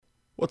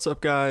What's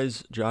up,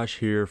 guys? Josh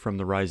here from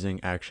the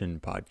Rising Action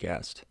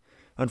Podcast.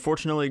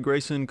 Unfortunately,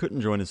 Grayson couldn't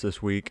join us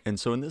this week, and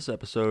so in this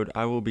episode,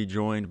 I will be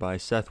joined by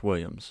Seth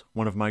Williams,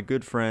 one of my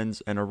good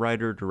friends and a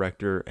writer,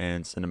 director,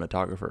 and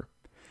cinematographer.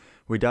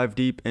 We dive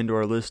deep into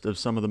our list of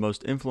some of the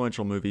most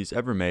influential movies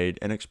ever made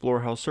and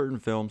explore how certain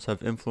films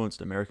have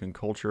influenced American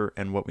culture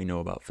and what we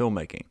know about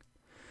filmmaking.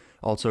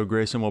 Also,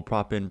 Grayson will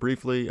pop in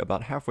briefly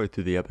about halfway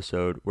through the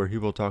episode where he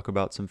will talk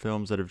about some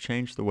films that have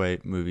changed the way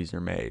movies are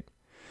made.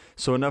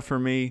 So enough for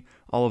me,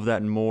 all of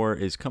that and more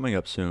is coming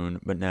up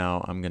soon, but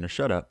now I'm going to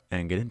shut up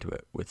and get into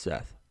it with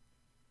Seth.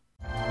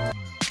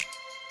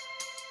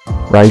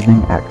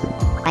 Rising Action.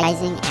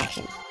 Rising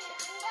Action.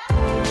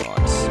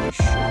 Right,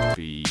 should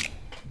be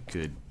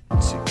good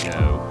to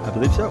go. I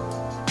believe so.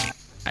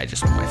 I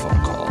just want my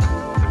phone called.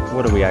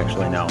 What do we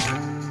actually know?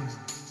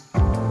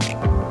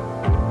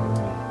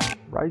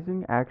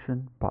 Rising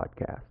Action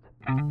Podcast.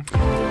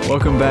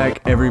 Welcome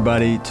back,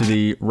 everybody, to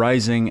the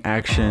Rising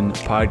Action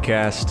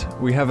Podcast.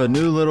 We have a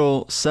new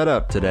little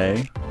setup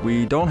today.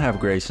 We don't have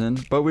Grayson,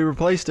 but we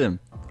replaced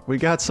him. We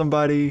got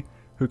somebody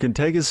who can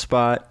take his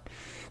spot.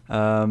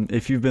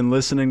 If you've been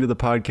listening to the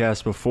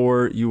podcast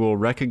before, you will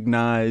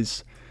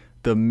recognize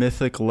the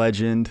mythic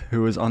legend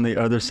who is on the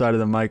other side of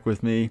the mic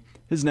with me.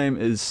 His name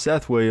is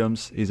Seth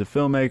Williams. He's a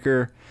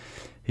filmmaker.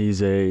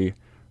 He's a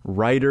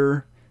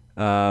writer.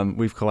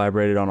 We've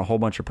collaborated on a whole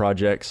bunch of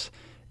projects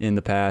in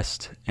the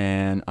past,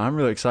 and I'm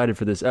really excited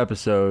for this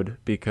episode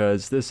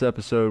because this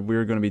episode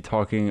we're going to be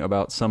talking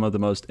about some of the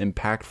most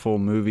impactful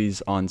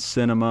movies on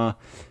cinema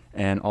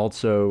and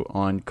also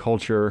on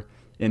culture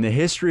in the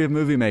history of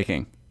movie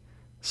making.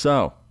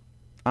 So,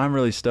 I'm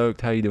really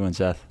stoked. How you doing,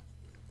 Seth?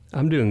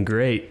 I'm doing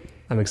great.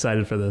 I'm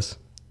excited for this.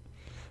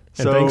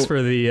 And So- thanks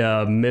for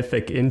the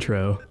mythic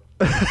intro.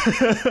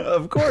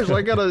 Of course,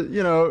 I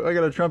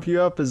gotta trump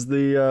you up as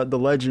the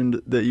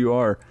legend that you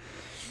are.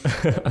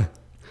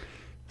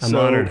 I'm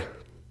honored.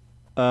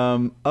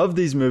 Of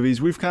these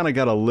movies, we've kind of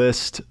got a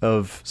list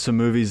of some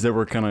movies that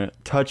we're going to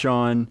touch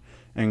on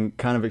and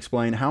kind of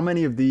explain. How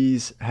many of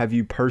these have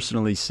you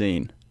personally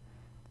seen?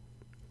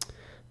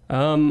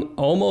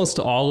 Almost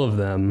all of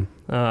them.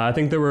 I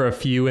think there were a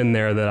few in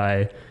there that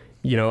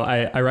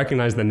I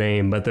recognize the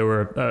name, but there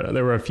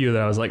were a few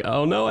that I was like,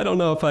 oh no, I don't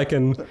know if I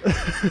can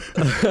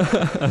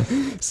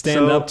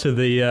stand up to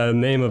the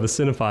name of a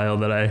cinephile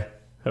that I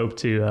hope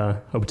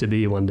to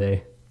be one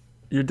day.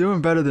 You're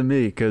doing better than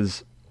me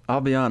because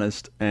I'll be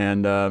honest,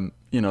 and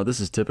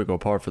this is typical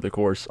par for the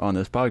course on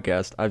this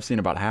podcast. I've seen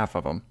about half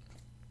of them.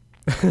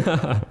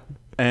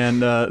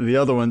 And the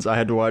other ones, I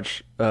had to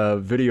watch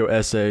video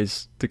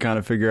essays to kind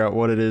of figure out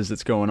what it is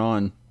that's going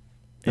on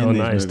in Oh, these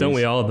nice. movies. Don't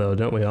we all, though?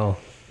 Don't we all?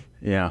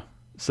 Yeah.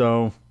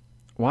 So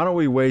why don't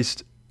we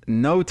waste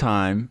no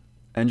time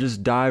and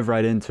just dive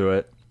right into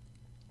it?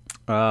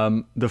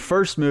 The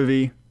first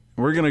movie,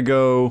 we're going to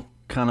go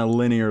kind of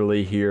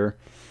linearly here.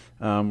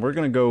 We're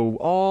going to go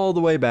all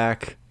the way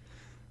back,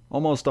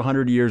 almost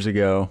 100 years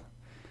ago.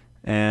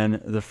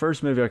 And the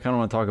first movie I kind of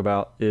want to talk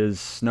about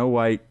is Snow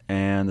White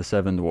and the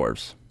Seven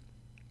Dwarfs.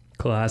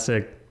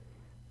 Classic.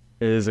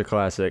 It is a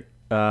classic.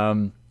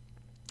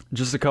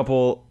 Just a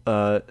couple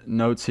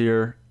notes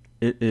here.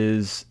 It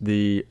is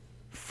the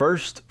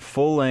first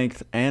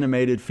full-length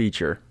animated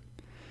feature,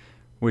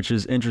 which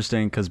is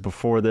interesting because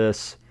before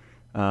this,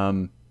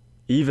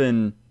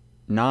 even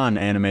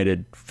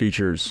non-animated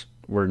features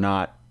were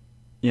not,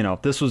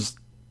 this was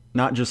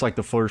not just like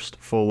the first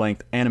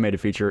full-length animated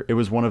feature. It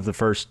was one of the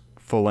first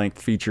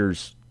full-length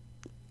features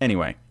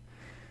anyway.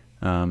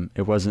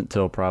 It wasn't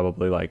till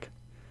probably like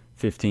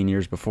 15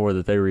 years before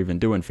that they were even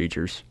doing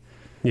features.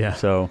 Yeah.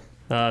 So,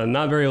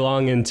 not very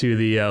long into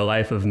the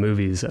life of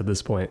movies at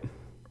this point.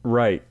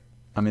 right.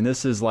 I mean,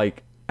 this is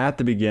like at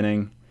the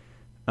beginning.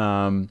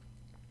 And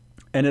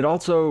it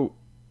also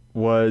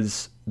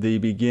was the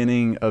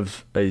beginning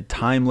of a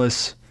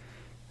timeless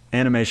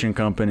animation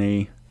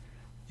company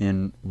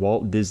in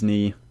Walt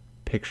Disney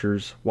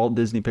Pictures. I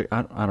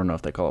don't know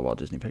if they call it Walt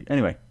Disney Pictures.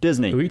 Anyway,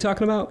 Disney. Who are you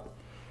talking about?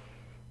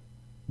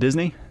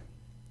 Disney?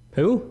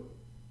 Who? Walt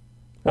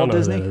I don't know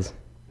Disney? who that is.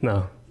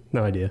 No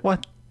idea.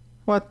 What?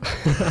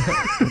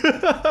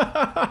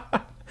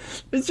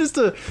 It's just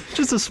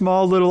a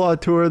small little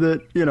auteur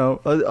that,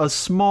 a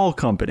small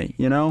company,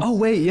 Oh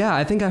wait, yeah,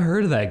 I think I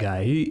heard of that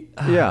guy.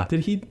 Yeah.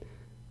 Did he?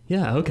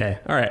 Yeah. Okay.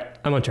 All right.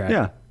 I'm on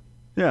track.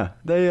 Yeah.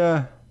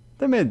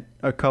 They made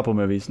a couple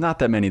movies. Not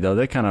that many, though.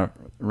 They kind of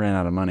ran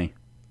out of money.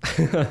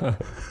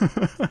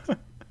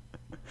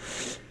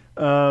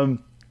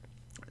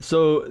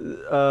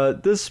 So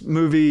this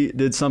movie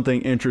did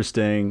something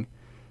interesting,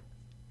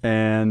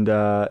 and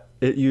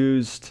it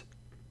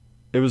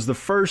was the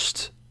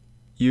first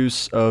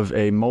use of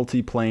a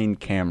multi-plane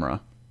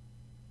camera,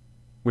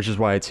 which is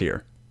why it's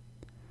here.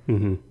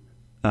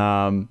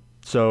 Mm-hmm.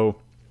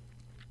 So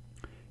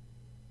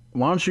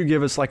why don't you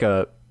give us like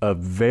a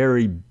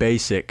very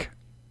basic,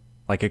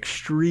 like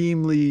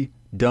extremely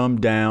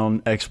dumbed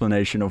down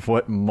explanation of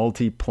what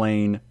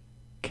multi-plane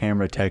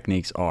camera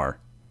techniques are?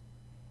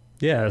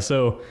 Yeah.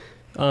 So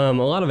a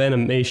lot of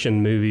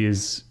animation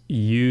movies,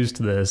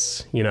 used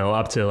this, you know,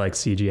 up to like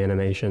CG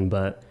animation,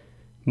 but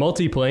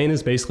multiplane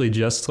is basically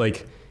just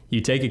like you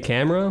take a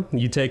camera,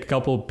 you take a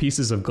couple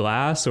pieces of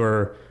glass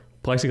or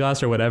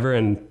plexiglass or whatever,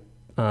 and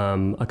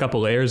a couple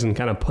layers, and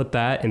kind of put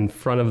that in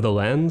front of the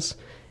lens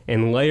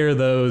and layer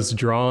those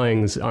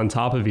drawings on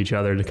top of each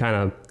other to kind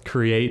of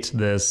create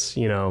this,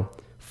 you know,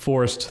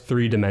 forced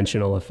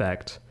three-dimensional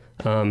effect.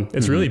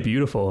 It's really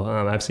beautiful.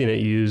 I've seen it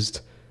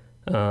used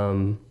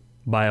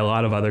by a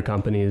lot of other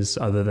companies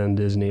other than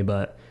Disney,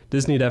 but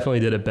Disney definitely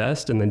did it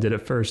best and then did it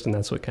first, and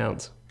that's what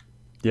counts.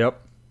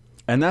 Yep.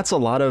 And that's a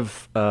lot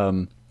of,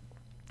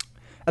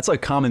 that's a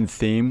common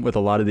theme with a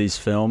lot of these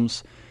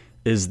films,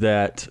 is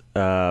that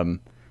the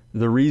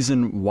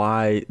reason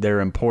why they're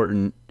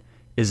important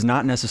is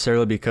not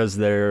necessarily because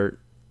they're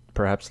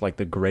perhaps like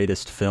the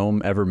greatest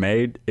film ever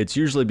made. It's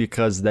usually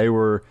because they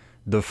were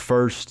the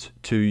first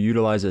to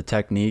utilize a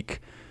technique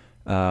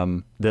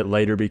that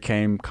later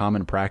became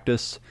common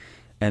practice,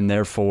 and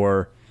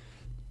therefore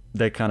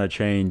they kind of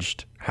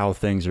changed how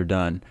things are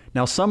done.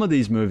 Now, some of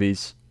these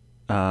movies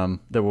that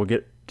we'll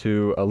get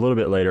to a little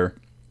bit later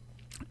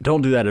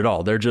don't do that at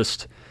all. They're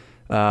just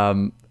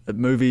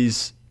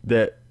movies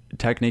that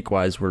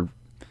technique-wise were,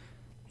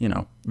 you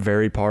know,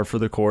 very par for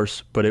the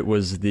course, but it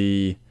was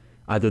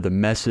either the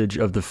message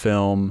of the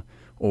film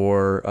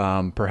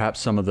or perhaps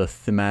some of the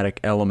thematic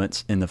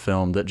elements in the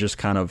film that just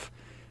kind of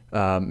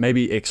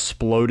maybe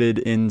exploded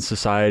in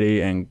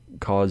society and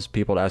caused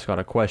people to ask a lot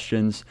of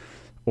questions,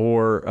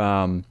 or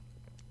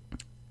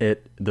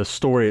the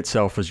story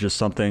itself was just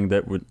something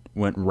that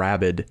went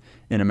rabid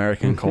in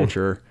American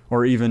culture,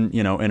 or even,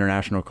 you know,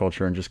 international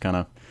culture, and just kind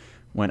of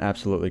went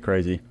absolutely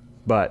crazy.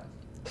 But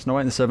Snow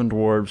White and the Seven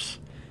Dwarfs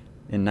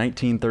in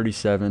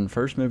 1937,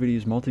 first movie to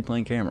use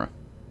multiplane camera.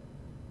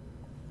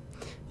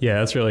 Yeah,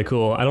 that's really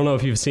cool. I don't know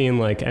if you've seen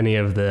like any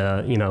of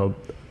the, you know,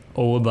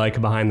 old like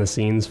behind the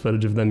scenes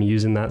footage of them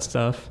using that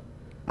stuff.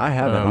 I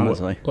haven't,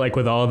 honestly. Like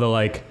with all the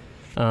like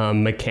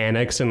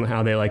mechanics and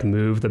how they like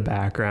move the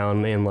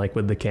background and like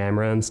with the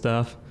camera and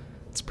stuff.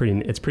 It's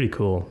pretty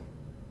cool.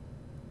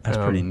 That's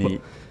pretty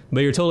neat. But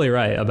you're totally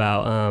right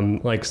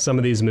about like some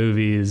of these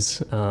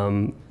movies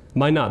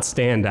might not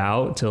stand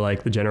out to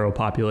like the general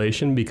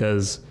population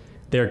because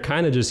they're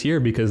kind of just here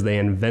because they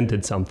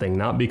invented something,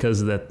 not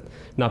because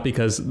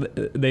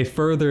they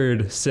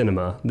furthered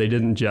cinema. They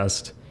didn't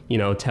just, you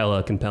know, tell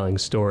a compelling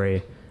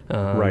story.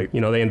 Right.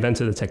 You know, they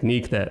invented a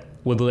technique that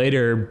would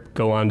later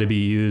go on to be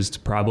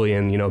used probably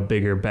in, you know,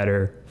 bigger,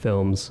 better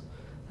films.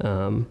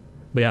 But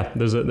yeah,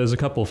 there's a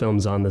couple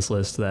films on this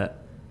list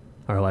that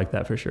are like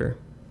that for sure.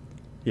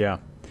 Yeah.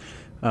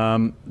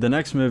 The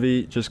next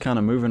movie, just kind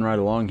of moving right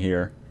along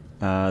here,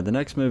 the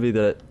next movie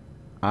that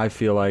I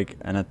feel like,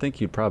 and I think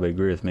you'd probably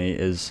agree with me,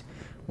 is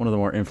one of the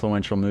more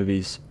influential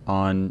movies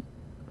on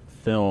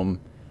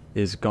film,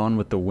 is Gone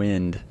with the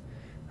Wind,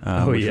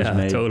 which was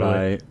made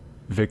by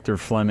Victor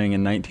Fleming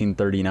in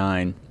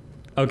 1939.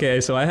 Okay,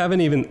 so I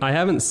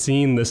haven't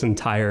seen this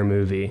entire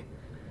movie.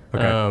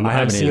 Okay,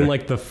 I've seen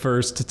like the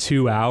first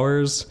 2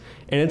 hours,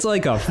 and it's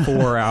like a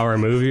 4-hour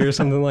movie or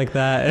something like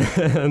that.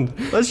 And,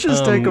 let's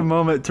just take a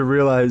moment to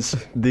realize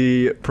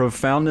the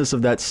profoundness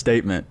of that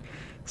statement.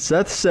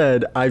 Seth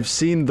said, "I've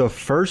seen the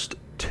first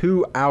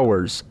 2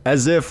 hours,"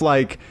 as if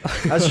like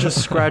that's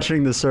just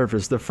scratching the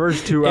surface. The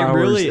first 2 hours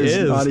really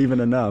is not even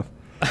enough.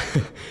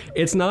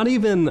 It's not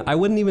even, I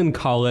wouldn't even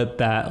call it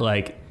that.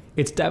 Like,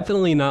 it's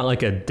definitely not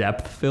like a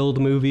depth-filled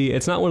movie.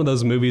 It's not one of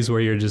those movies where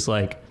you're just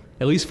like,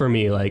 at least for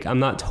me, like I'm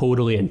not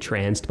totally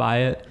entranced by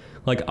it.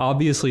 Like,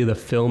 obviously the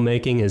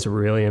filmmaking is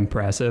really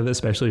impressive,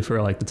 especially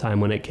for like the time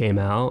when it came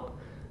out.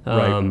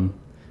 Right.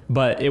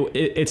 But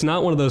it's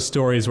not one of those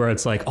stories where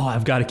it's like, oh,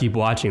 I've got to keep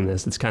watching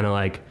this. It's kind of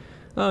like,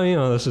 oh, you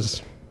know,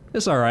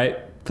 it's all right.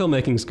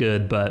 Filmmaking's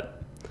good,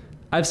 but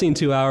I've seen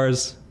 2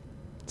 hours.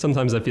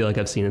 Sometimes I feel like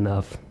I've seen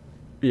enough.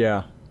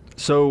 Yeah.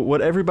 So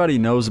what everybody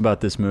knows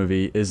about this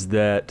movie is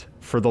that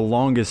for the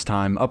longest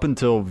time, up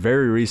until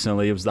very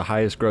recently, it was the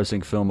highest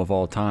grossing film of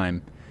all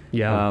time.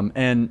 Yeah.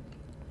 And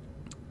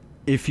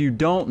if you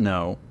don't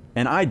know,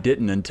 and I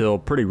didn't until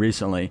pretty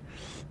recently,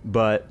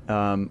 but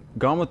Gone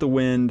with the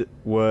Wind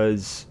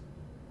was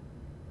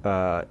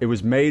it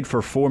was made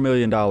for $4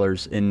 million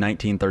in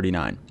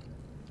 1939,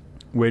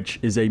 which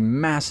is a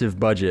massive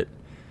budget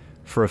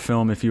for a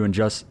film if you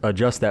adjust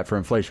that for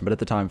inflation. But at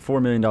the time,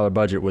 $4 million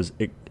budget was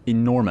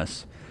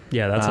enormous.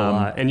 Yeah, that's a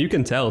lot. And you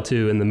can tell,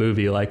 too, in the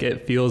movie, like,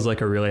 it feels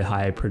like a really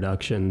high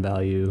production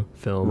value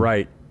film.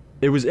 Right.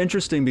 It was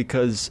interesting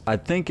because I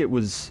think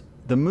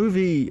the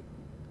movie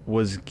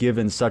was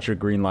given such a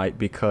green light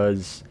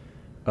because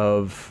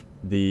of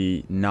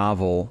the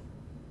novel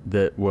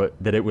that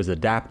it was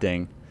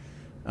adapting,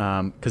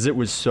 because it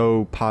was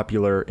so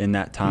popular in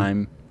that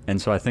time.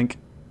 And so I think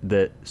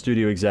that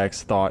studio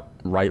execs thought,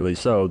 rightly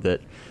so,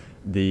 that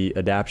the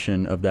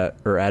adaptation of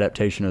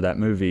that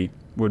movie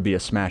would be a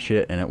smash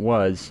hit, and it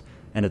was.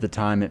 And at the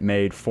time, it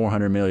made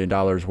 $400 million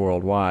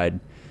worldwide,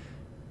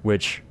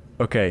 which,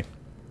 okay,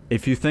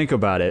 if you think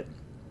about it,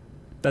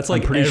 that's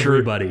like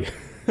everybody.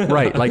 Sure,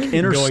 right, like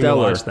Interstellar. Going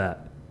to watch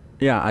that.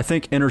 Yeah, I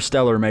think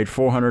Interstellar made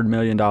 $400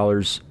 million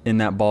in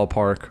that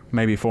ballpark,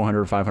 maybe 400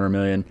 or 500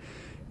 million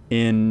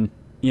in,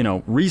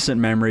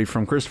 recent memory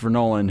from Christopher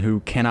Nolan,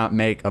 who cannot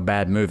make a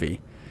bad movie.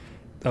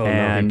 Oh,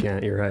 and no, he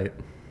can't. You're right.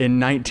 In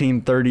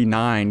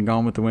 1939,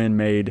 Gone with the Wind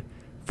made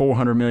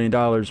 $400 million,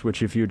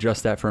 which if you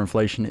adjust that for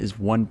inflation is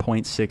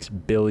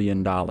 $1.6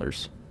 billion.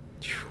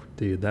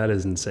 Dude, that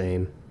is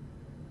insane.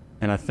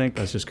 And I think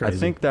that's just crazy. I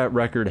think that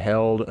record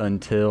held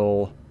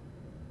until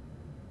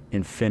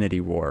Infinity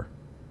War.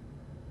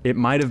 It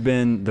might have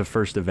been the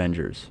first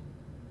Avengers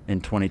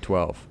in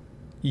 2012.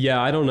 Yeah,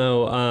 I don't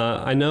know.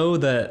 I know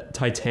that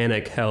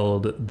Titanic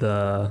held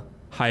the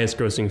highest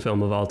grossing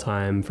film of all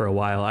time for a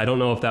while. I don't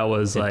know if that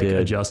was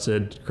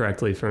adjusted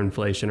correctly for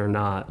inflation or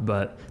not,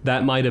 but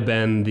that might have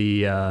been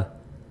the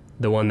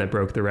one that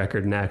broke the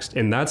record next.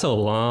 And that's a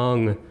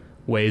long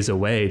ways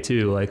away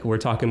too. Like we're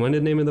talking, when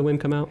did Name of the Wind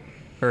come out?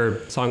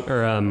 Or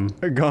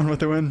Gone with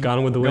the Wind?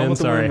 Gone with the Wind, Gone with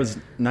the sorry. Wind was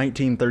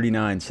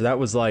 1939, so that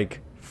was like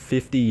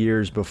 50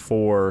 years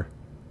before,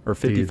 or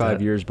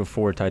 55 years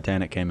before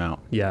Titanic came out.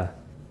 Yeah,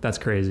 that's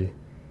crazy.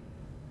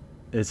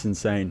 It's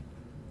insane.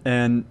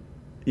 And,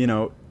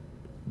 one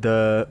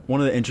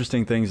of the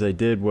interesting things they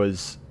did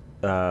was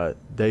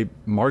they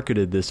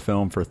marketed this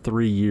film for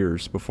 3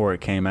 years before it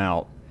came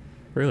out.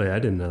 Really? I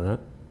didn't know that.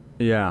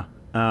 Yeah.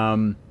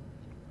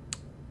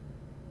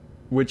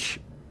 Which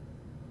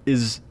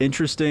is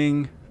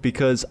interesting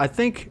because I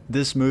think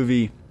this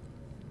movie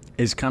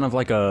is kind of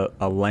like a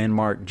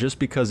landmark just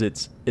because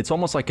it's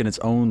almost like in its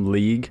own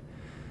league.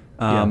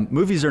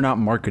 Movies are not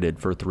marketed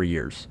for 3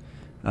 years.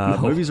 No.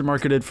 Movies are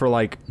marketed for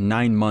like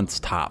 9 months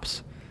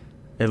tops.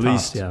 At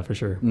least yeah, for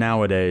sure.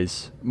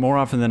 Nowadays. More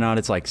often than not,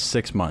 it's like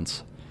 6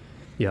 months.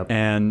 Yep.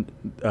 And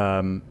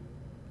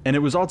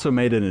it was also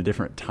made in a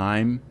different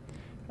time.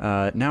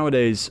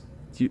 Nowadays,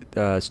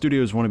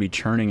 studios want to be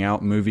churning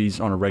out movies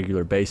on a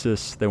regular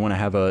basis. They want to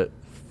have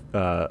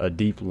a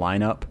deep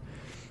lineup.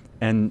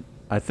 And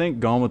I think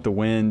Gone with the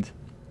Wind,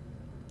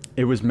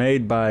 it was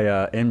made by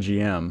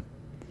MGM.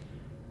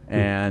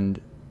 And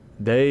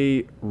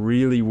they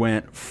really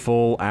went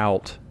full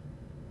out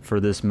for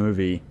this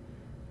movie.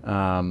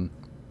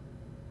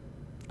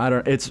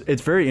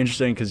 It's very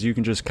interesting because you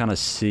can just kind of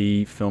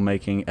see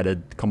filmmaking at a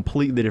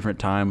completely different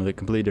time with a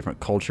completely different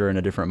culture and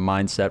a different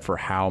mindset for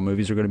how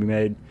movies are going to be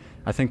made.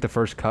 I think the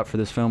first cut for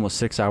this film was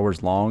 6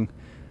 hours long.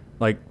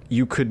 Like,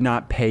 you could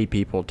not pay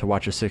people to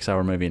watch a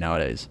 6-hour movie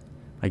nowadays.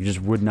 Like, it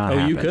just would not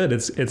happen. You could.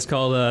 It's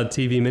called a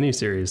TV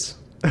miniseries.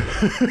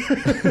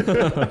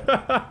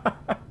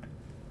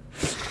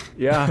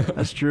 Yeah,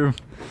 that's true.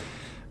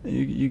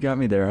 You got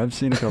me there. I've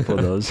seen a couple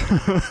of those.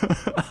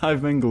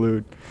 I've been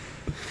glued.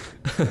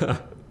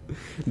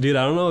 Dude,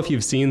 I don't know if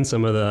you've seen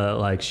some of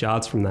the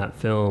shots from that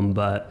film,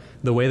 but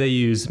the way they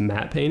use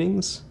matte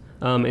paintings,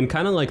 and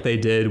kind of like they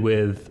did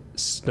with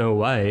Snow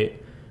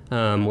White,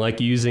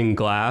 using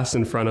glass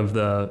in front of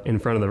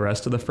the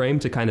rest of the frame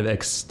to kind of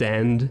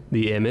extend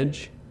the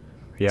image.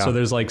 Yeah. So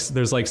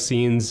there's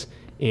scenes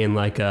in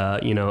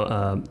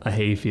a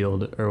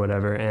hayfield or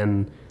whatever,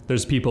 and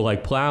there's people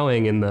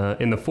plowing in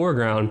the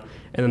foreground,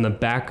 and then the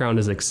background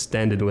is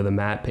extended with a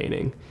matte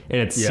painting, and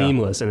it's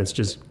seamless and it's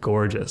just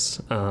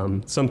gorgeous.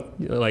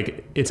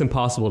 It's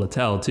impossible to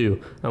tell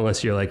too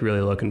unless you're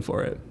really looking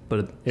for it,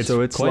 but it's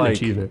quite an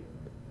achievement.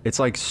 It's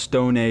like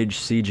Stone Age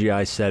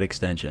CGI set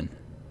extension.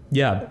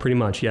 Yeah, pretty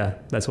much. Yeah,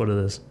 that's what it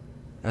is.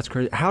 That's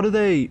crazy. How do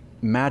they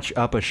match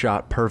up a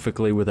shot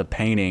perfectly with a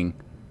painting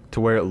to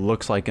where it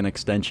looks like an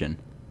extension?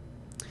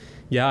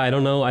 Yeah, I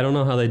don't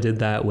know how they did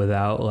that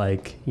without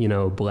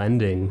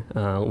blending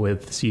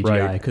with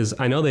CGI, because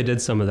I know they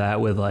did some of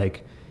that with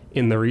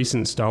in the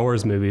recent Star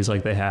Wars movies,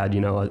 they had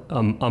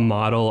a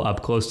model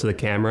up close to the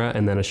camera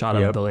and then a shot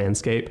of the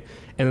landscape,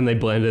 and then they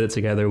blended it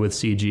together with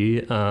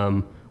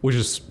CG, which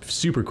is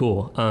super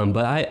cool.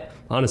 But I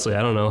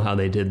don't know how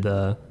they did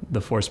the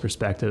forced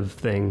perspective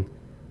thing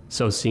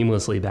so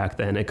seamlessly back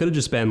then. It could have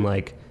just been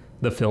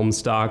the film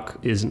stock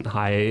isn't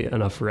high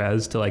enough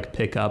res to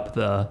pick up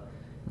the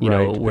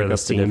where the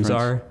seams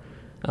are.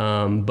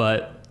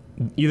 But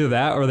either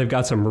that or they've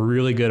got some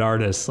really good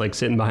artists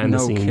sitting behind the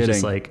scenes. Kidding.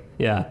 Just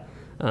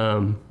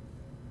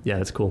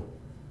it's cool.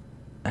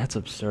 That's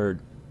absurd.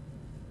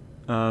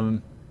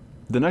 The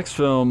next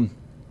film,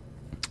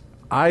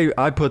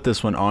 I put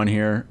this one on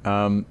here.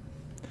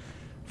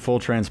 Full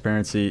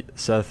transparency,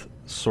 Seth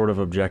sort of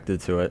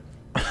objected to it.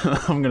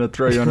 I'm going to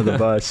throw you under the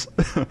bus.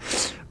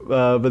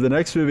 But the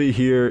next movie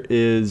here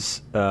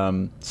is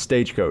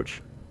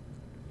Stagecoach.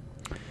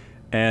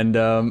 And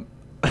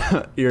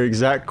your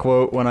exact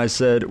quote when I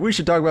said, we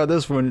should talk about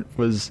this one,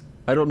 was,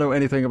 I don't know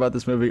anything about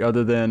this movie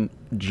other than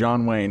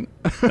John Wayne.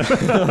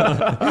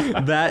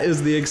 That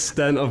is the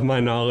extent of my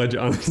knowledge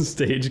on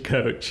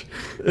Stagecoach.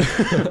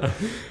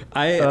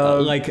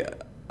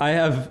 I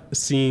have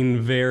seen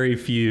very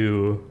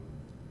few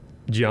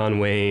John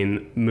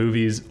Wayne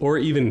movies or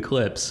even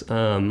clips.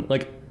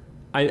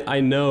 I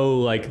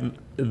know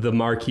the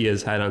mark he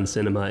has had on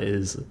cinema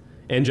is,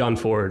 and John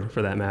Ford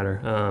for that matter.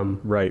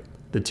 Right.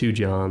 The two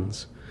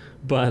Johns.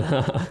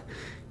 But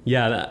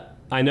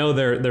I know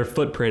their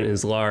footprint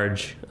is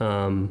large,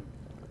 but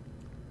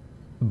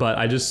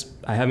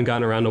I haven't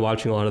gotten around to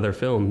watching a lot of their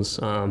films.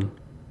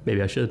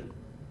 Maybe I should.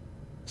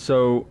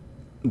 So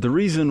the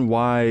reason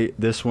why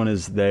this one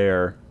is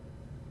there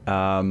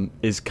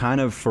is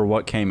kind of for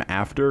what came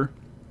after.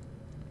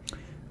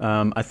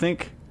 I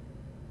think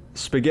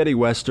spaghetti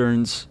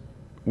westerns,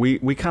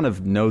 we kind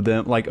of know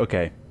them. Like,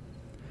 okay,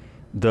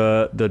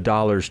 the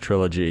Dollars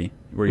trilogy,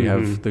 where you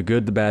have The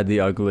Good, the Bad, the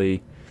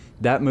Ugly.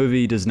 That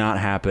movie does not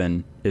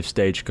happen if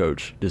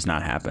Stagecoach does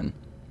not happen.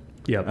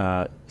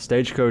 Yep.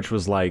 Stagecoach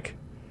was like,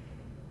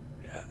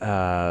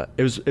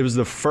 it was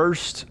the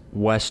first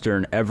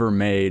Western ever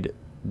made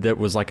that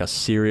was like a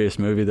serious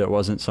movie that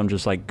wasn't some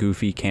just like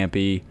goofy,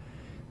 campy,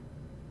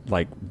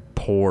 like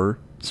poor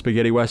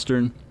spaghetti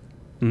Western.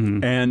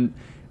 And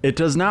it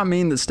does not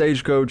mean that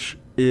Stagecoach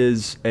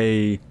is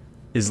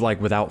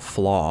like without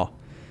flaw.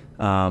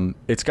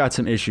 It's got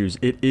some issues.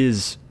 It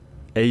is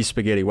a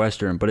spaghetti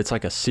Western, but it's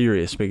like a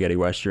serious spaghetti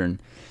Western,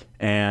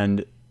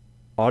 and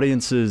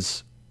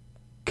audiences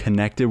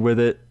connected with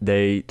it.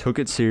 They took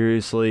it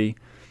seriously,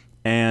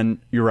 and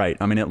you're right.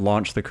 I mean, it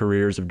launched the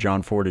careers of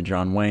John Ford and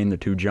John Wayne, the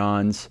two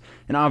Johns,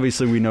 and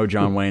obviously we know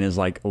John Wayne is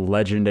like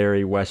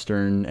legendary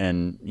Western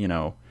and, you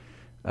know,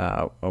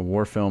 a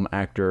war film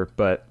actor,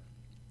 but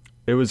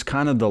it was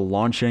kind of the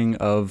launching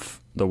of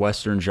the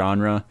Western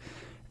genre.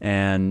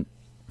 And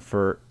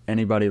for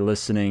anybody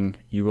listening,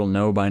 you will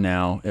know by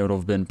now, it would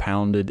have been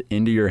pounded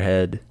into your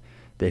head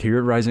that here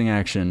at Rising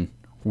Action,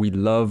 we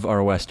love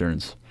our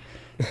Westerns.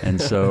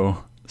 And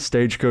so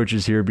Stagecoach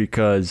is here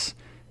because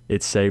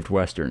it saved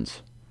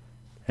Westerns.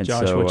 And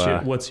Josh, so,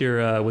 what's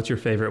your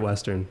favorite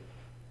Western?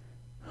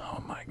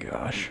 Oh my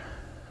gosh.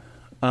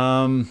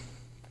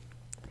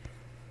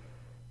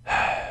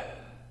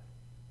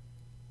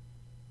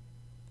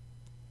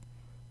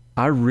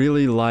 I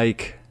really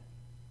like.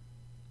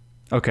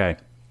 Okay.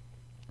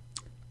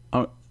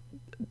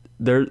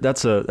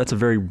 That's a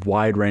very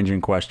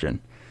wide-ranging question.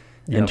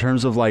 Yep. In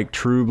terms of like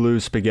true blue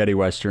spaghetti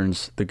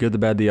westerns, The Good, the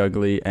Bad, the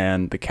Ugly,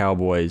 and The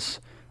Cowboys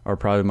are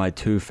probably my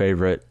two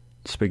favorite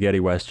spaghetti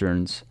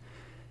westerns.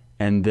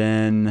 And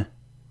then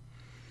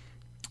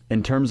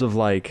in terms of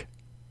like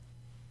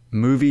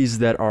movies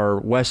that are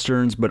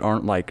westerns but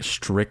aren't like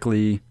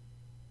strictly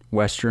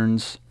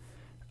westerns,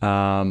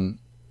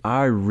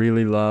 I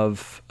really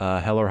love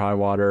Hell or High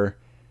Water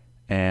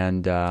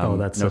and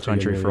that's No such a good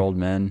Country movie. for Old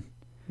Men.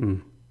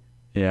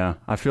 Yeah,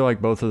 I feel like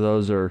both of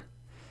those they're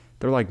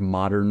like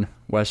modern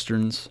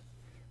westerns.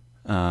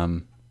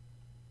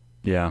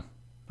 Yeah,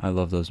 I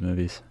love those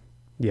movies.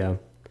 Yeah.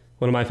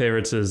 One of my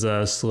favorites is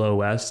Slow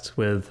West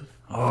with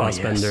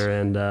Fassbender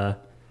and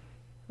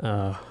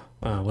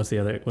what's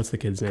the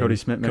kid's name? Cody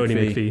Smith Cody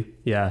McPhee. McPhee.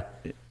 Yeah.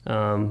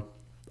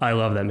 I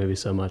love that movie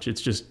so much.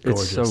 It's just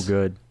gorgeous. It's so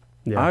good.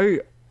 Yeah.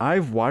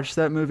 I've watched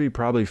that movie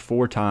probably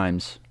 4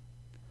 times.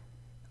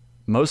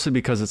 Mostly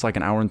because it's like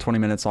an hour and 20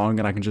 minutes long,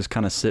 and I can just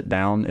kind of sit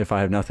down if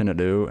I have nothing to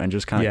do and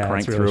just kind of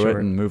crank it's really through it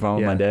short. and move on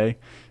with my day.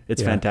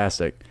 It's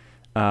fantastic.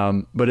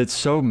 But it's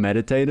so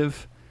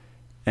meditative,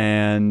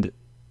 and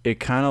it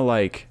kind of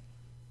like,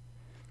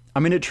 I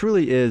mean, it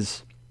truly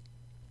is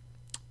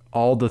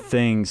all the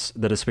things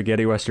that a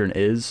spaghetti Western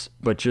is,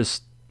 but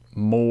just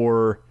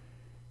more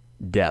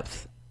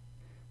depth.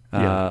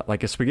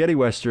 Like a spaghetti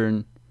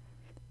Western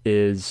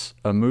is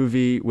a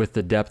movie with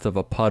the depth of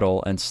a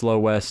puddle, and Slow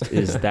West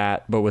is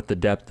that, but with the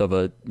depth of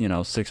a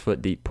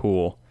 6-foot deep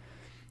pool.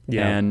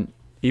 Yeah. And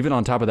even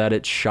on top of that,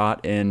 it's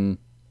shot in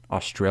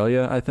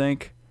Australia, I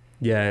think.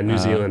 Yeah, New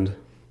Zealand.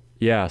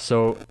 Yeah.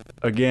 So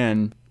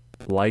again,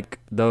 like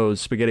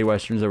those spaghetti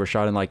westerns that were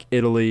shot in like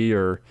Italy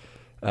or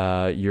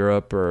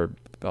Europe or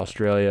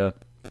Australia,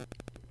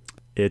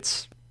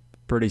 it's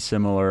pretty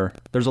similar.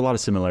 There's a lot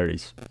of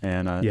similarities,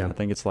 and I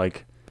think it's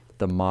like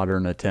the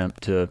modern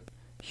attempt to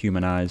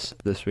humanize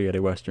the spaghetti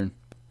western.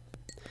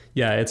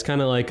 Yeah, it's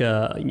kind of like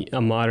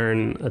a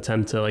modern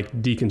attempt to like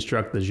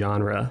deconstruct the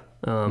genre,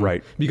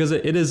 right? Because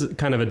it is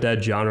kind of a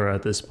dead genre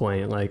at this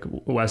point. Like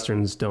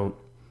westerns don't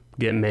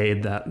get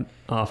made that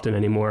often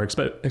anymore,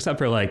 except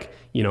for like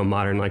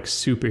modern like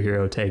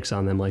superhero takes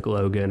on them, like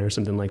Logan or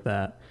something like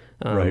that,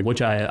 right.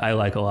 Which I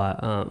like a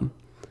lot.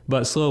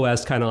 But Slow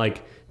West kind of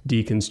like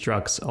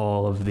deconstructs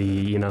all of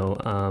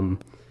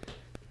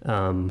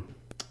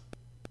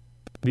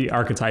the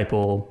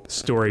archetypal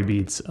story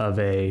beats of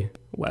a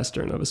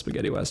Western, of a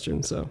spaghetti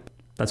Western. So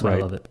that's why I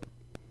love it.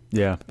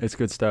 Yeah, it's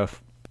good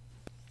stuff.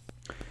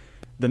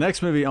 The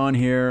next movie on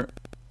here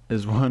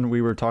is one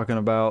we were talking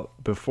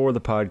about before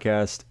the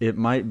podcast. It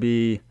might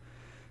be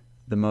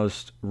the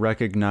most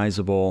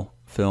recognizable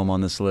film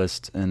on this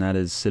list, and that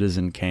is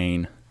Citizen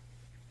Kane.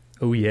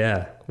 Oh,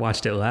 yeah.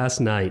 Watched it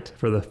last night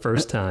for the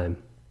first time.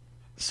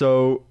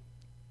 So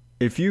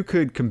if you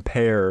could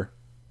compare,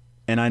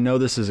 and I know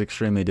this is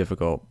extremely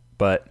difficult,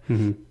 but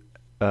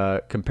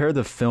compare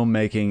the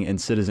filmmaking in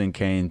Citizen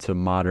Kane to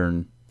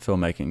modern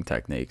filmmaking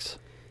techniques.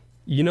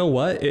 You know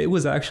what? It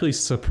was actually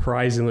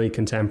surprisingly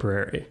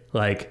contemporary.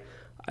 Like,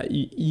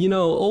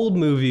 old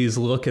movies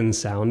look and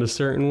sound a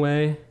certain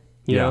way,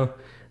 you know?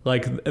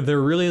 Like,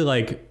 they're really,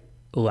 like,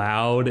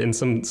 loud and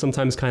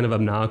sometimes kind of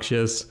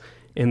obnoxious,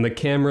 and the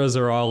cameras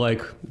are all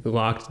like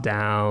locked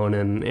down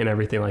and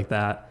everything like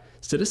that.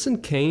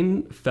 Citizen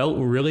Kane felt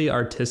really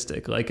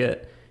artistic. Like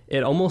it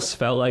almost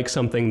felt like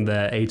something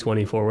that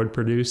A24 would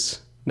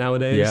produce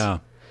nowadays. Yeah.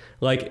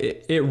 Like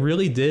it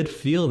really did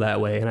feel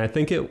that way. And I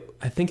think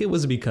it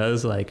was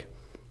because like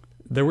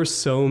there were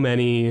so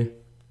many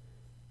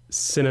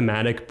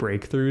cinematic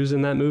breakthroughs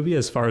in that movie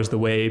as far as the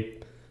way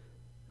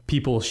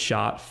people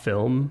shot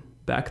film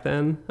back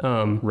then.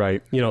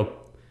 Right.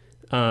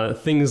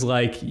 Things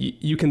like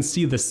you can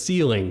see the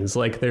ceilings,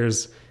 like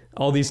there's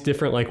all these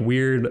different like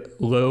weird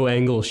low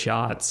angle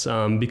shots,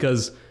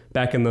 because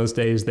back in those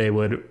days they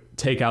would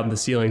take out the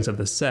ceilings of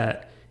the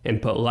set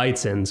and put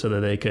lights in so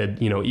that they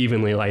could,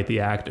 evenly light the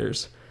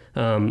actors.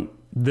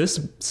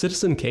 This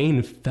Citizen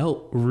Kane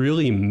felt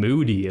really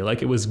moody,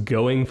 like it was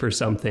going for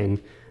something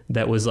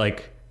that was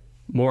like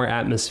more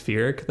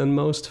atmospheric than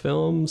most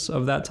films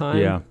of that time.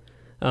 Yeah.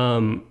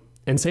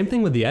 And same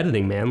thing with the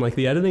editing, man. Like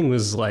the editing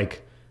was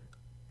like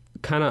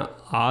kind of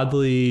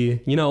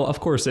oddly, of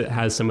course it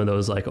has some of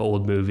those like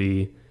old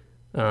movie,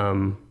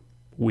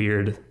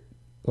 weird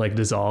like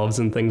dissolves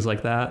and things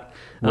like that.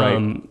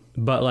 Right.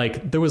 But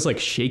like there was like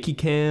shaky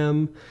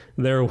cam.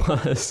 There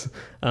was,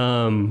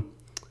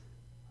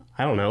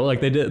 I don't know,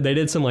 like they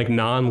did some like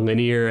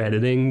non-linear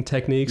editing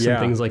techniques and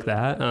things like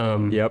that.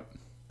 Yep.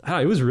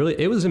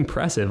 It was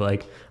impressive.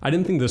 Like I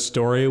didn't think the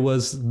story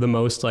was the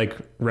most like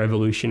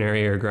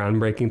revolutionary or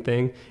groundbreaking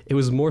thing. It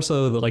was more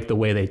so the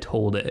way they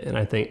told it. And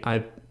I think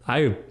I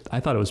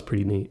thought it was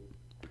pretty neat.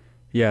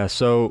 Yeah.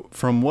 So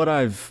from what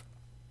I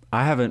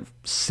haven't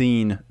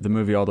seen the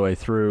movie all the way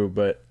through,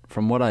 but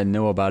from what I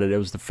know about it, it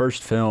was the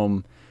first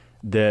film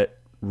that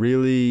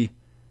really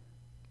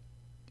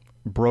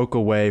broke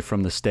away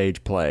from the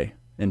stage play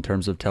in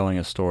terms of telling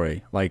a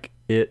story. Like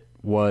it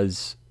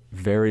was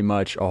very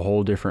much a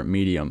whole different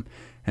medium.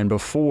 And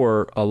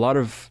before, a lot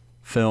of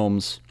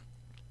films,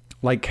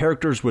 like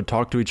characters would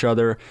talk to each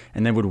other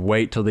and they would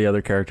wait till the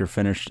other character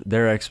finished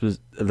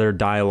their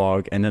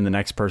dialogue, and then the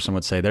next person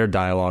would say their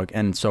dialogue,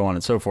 and so on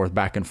and so forth,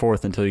 back and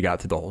forth until you got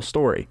through the whole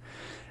story.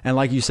 And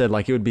like you said,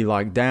 like it would be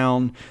locked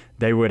down.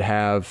 They would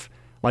have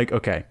like,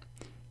 okay,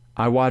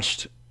 I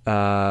watched,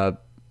 I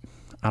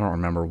don't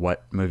remember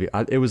what movie.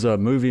 It was a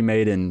movie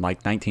made in like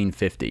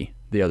 1950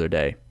 the other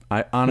day.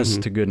 I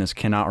honest to goodness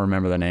cannot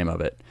remember the name of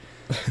it.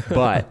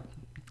 But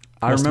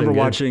I remember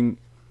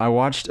I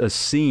watched a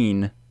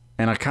scene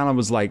and I kind of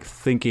was like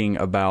thinking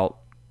about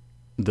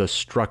the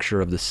structure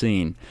of the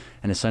scene.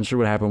 And essentially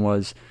what happened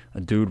was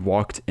a dude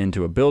walked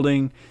into a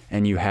building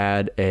and you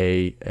had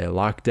a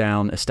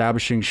lockdown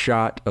establishing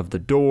shot of the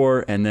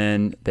door, and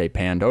then they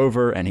panned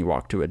over and he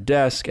walked to a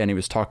desk and he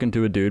was talking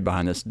to a dude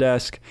behind this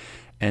desk,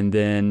 and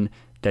then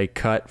they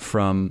cut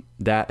from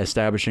that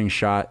establishing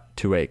shot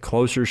to a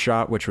closer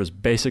shot, which was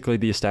basically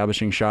the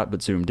establishing shot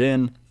but zoomed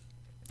in.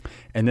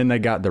 And then they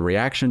got the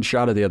reaction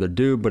shot of the other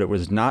dude, but it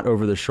was not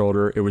over the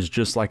shoulder. It was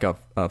just like a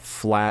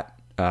flat,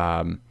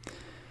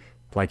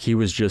 like he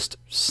was just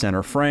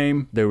center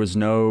frame. There was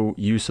no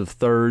use of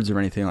thirds or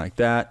anything like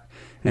that.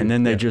 And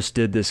then they just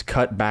did this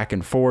cut back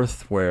and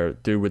forth where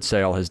dude would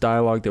say all his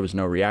dialogue. There was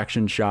no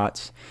reaction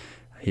shots.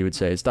 He would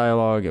say his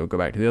dialogue, it would go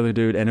back to the other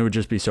dude, and it would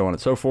just be so on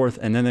and so forth.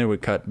 And then they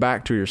would cut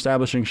back to your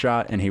establishing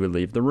shot, and he would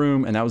leave the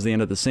room, and that was the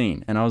end of the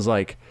scene. And I was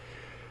like,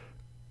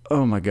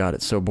 oh my God,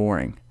 it's so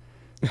boring.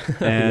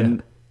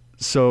 And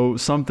so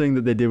something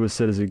that they did with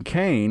Citizen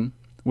Kane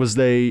was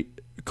they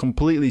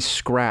completely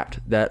scrapped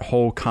that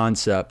whole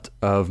concept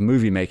of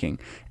movie making.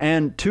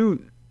 And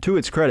to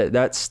its credit,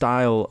 that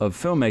style of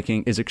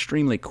filmmaking is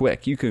extremely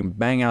quick. You can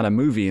bang out a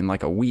movie in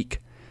like a week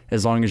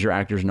as long as your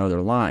actors know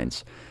their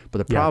lines. But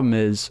the problem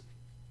is,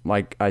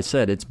 like I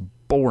said, it's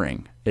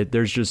boring.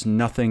 There's just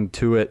nothing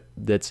to it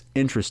that's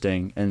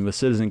interesting. And with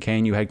Citizen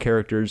Kane, you had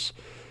characters.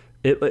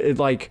 It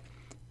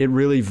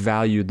really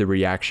valued the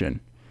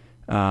reaction,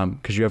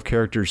 because you have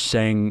characters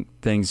saying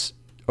things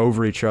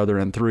over each other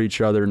and through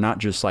each other, not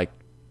just like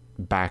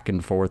back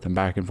and forth and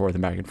back and forth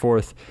and back and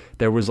forth.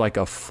 There was like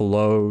a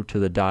flow to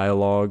the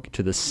dialogue,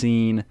 to the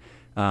scene,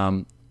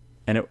 and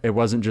it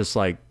wasn't just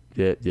like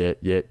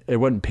it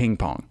wasn't ping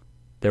pong.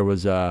 There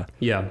was there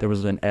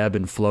was an ebb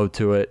and flow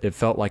to it. It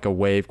felt like a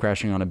wave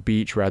crashing on a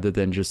beach rather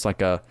than just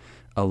like a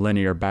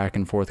linear back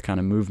and forth kind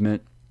of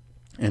movement.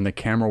 And the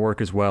camera work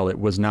as well. It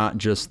was not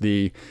just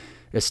the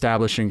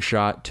establishing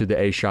shot to the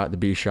A shot, the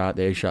B shot,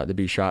 the A shot, the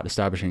B shot,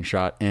 establishing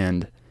shot.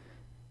 And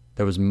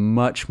there was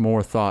much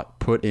more thought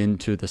put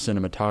into the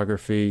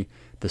cinematography.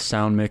 The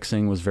sound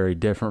mixing was very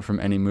different from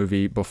any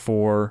movie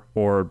before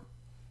or,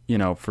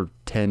 for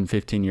 10,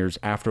 15 years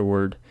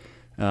afterward.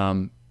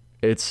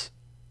 It's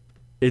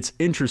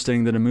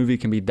interesting that a movie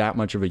can be that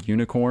much of a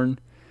unicorn.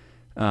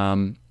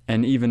 And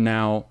even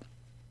now,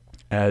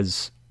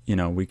 as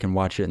we can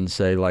watch it and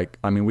say,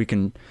 we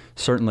can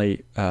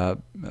certainly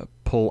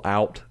pull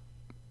out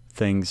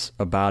things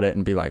about it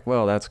and be like,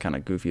 well, that's kind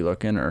of goofy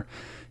looking, or,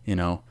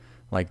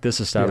 like this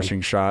establishing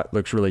shot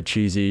looks really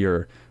cheesy,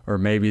 or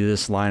maybe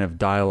this line of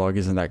dialogue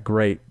isn't that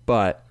great.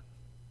 But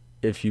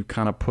if you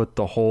kind of put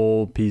the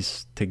whole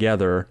piece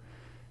together,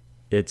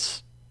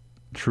 it's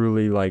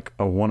truly like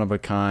a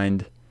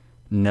one-of-a-kind,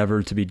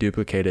 never to be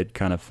duplicated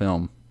kind of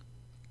film.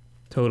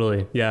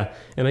 Totally. Yeah.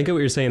 And I get what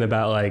you're saying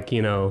about like,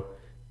 you know,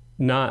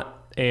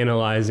 not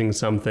analyzing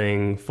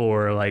something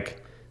for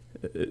like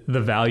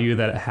the value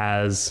that it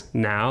has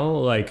now.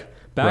 Like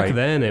back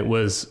then it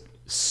was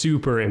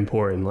super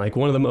important, like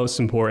one of the most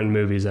important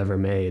movies ever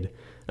made.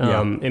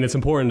 And it's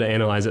important to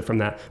analyze it from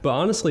that. But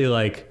honestly,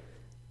 like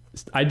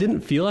I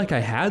didn't feel like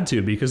I had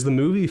to, because the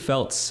movie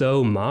felt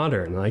so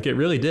modern. Like it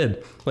really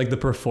did. Like the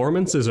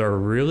performances are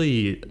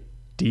really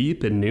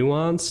deep and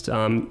nuanced.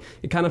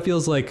 It kind of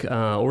feels like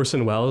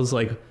Orson Welles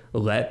like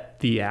let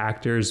the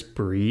actors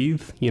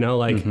breathe, you know,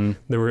 like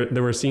there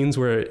were scenes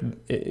where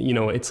you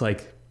know, it's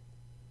like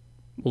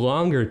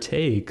longer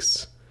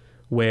takes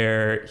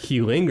where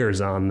he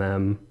lingers on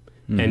them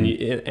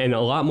and a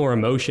lot more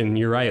emotion.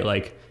 You're right,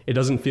 like it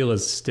doesn't feel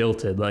as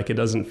stilted, like it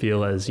doesn't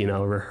feel as, you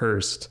know,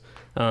 rehearsed.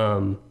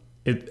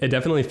 It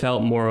definitely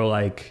felt more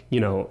like, you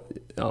know,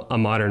 a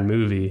modern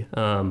movie.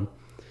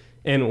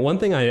 And one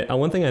thing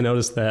I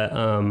noticed that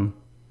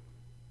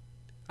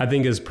I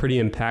think is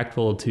pretty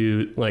impactful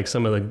to like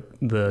some of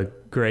the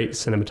great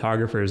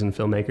cinematographers and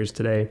filmmakers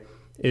today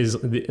is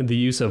the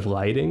use of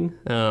lighting.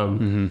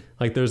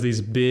 Like there's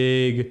these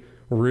big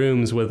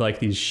rooms with like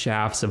these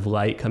shafts of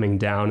light coming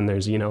down, and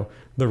there's, you know,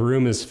 the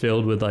room is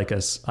filled with like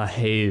a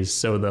haze,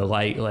 so the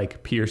light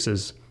like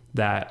pierces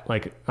that,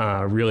 like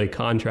really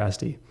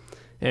contrasty.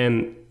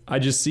 And I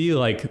just see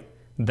like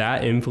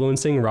that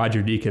influencing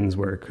Roger Deakins'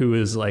 work, who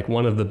is like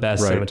one of the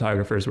best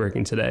cinematographers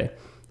working today.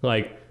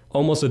 Like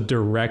almost a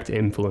direct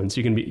influence.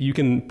 You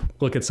can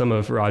look at some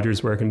of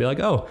Roger's work and be like,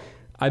 oh,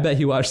 I bet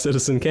he watched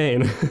Citizen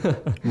Kane.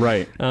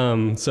 Right.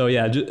 So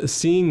yeah, just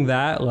seeing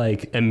that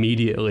like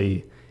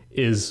immediately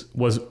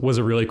was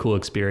a really cool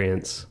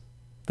experience.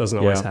 Doesn't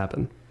always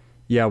happen.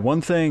 Yeah,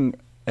 one thing,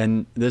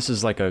 and this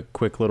is like a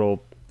quick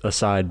little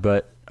aside,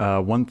 but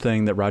one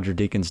thing that Roger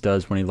Deakins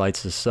does when he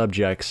lights his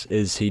subjects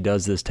is he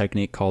does this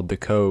technique called the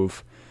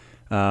cove,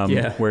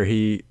 where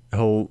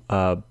he'll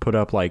put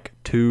up like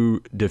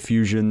 2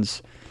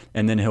 diffusions,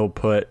 and then he'll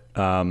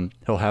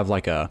have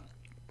like a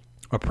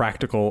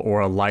practical or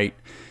a light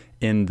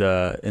in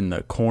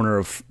the corner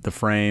of the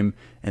frame,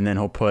 and then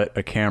he'll put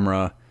a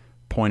camera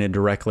pointed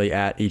directly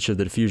at each of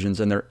the diffusions,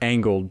 and they're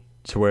angled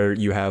to where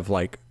you have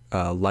like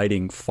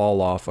lighting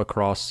fall off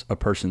across a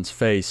person's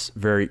face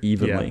very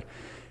evenly.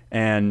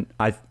 And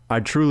I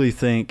truly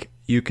think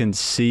you can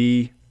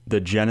see the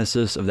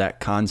genesis of that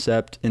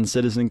concept in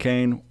Citizen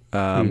Kane,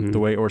 the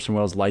way Orson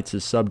Welles lights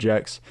his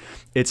subjects.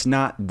 It's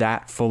not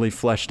that fully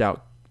fleshed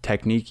out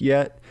technique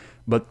yet,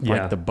 but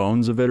like the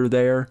bones of it are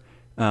there.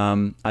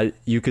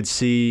 You could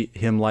see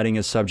him lighting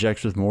his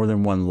subjects with more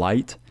than one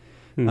light,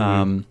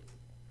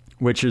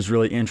 which is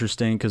really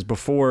interesting, because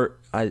before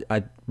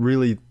I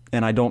really,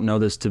 and I don't know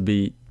this to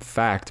be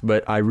fact,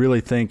 but I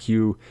really think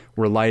you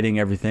were lighting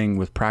everything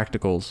with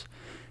practicals.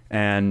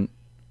 And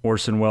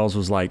Orson Welles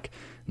was like,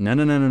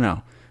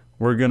 no.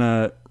 We're going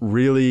to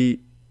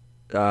really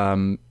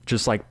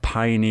just like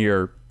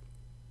pioneer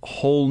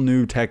whole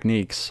new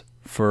techniques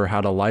for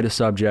how to light a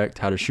subject,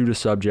 how to shoot a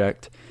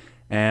subject.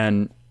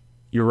 And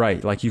you're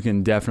right. Like you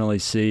can definitely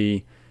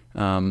see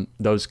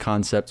those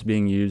concepts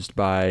being used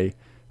by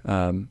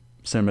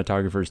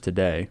cinematographers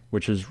today,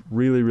 which is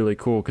really, really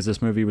cool, because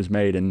this movie was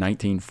made in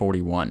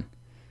 1941.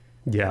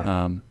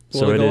 Yeah.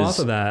 So to go off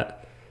of that,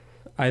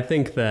 I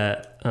think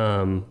that,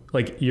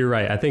 like, you're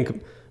right. I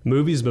think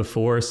movies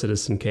before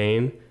Citizen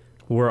Kane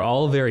were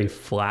all very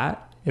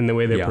flat in the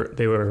way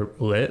they were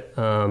lit.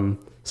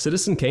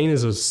 Citizen Kane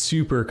is a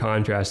super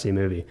contrasty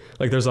movie.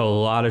 Like, there's a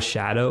lot of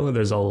shadow.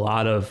 There's a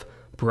lot of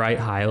bright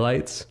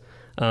highlights.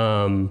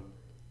 And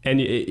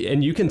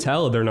you can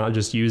tell they're not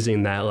just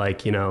using that,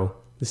 like, you know,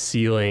 the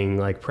ceiling,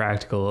 like,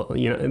 practical,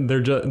 you know,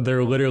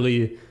 they're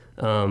literally,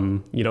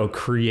 you know,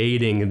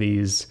 creating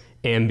these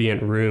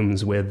ambient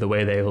rooms with the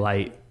way they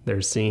light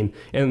their scene.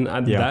 And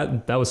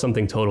that was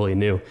something totally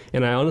new.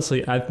 And I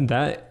honestly,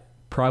 that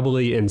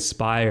probably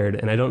inspired,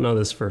 and I don't know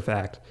this for a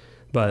fact,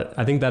 but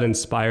I think that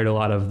inspired a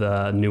lot of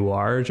the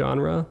noir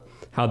genre,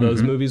 how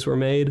those movies were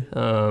made.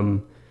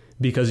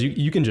 Because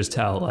you can just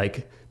tell,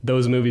 like,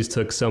 those movies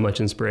took so much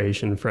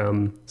inspiration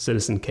from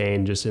Citizen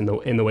Kane, just in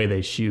the way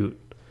they shoot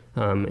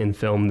and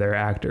film their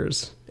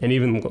actors, and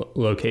even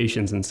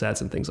locations and sets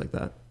and things like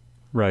that.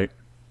 Right.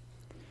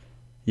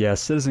 Yeah,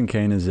 Citizen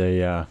Kane is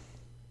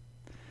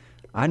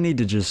I need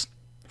to just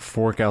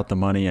fork out the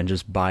money and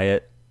just buy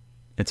it.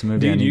 It's a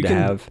movie I need to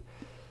have.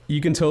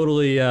 You can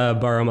totally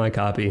borrow my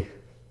copy.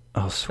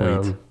 Oh,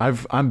 sweet.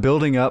 I'm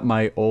building up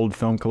my old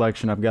film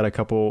collection. I've got a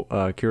couple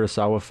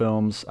Kurosawa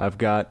films. I've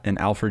got an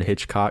Alfred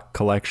Hitchcock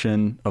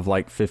collection of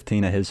like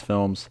 15 of his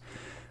films.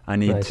 I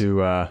need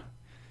to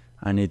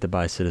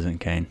buy Citizen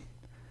Kane.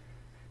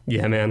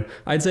 Yeah, man.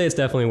 I'd say it's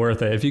definitely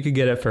worth it. If you could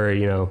get it for,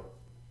 you know,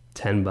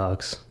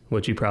 $10,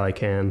 which you probably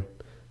can.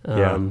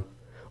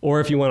 Or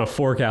if you want to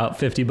fork out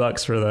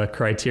 $50 for the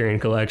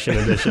Criterion Collection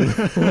edition,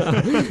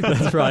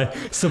 that's probably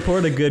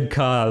support a good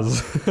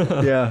cause.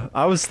 Yeah,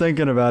 I was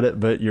thinking about it,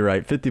 but you're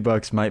right.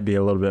 $50 might be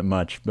a little bit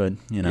much, but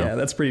Yeah,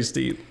 that's pretty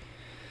steep.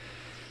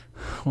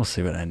 We'll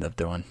see what I end up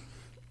doing.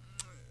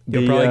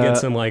 You'll probably get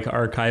some like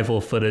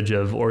archival footage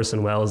of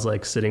Orson Welles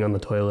like sitting on the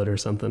toilet or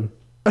something.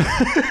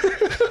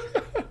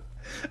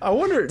 I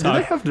wonder, do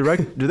they have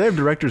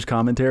director's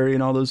commentary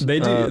and all those? They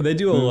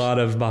do a lot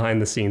of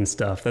behind the scenes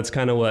stuff. That's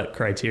kind of what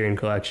Criterion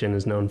Collection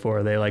is known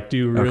for. They like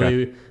do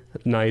really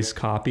nice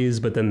copies,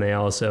 but then they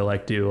also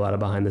like do a lot of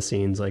behind the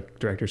scenes, like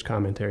director's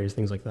commentaries,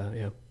 things like that.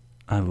 Yeah.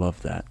 I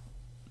love that.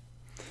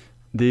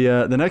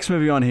 The next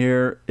movie on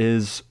here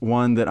is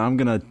one that I'm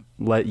going to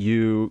let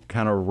you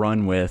kind of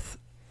run with.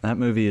 That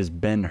movie is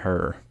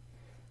Ben-Hur.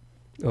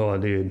 Oh,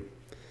 dude.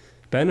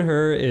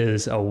 Ben-Hur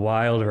is a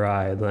wild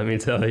ride, let me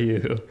tell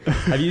you.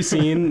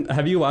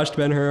 Have you watched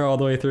Ben-Hur all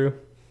the way through?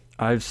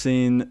 I've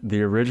seen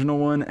the original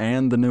one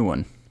and the new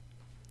one.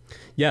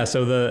 Yeah,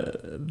 so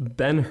the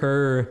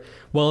Ben-Hur,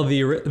 well,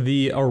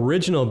 the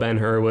original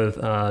Ben-Hur with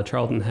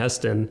Charlton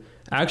Heston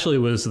actually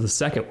was the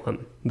second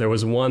one. There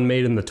was one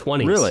made in the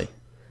 20s. Really?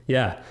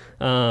 Yeah.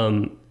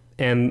 The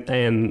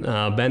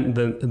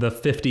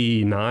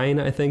 59,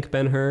 I think,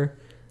 Ben-Hur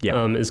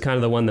is kind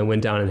of the one that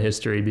went down in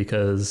history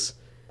because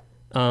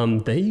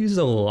they used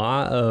a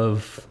lot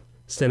of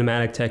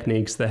cinematic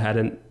techniques that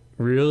hadn't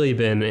really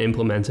been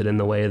implemented in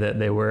the way that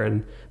they were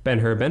in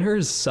Ben-Hur. Ben-Hur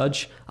is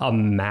such a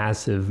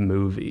massive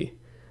movie.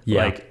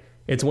 Yeah. Like,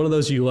 it's one of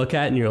those you look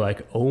at and you're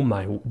like, oh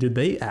my, did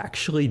they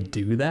actually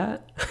do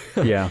that?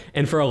 Yeah.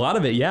 And for a lot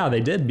of it, yeah,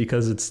 they did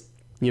because it's,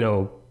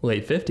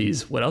 late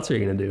 50s. What else are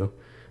you going to do?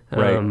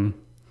 Right.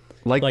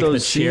 Like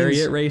those the chariot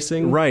scenes,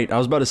 racing. Right. I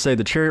was about to say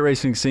the chariot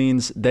racing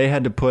scenes, they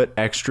had to put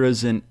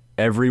extras in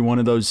every one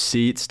of those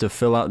seats to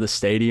fill out the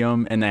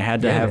stadium, and they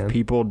had to have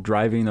people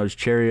driving those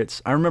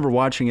chariots. I remember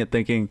watching it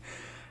thinking,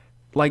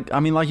 like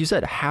you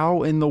said,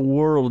 how in the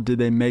world did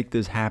they make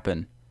this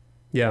happen?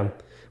 Yeah.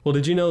 Well,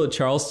 did you know that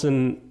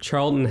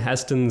Charlton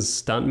Heston's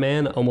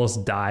stuntman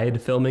almost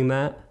died filming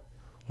that?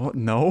 What?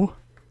 No?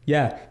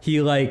 Yeah. He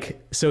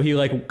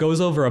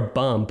goes over a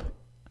bump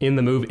in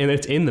the movie, and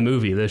it's in the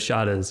movie, this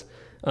shot is.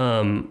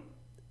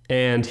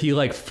 And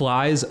he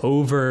flies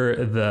over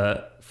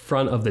the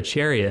front of the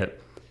chariot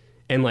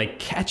and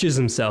catches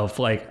himself.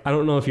 I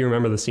don't know if you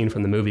remember the scene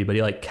from the movie, but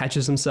he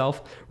catches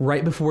himself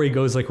right before he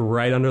goes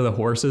right under the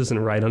horses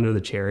and right under the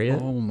chariot.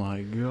 Oh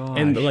my God.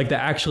 And that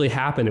actually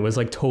happened. It was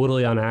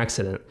totally on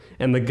accident.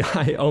 And the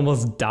guy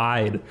almost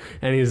died.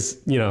 And he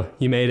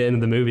made it into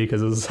the movie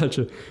because it was such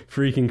a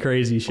freaking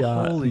crazy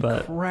shot. Holy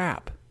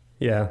crap.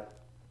 Yeah.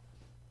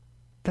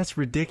 That's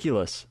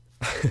ridiculous.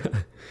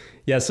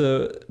 Yeah,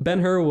 so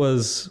Ben-Hur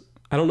was,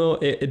 I don't know,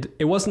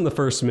 it wasn't the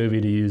first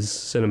movie to use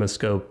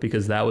CinemaScope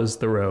because that was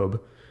The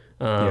Robe.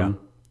 And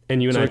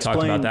you and I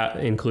talked about that,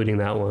 including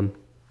that one.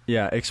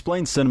 Yeah,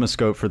 explain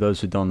CinemaScope for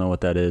those who don't know what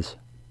that is.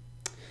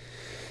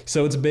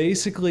 So it's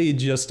basically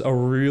just a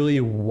really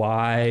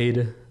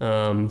wide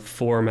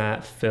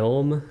format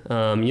film.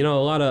 A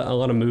lot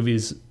of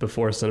movies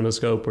before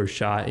CinemaScope were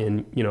shot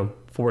in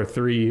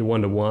 4:3,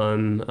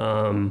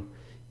 1:1.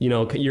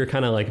 You're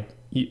kind of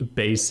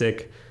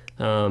basic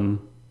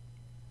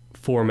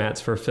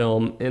formats for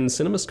film, and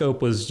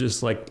CinemaScope was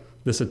just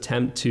this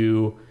attempt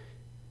to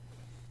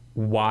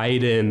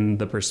widen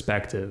the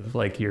perspective,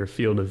 your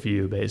field of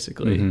view,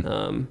 basically.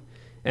 Mm-hmm.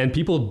 And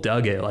people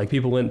dug it.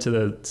 People went to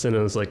the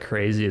cinemas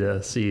crazy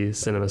to see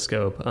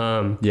CinemaScope.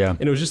 And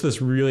it was just this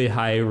really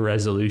high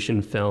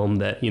resolution film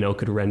that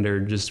could render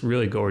just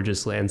really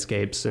gorgeous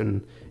landscapes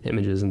and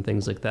images and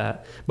things like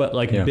that. But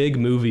big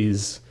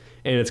movies,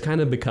 and it's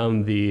kind of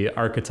become the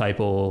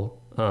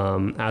archetypal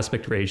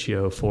aspect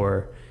ratio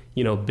for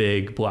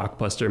big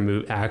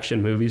blockbuster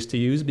action movies to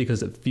use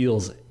because it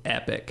feels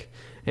epic.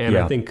 And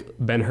I think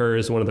Ben-Hur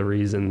is one of the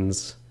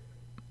reasons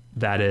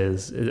that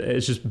is.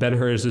 It's just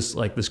Ben-Hur is just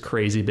this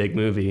crazy big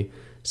movie.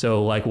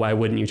 So why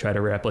wouldn't you try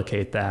to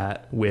replicate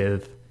that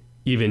with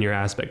even your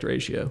aspect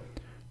ratio?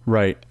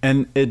 Right.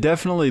 And it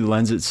definitely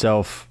lends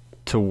itself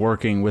to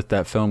working with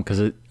that film because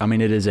it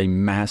is a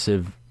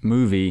massive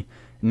movie,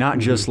 not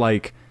just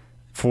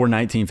for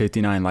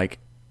 1959.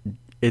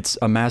 It's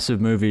a massive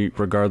movie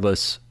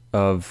regardless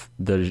of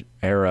the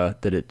era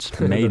that it's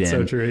made That's in.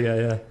 So true.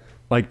 Yeah.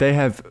 They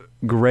have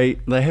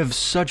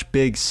such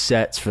big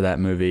sets for that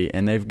movie,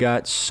 and they've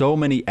got so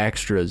many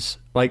extras.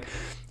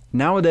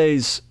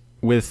 Nowadays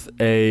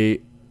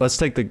let's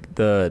take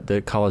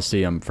the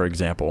Coliseum, for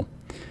example.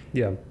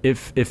 Yeah.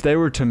 If they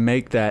were to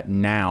make that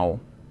now,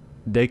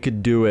 they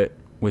could do it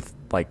with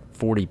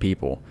 40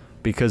 people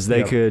because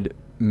they could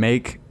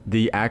make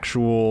the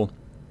actual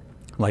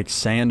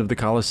sand of the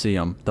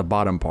Coliseum, the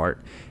bottom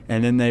part,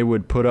 and then they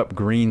would put up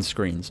green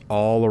screens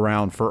all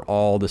around for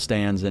all the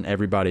stands and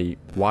everybody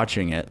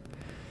watching it.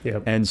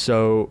 Yep. And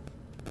so,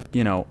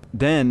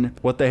 then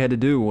what they had to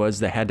do was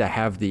they had to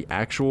have the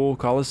actual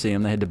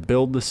Coliseum, they had to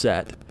build the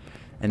set,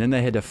 and then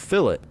they had to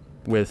fill it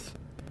with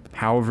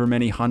however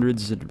many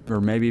hundreds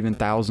or maybe even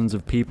thousands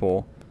of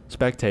people,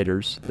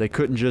 spectators. They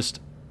couldn't just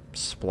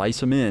splice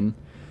them in.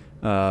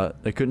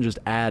 They couldn't just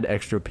add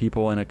extra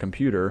people in a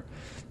computer.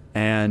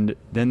 And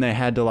then they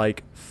had to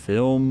like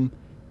film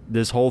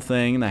this whole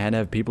thing, and they had to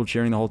have people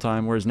cheering the whole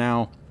time. Whereas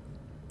now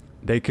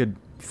they could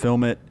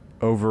film it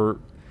over,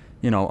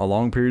 a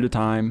long period of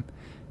time,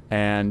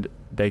 and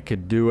they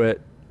could do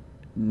it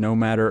no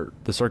matter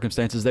the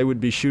circumstances. They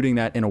would be shooting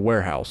that in a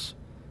warehouse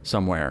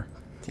somewhere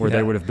where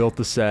they would have built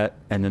the set,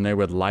 and then they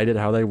would light it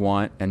how they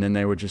want, and then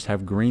they would just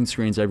have green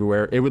screens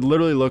everywhere. It would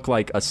literally look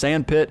like a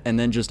sand pit and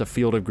then just a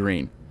field of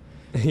green.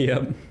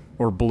 Yep.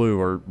 Or blue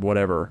or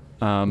whatever.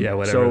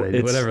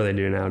 Whatever they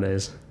do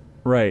nowadays.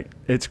 Right.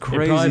 It's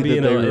crazy.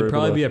 It'd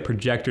probably be a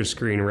projector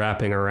screen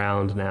wrapping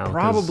around now.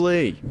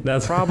 Probably.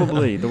 That's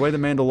probably. The way The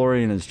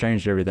Mandalorian has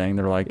changed everything.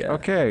 They're like,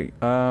 okay,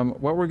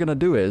 what we're going to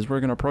do is we're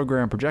going to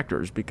program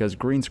projectors because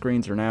green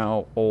screens are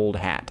now old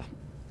hat.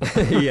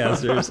 Yeah,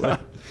 seriously.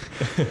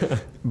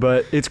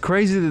 But it's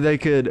crazy that they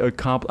could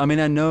accomplish. I mean,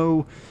 I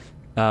know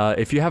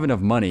if you have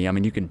enough money, I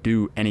mean, you can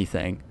do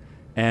anything.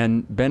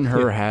 And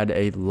Ben-Hur had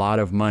a lot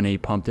of money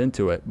pumped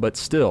into it. But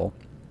still,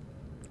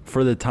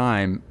 for the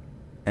time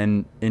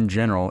and in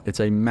general, it's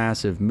a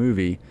massive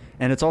movie.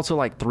 And it's also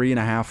like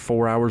 3.5,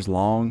 4 hours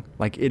long.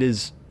 Like, it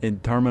is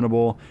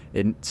interminable.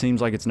 It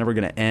seems like it's never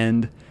going to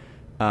end.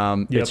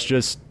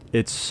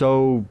 It's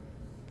so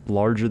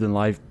larger than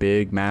life,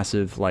 big,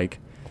 massive. Like,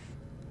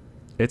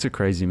 it's a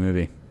crazy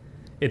movie.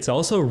 It's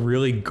also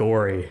really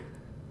gory.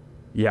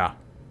 Yeah.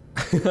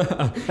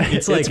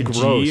 It's like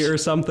gross. G or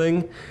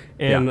something.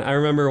 And I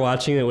remember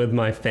watching it with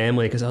my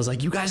family because I was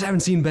like, you guys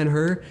haven't seen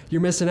Ben-Hur?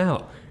 You're missing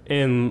out.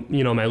 And,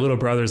 my little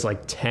brother's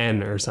like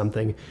 10 or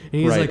something.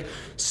 And he's like,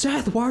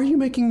 Seth, why are you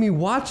making me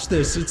watch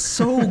this? It's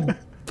so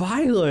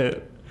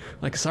violent.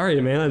 Like, sorry,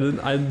 man,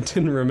 I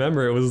didn't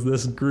remember it was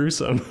this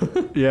gruesome.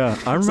 Yeah,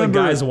 I remember. It's like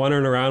guys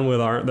wandering around with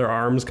their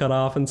arms cut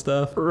off and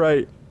stuff.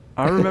 Right.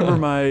 I remember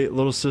my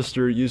little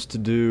sister used to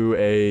do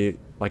a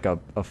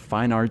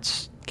fine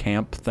arts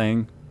camp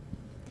thing.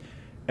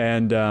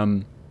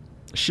 And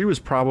she was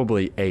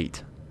probably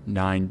 8,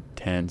 9,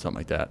 10, something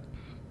like that.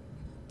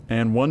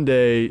 And one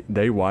day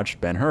they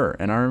watched Ben-Hur.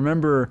 And I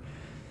remember,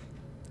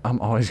 I'm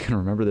always going to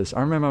remember this.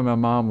 I remember my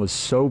mom was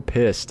so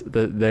pissed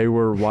that they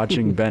were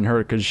watching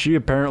Ben-Hur because she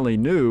apparently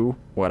knew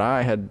what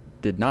I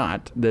did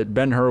not, that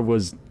Ben-Hur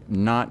was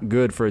not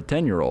good for a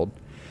 10-year-old.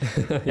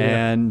 Yeah.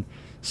 And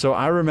so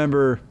I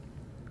remember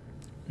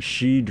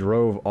she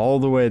drove all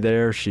the way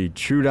there. She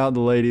chewed out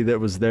the lady that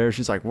was there.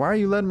 She's like, why are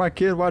you letting my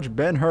kid watch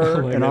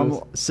Ben-Hur? And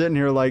goodness. I'm sitting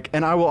here like,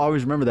 and I will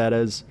always remember that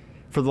as,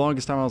 for the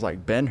longest time, I was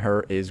like,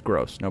 Ben-Hur is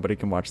gross. Nobody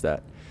can watch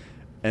that.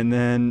 And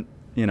then,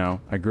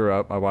 I grew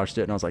up, I watched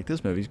it, and I was like,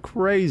 this movie's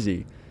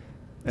crazy.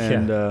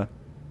 And,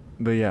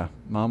 but yeah,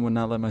 Mom would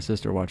not let my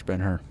sister watch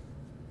Ben-Hur.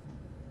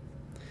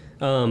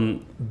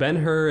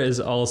 Ben-Hur is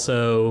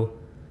also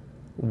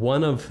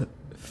one of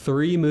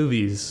 3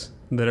 movies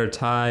that are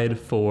tied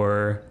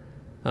for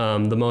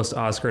the most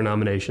Oscar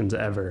nominations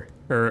ever,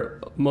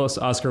 or most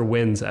Oscar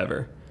wins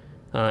ever.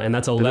 And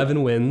that's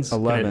 11 wins.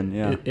 11,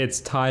 yeah.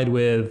 It's tied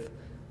with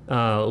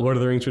Lord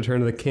of the Rings,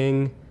 Return of the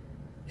King,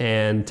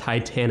 and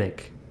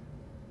Titanic.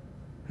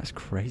 That's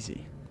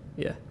crazy.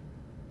 Yeah.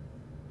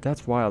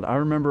 That's wild. I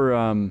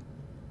remember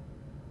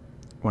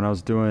when I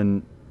was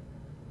doing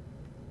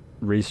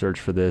research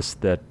for this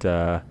that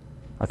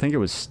I think it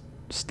was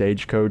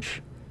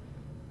Stagecoach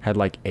had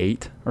like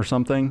 8 or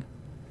something.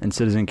 And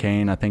Citizen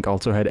Kane, I think,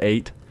 also had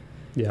 8.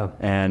 Yeah.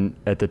 And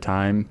at the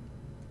time,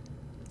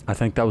 I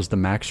think that was the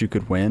max you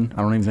could win.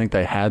 I don't even think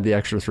they had the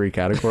extra 3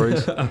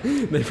 categories.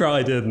 They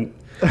probably didn't.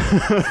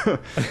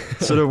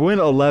 So to win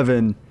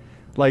 11,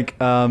 like,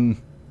 I'm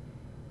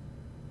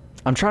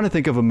trying to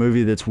think of a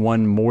movie that's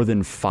won more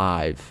than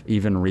 5,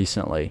 even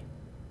recently.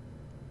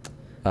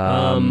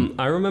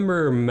 I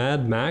remember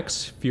Mad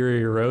Max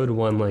Fury Road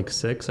won like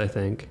 6, I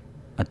think.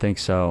 I think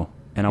so.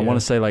 And I want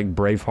to say like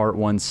Braveheart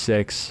won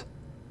 6.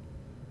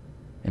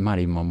 It might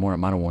even won more. It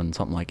might have won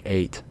something like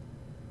 8.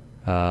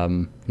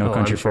 No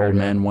Country for Old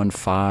Men won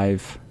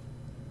 5.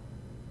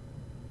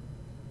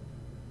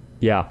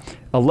 Yeah.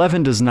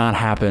 11 does not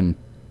happen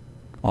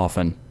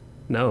often.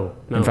 No.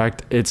 In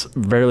fact, it's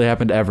rarely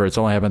happened ever. It's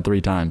only happened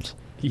 3 times.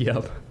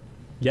 Yep.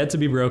 Yet to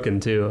be broken,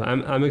 too.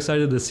 I'm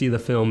excited to see the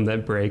film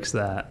that breaks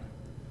that.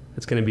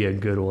 It's going to be a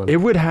good one.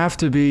 It would have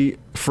to be,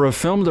 for a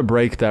film to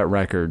break that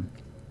record,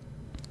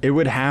 it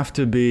would have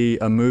to be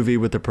a movie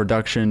with the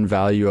production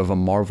value of a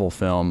Marvel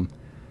film,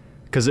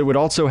 because it would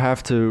also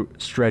have to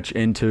stretch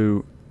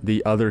into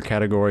the other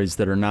categories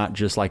that are not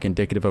just like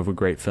indicative of a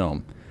great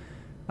film.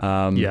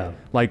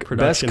 Like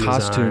production best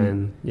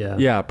costume. Design.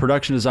 Yeah,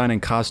 production design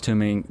and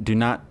costuming do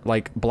not,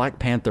 like Black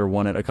Panther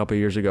won it a couple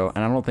years ago,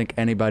 and I don't think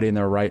anybody in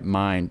their right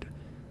mind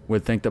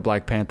would think that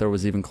Black Panther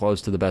was even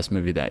close to the best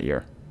movie that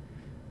year.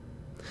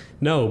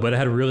 No, but it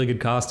had really good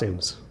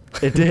costumes.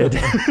 It did.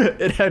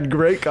 It had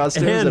great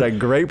costumes. It had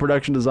great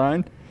production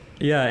design.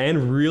 Yeah,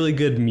 and really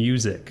good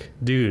music,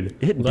 dude.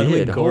 It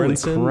Ludwig did.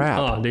 Göransson, Holy crap!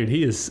 Oh, dude,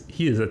 he is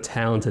a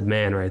talented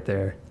man right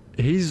there.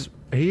 He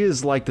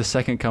is like the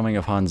second coming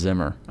of Hans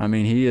Zimmer. I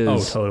mean, he is. Oh,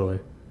 totally.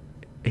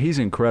 He's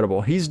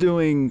incredible. He's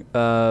doing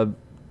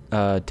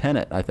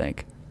Tenet, I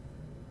think.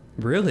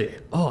 Really?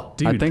 Oh,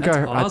 dude, I think that's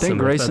I awesome think if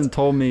Grayson that's-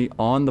 told me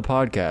on the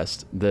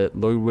podcast that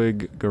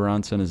Ludwig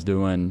Göransson is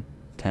doing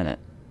Tenet.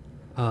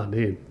 Oh,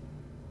 dude,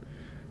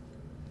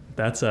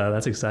 that's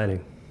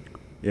exciting.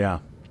 Yeah.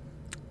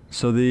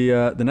 So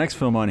the next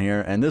film on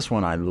here, and this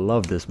one I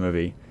love this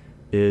movie,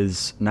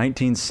 is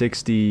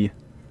 1960.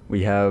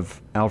 We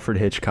have Alfred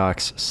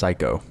Hitchcock's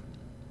Psycho.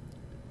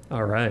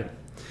 All right.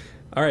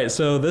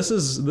 So this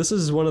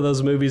is one of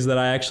those movies that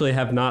I actually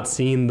have not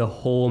seen the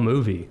whole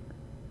movie.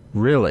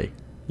 Really?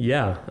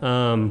 Yeah.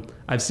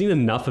 I've seen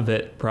enough of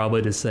it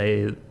probably to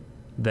say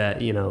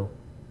that, you know,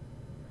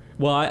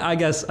 well, I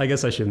guess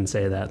I shouldn't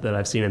say that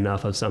I've seen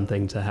enough of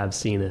something to have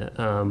seen it.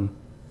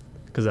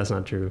 'Cause that's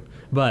not true.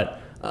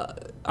 But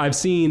I've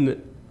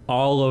seen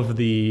all of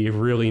the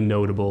really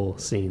notable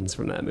scenes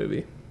from that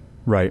movie.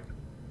 Right.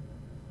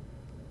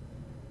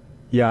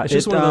 Yeah, It's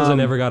just one of those I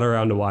never got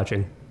around to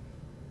watching.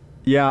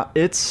 Yeah,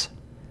 this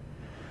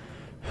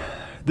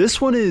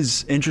one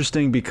is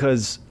interesting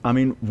because, I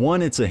mean,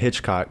 one, it's a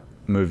Hitchcock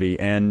movie,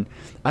 and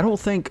I don't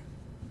think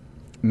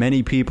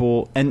many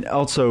people, and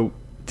also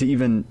to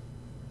even,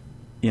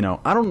 you know,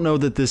 I don't know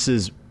that this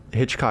is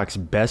Hitchcock's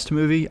best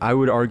movie. I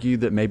would argue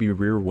that maybe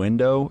Rear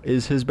Window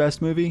is his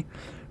best movie,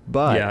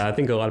 but Yeah, I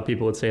think a lot of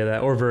people would say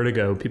that. Or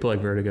Vertigo. People like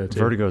Vertigo, too.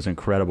 Vertigo is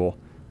incredible.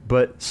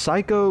 But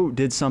Psycho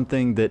did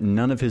something that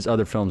none of his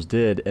other films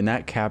did, and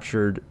that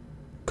captured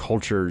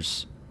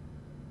culture's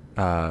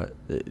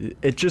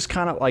it just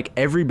kind of like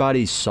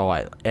everybody saw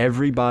it.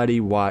 Everybody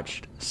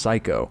watched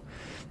Psycho,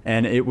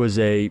 and it was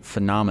a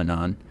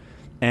phenomenon.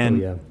 And,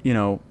 yeah. you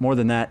know, more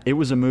than that, it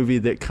was a movie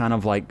that kind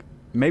of like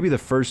maybe the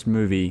first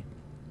movie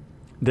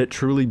that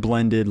truly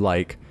blended,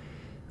 like,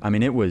 I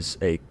mean, it was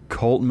a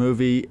cult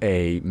movie,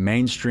 a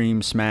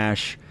mainstream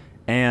smash,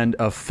 and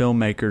a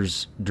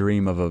filmmaker's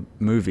dream of a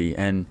movie.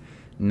 And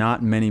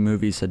not many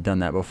movies had done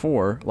that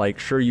before. Like,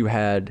 sure, you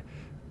had,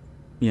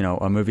 you know,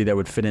 a movie that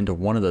would fit into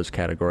one of those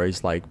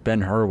categories. Like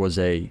Ben-Hur was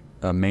a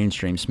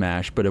mainstream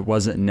smash, but it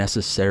wasn't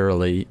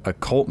necessarily a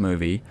cult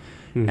movie.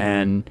 Mm-hmm.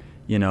 And,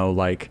 you know,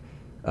 like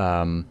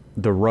The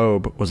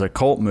Robe was a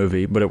cult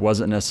movie, but it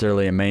wasn't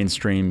necessarily a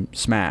mainstream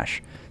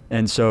smash.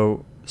 And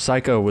so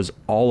Psycho was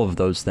all of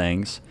those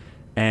things.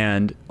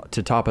 And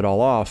to top it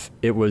all off,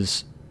 it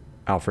was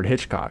Alfred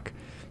Hitchcock.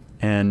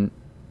 And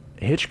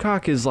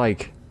Hitchcock is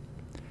like,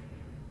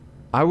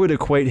 I would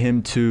equate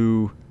him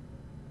to,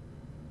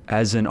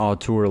 as an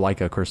auteur,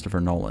 like a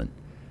Christopher Nolan,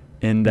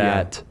 in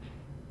that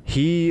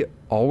he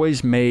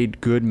always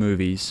made good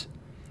movies,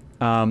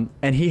 and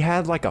he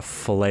had like a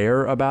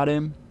flair about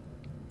him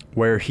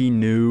where he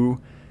knew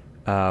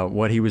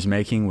what he was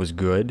making was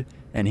good,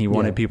 and he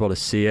wanted people to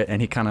see it,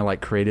 and he kind of like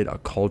created a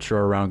culture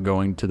around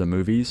going to the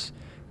movies,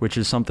 which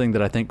is something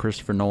that I think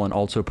Christopher Nolan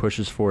also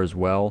pushes for as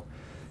well.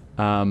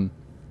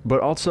 But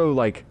also,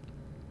 like,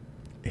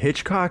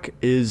 Hitchcock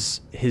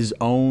is his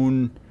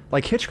own...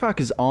 Like, Hitchcock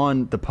is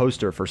on the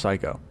poster for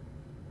Psycho.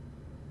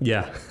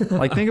 Yeah.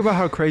 Like, think about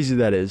how crazy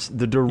that is.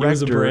 The director He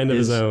was a brand of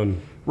his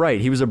own. Right,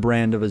 he was a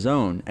brand of his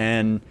own.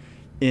 And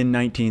in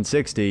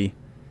 1960,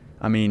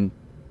 I mean,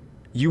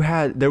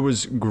 there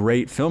was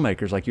great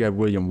filmmakers. Like, you had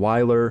William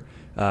Wyler,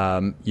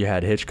 you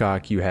had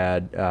Hitchcock, you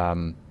had...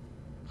 I'm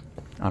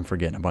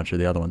forgetting a bunch of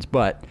the other ones.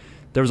 But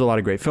there was a lot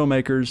of great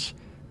filmmakers,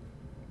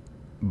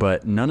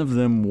 but none of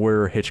them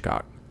were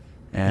Hitchcock.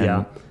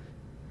 And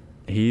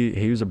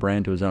he was a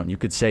brand to his own. You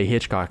could say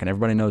Hitchcock and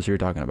everybody knows who you're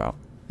talking about.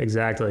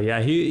 Exactly.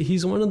 Yeah,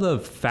 he's one of the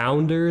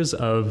founders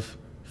of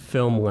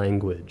film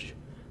language.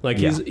 Like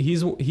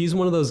he's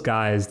one of those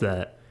guys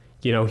that,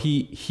 you know,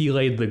 he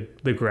laid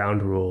the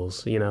ground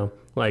rules, you know.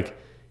 Like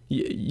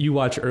you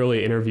watch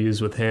early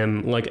interviews with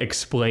him, like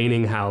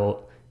explaining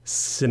how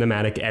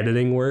cinematic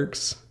editing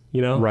works,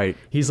 you know. Right.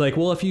 He's like,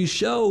 well, if you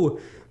show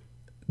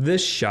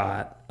this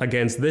shot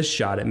against this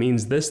shot, it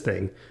means this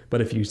thing,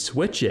 but if you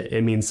switch it,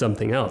 it means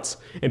something else.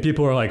 And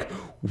people are like,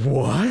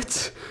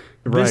 what?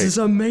 Right. This is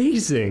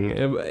amazing.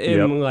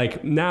 And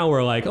like, now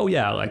we're like, oh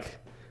yeah, like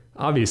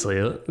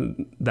obviously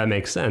that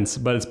makes sense,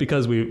 but it's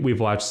because we've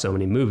watched so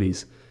many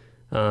movies.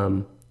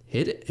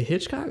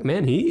 Hitchcock,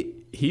 man,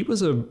 he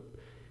was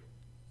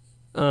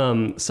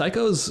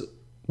Psycho's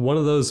one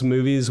of those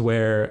movies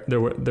where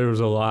there was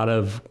a lot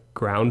of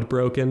ground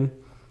broken,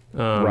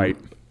 right?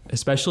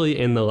 Especially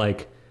in the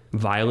like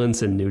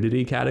violence and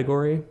nudity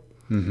category.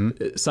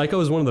 Mm-hmm.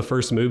 Psycho is one of the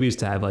first movies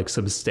to have like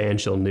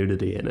substantial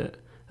nudity in it.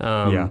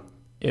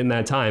 In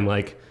that time,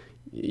 like,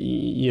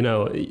 you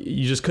know,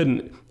 you just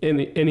couldn't,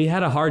 and he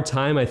had a hard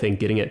time, I think,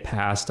 getting it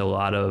past a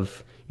lot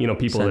of, you know,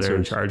 people that are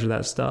in charge of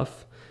that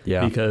stuff.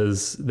 Yeah.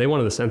 Because they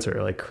wanted to censor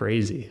it like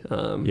crazy.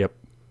 And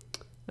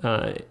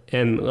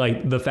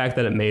like the fact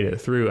that it made it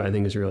through, I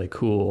think is really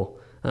cool.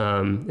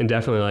 And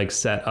definitely like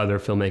set other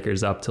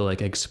filmmakers up to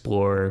like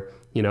explore,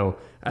 you know,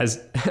 as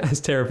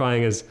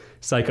terrifying as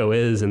Psycho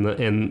is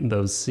in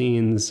those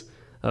scenes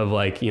of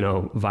like, you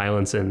know,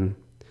 violence and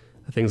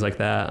things like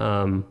that.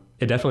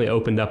 It definitely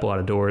opened up a lot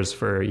of doors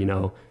for, you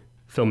know,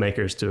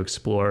 filmmakers to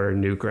explore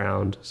new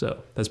ground. So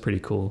that's a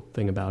pretty cool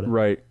thing about it.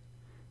 Right.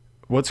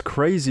 What's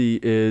crazy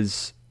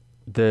is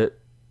that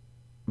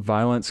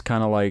violence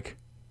kind of like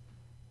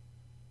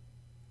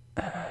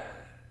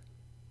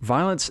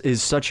violence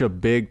is such a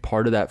big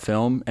part of that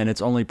film, and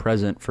it's only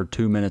present for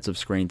 2 minutes of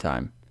screen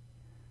time.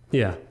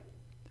 Yeah.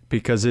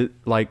 Because it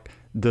like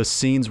the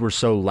scenes were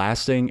so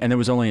lasting, and it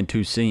was only in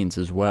 2 scenes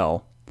as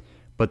well.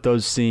 But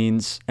those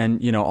scenes,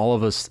 and you know, all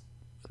of us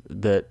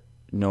that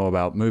know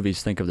about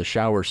movies think of the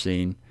shower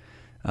scene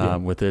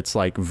with its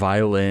like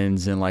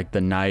violins and like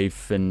the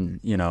knife and,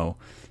 you know,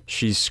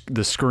 she's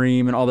the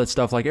scream and all that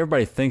stuff. Like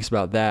everybody thinks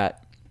about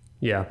that.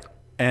 Yeah.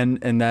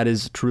 And that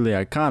is truly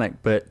iconic.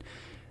 But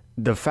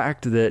the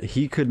fact that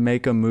he could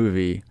make a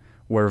movie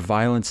where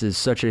violence is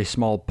such a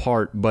small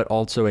part, but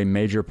also a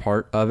major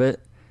part of it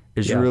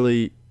is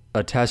really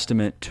a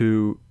testament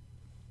to,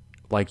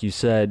 like you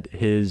said,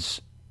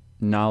 his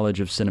knowledge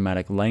of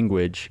cinematic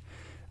language,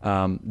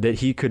 that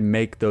he could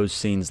make those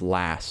scenes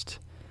last,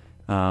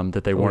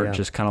 that they weren't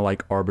just kind of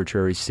like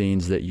arbitrary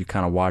scenes that you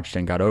kind of watched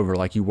and got over.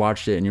 Like you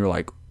watched it and you're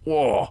like,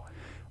 whoa.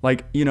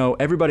 Like, you know,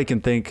 everybody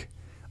can think,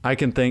 I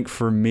can think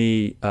for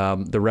me,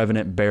 the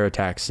Revenant bear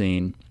attack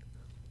scene,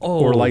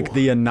 or like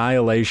the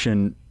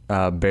Annihilation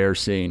bear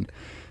scene.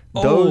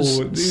 Those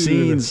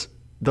scenes,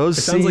 those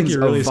it scenes sounds like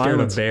you're really of scared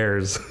violence, of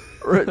bears.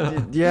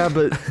 yeah,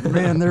 but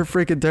man, they're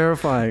freaking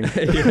terrifying.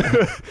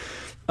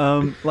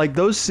 Like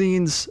those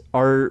scenes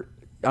are,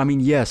 I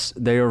mean, yes,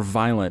 they are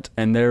violent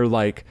and they're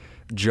like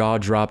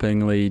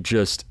jaw-droppingly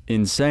just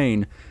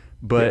insane,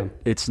 but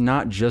it's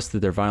not just that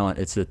they're violent,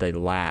 it's that they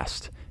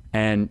last.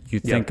 And you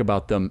think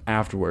about them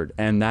afterward.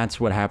 And that's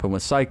what happened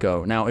with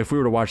Psycho. Now, if we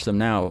were to watch them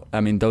now,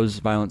 I mean, those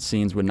violent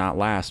scenes would not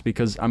last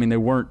because, I mean, they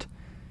weren't,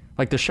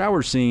 like the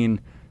shower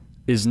scene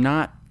is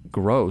not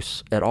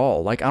gross at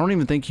all. Like, I don't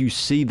even think you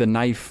see the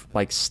knife,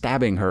 like,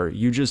 stabbing her.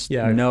 You just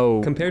know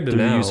compared to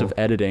through now, the use of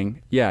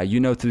editing. Yeah, you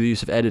know through the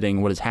use of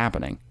editing what is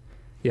happening.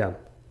 Yeah.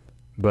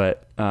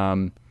 But,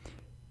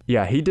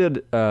 yeah, he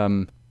did...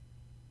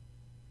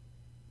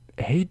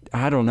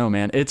 I don't know,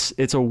 man.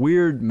 It's a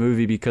weird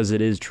movie because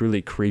it is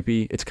truly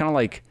creepy. It's kind of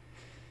like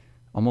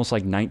almost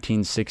like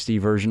 1960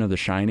 version of The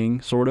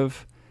Shining, sort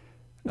of.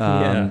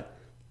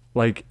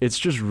 Like it's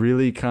just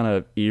really kind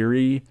of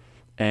eerie,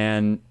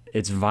 and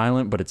it's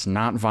violent, but it's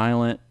not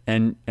violent.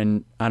 And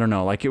I don't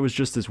know, like it was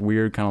just this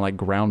weird kind of like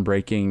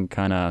groundbreaking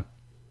kind of,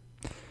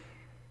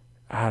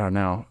 I don't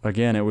know.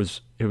 Again, it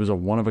was a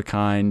one of a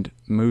kind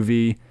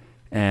movie,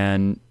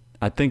 and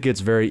I think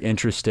it's very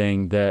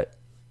interesting that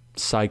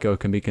Psycho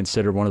can be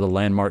considered one of the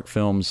landmark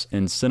films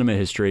in cinema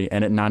history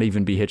and it not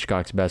even be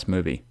Hitchcock's best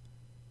movie.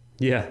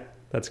 Yeah,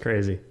 that's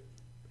crazy.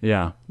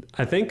 Yeah.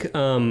 I think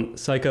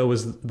Psycho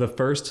was the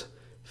first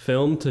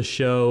film to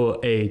show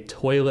a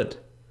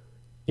toilet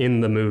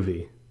in the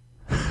movie.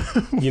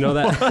 You know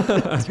that?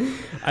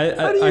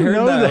 I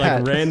heard that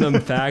like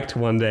random fact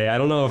one day. I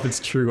don't know if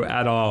it's true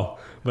at all,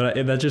 but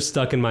that just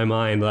stuck in my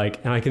mind. Like,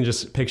 and I can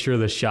just picture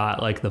the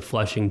shot, like the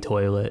flushing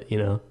toilet, you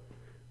know?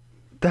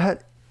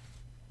 That...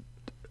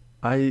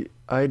 I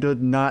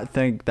did not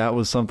think that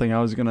was something I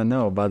was going to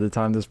know by the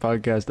time this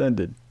podcast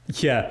ended.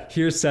 Yeah,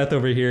 here's Seth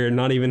over here,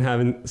 not even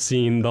having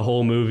seen the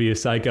whole movie of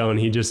Psycho, and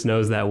he just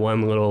knows that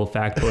one little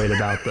factoid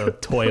about the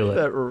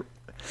toilet.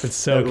 It's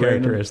so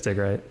characteristic,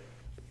 right?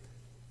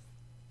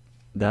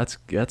 That's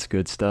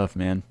good stuff,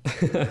 man.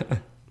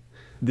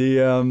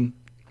 The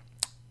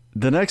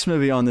next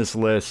movie on this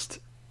list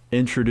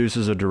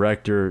introduces a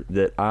director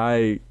that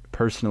I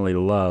personally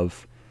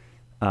love.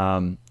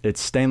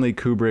 It's Stanley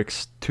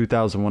Kubrick's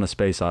 2001: A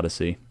Space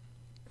Odyssey.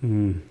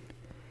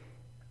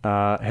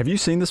 Have you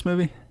seen this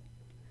movie?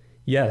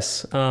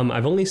 Yes.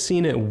 I've only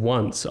seen it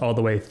once all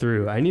the way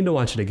through. I need to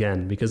watch it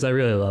again because I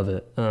really love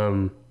it.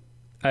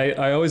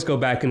 I always go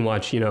back and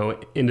watch, you know,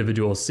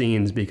 individual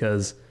scenes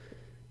because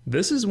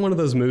this is one of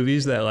those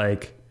movies that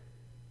like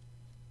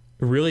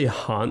really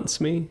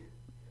haunts me.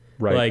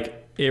 Right.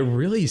 Like it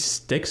really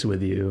sticks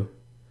with you.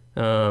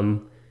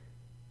 And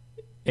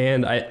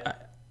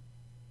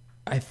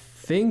I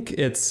think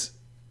it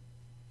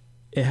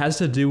has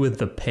to do with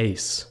the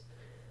pace.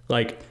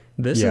 Like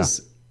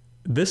this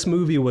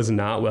movie was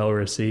not well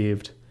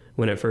received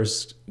when it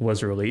first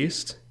was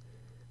released.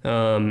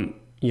 You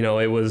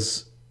know,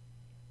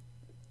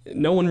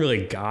 no one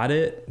really got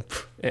it.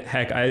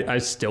 Heck, I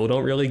still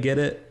don't really get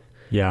it.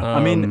 Yeah.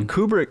 I mean,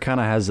 Kubrick kind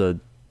of has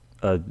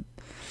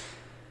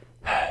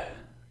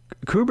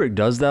Kubrick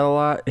does that a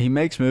lot. He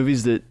makes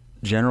movies that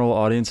general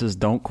audiences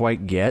don't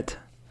quite get.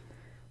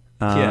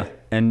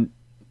 And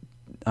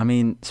I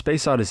mean,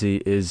 Space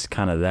Odyssey is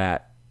kind of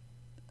that.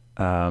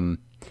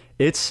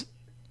 It's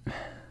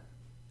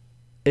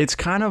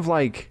kind of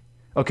like,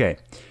 okay,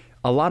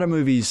 a lot of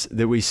movies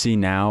that we see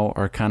now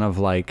are kind of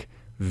like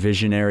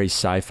visionary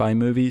sci-fi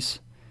movies.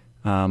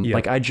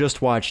 Like I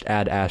just watched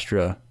Ad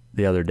Astra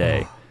the other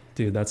day. Oh,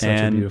 dude, that's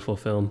such a beautiful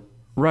film.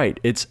 Right.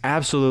 It's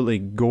absolutely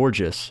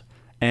gorgeous.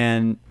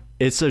 And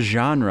it's a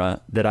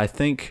genre that I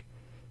think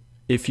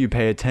if you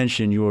pay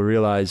attention, you will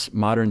realize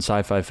modern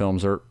sci-fi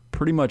films are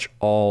pretty much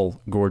all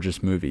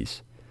gorgeous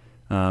movies.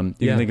 You can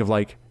think of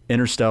like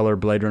Interstellar,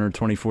 Blade Runner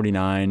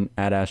 2049,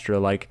 Ad Astra,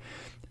 like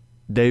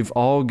they've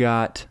all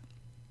got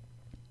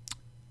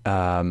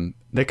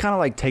they kind of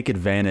like take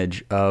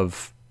advantage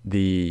of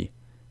the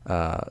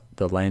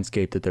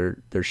landscape that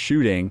they're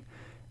shooting,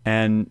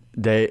 and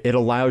it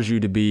allows you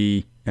to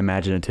be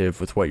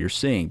imaginative with what you're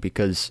seeing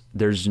because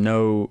there's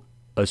no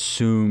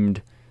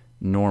assumed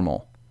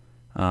normal.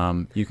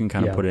 You can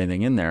kind of put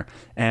anything in there,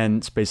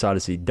 and Space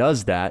Odyssey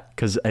does that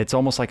because it's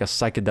almost like a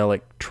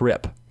psychedelic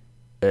trip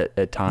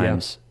at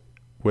times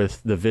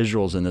with the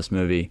visuals in this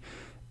movie.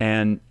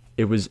 And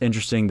it was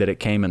interesting that it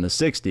came in the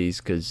 60s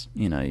because,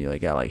 you know, you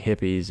got like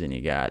hippies and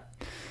you got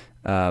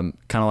kind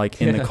of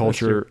like in the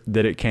culture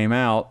that it came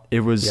out. It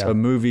was a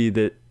movie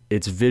that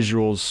its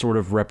visuals sort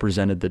of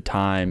represented the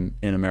time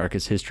in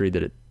America's history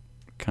that it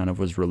kind of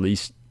was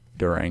released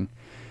during.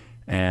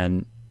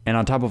 And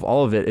on top of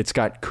all of it, it's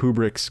got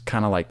Kubrick's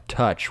kind of like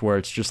touch where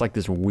it's just like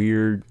this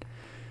weird,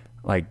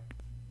 like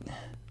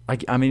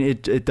I mean,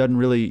 it doesn't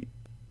really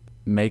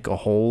make a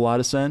whole lot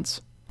of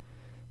sense.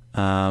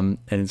 And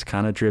it's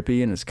kind of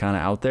trippy and it's kind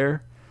of out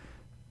there,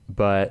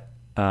 but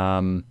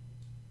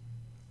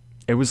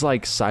it was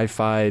like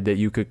sci-fi that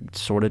you could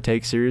sort of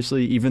take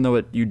seriously, even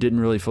though you didn't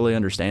really fully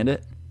understand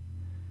it.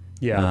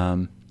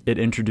 It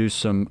introduced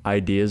some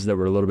ideas that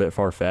were a little bit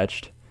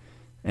far-fetched,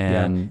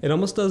 and it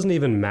almost doesn't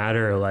even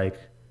matter like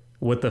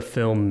what the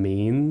film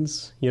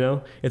means, you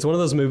know? It's one of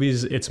those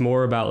movies, it's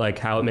more about like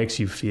how it makes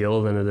you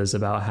feel than it is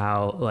about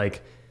how,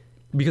 like,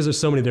 because there's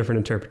so many different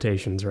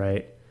interpretations,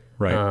 right?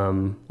 Right.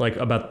 Like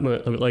about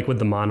like with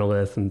the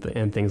monolith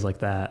and things like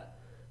that.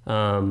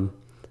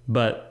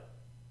 But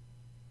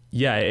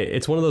yeah,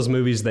 it's one of those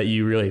movies that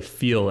you really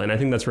feel, and I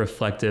think that's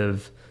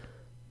reflective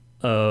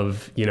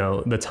of, you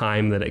know, the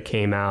time that it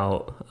came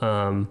out.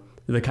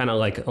 The kind of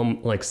like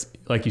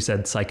you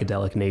said,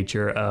 psychedelic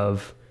nature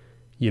of,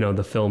 you know,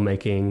 the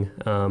filmmaking.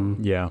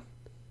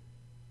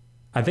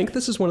 I think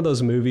this is one of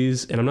those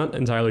movies, and I'm not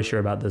entirely sure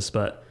about this,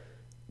 but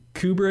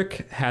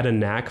Kubrick had a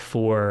knack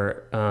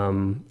for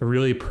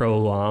really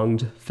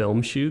prolonged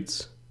film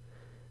shoots.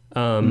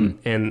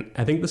 And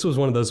I think this was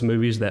one of those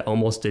movies that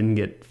almost didn't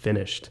get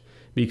finished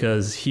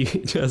because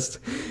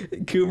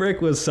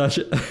Kubrick was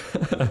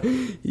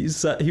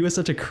he was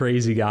such a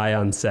crazy guy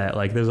on set.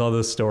 Like there's all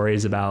those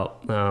stories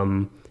about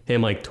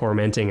him like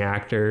tormenting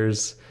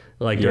actors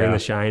like during The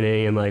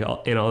Shining and like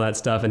and all that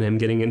stuff, and him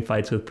getting in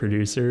fights with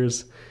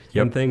producers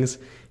and things.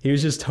 He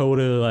was just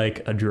totally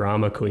like a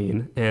drama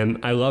queen, and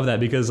I love that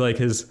because like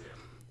his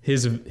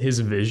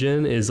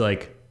vision is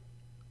like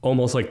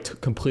almost like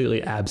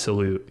completely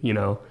absolute, you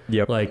know?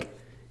 Like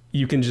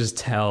you can just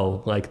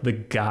tell like the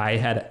guy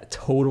had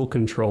total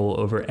control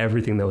over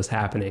everything that was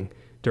happening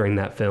during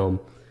that film.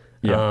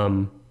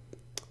 And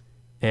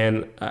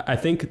I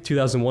think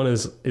 2001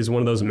 is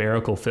one of those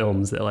miracle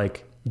films that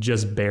like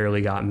just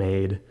barely got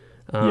made.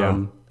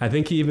 I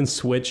think he even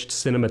switched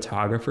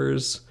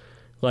cinematographers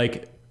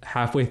like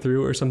halfway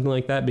through or something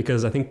like that,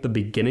 because I think the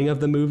beginning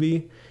of the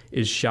movie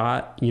is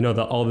shot, you know,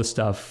 all the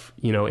stuff,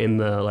 you know, in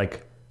the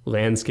like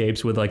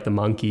landscapes with like the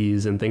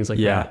monkeys and things like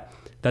that.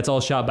 That's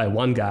all shot by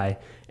one guy,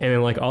 and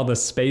then like all the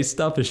space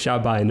stuff is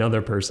shot by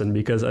another person,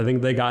 because I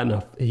think he got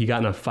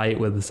in a fight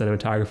with the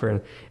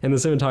cinematographer, and the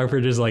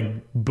cinematographer just like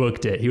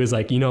booked it. He was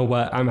like, you know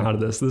what, I'm out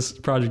of this. This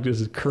project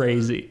is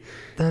crazy.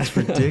 That's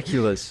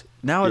ridiculous.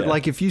 Now,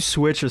 like if you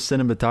switch a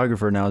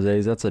cinematographer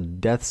nowadays, that's a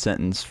death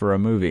sentence for a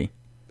movie.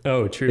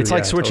 Oh, true. It's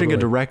like switching a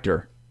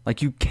director.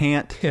 Like you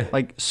can't,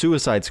 like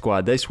Suicide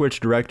Squad, they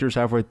switched directors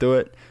halfway through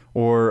it,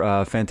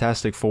 or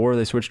Fantastic Four,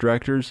 they switched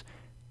directors,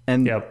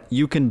 and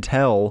you can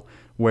tell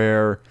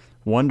where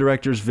one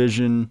director's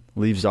vision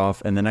leaves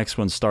off and the next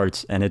one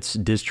starts, and it's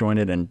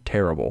disjointed and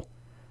terrible.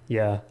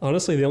 Yeah,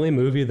 honestly, the only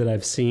movie that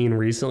I've seen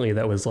recently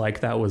that was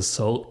like that was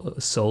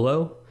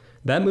Solo.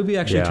 That movie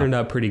actually turned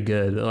out pretty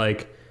good.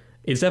 Like,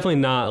 it's definitely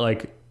not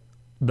like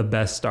the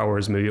best Star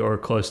Wars movie or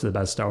close to the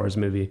best Star Wars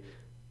movie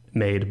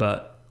made,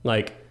 but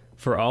like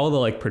for all the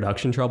like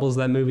production troubles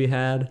that movie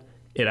had,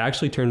 it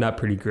actually turned out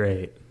pretty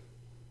great.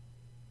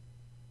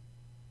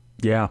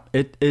 Yeah,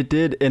 it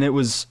did, and it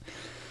was,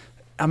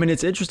 I mean,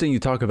 it's interesting you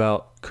talk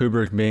about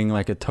Kubrick being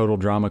like a total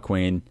drama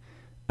queen,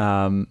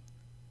 because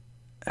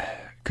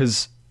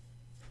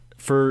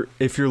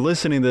if you're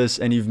listening to this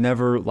and you've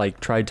never like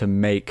tried to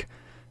make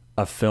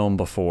a film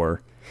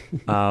before,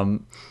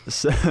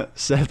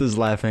 Seth is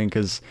laughing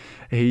because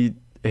he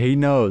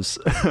knows.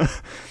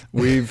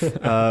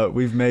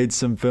 We've made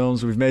some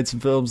films. We've made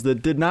some films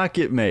that did not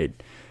get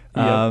made,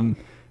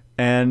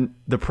 and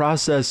the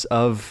process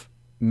of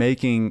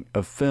making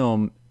a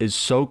film is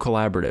so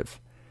collaborative.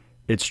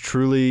 It's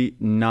truly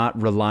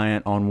not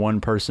reliant on one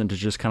person to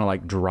just kind of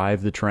like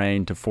drive the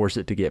train to force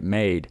it to get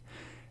made.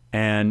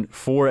 And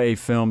for a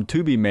film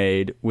to be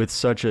made with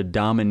such a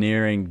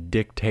domineering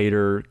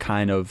dictator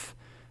kind of,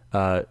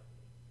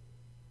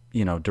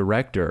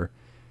 director,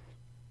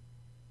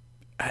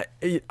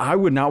 I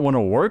would not want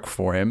to work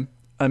for him.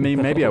 I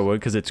mean, maybe I would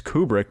because it's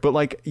Kubrick, but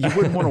like you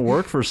wouldn't want to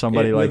work for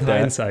somebody like that. With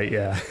hindsight,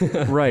 yeah.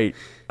 Right.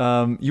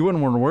 You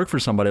wouldn't want to work for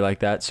somebody like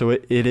that. So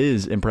it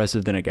is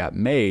impressive that it got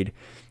made.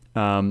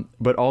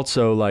 But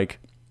also like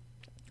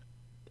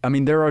I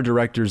mean, there are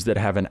directors that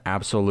have an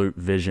absolute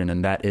vision,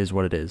 and that is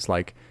what it is.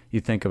 Like, you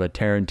think of a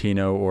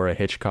Tarantino or a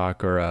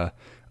Hitchcock or a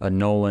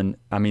Nolan.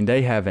 I mean,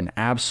 they have an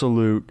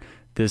absolute,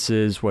 this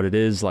is what it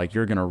is. Like,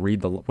 you're going to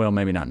read well,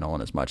 maybe not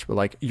Nolan as much, but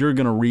like, you're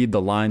going to read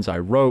the lines I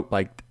wrote.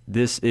 Like,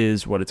 this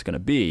is what it's going to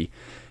be.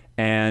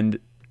 And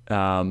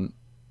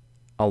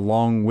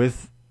along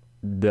with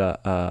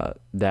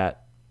that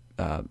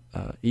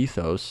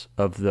ethos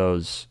of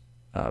those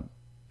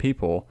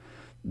people,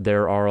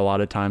 there are a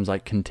lot of times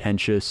like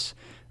contentious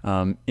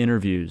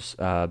interviews.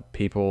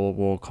 People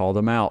will call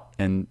them out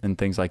and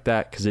things like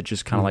that, because it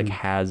just kind of like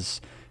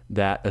has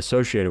that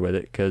associated with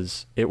it,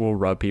 because it will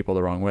rub people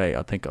the wrong way.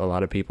 I think a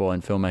lot of people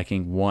in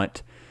filmmaking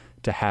want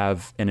to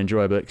have an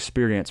enjoyable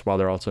experience while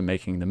they're also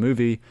making the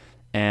movie.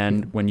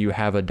 And when you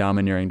have a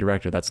domineering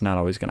director, that's not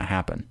always going to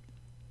happen.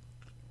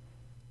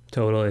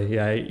 Totally.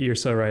 Yeah, you're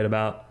so right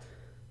about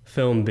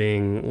film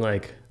being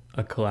like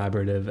a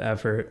collaborative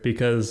effort,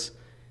 because,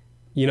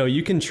 you know,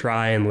 you can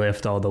try and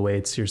lift all the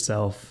weights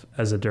yourself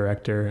as a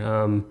director.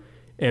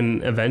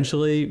 And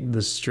eventually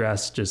the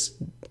stress just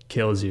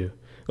kills you.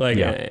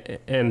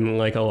 Like, and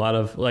like a lot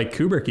of like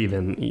Kubrick,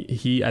 even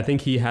I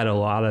think he had a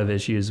lot of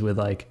issues with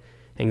like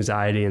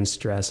anxiety and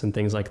stress and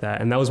things like that.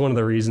 And that was one of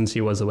the reasons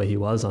he was the way he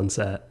was on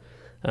set.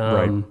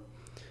 Right.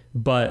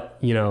 But,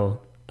 you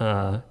know,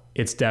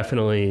 it's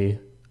definitely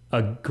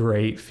a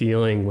great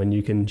feeling when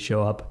you can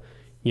show up,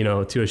 you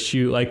know, to a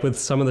shoot. Like with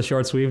some of the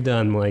shorts we've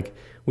done, like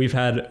we've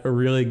had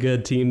really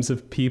good teams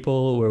of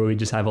people where we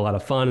just have a lot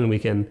of fun, and we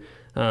can,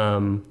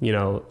 you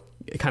know,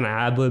 kind of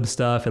ad-lib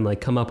stuff and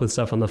like come up with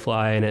stuff on the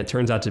fly, and it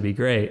turns out to be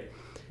great.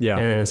 Yeah.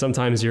 And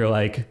sometimes you're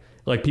like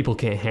people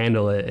can't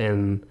handle it,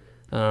 and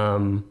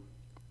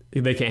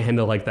they can't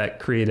handle like that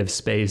creative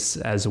space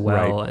as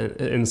well.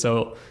 Right. And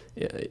so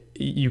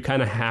you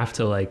kind of have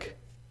to like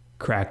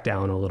crack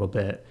down a little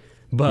bit.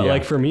 But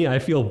like for me, I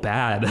feel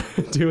bad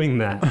doing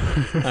that.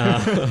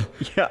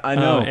 Yeah, I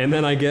know. And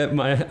then I get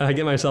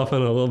myself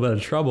in a little bit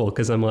of trouble,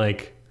 because I'm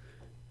like,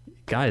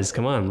 guys,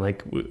 come on,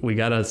 like we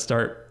got to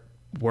start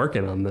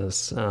working on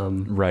this.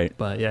 Right.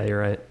 But yeah, you're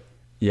right.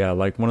 Yeah,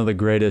 like one of the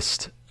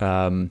greatest.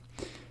 Being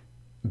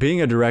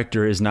a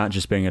director is not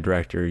just being a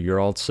director. You're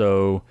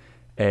also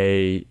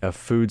a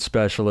food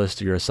specialist.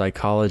 You're a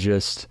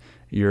psychologist.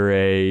 You're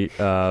a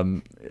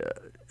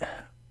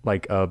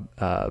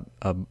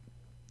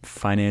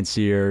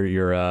financier.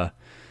 You're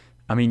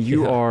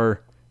you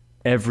are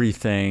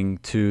everything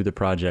to the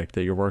project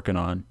that you're working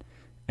on.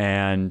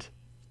 And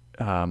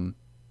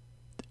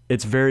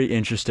it's very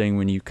interesting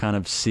when you kind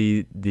of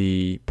see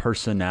the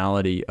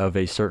personality of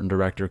a certain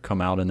director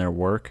come out in their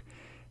work,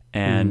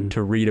 and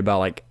to read about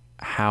like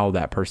how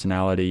that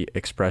personality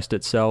expressed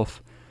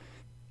itself.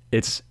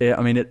 It's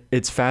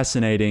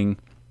fascinating.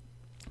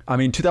 I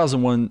mean,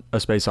 2001: A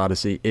Space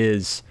Odyssey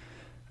is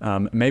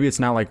maybe it's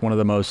not like one of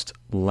the most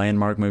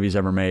landmark movies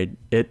ever made.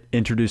 It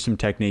introduced some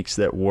techniques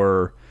that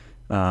were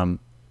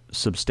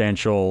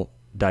substantial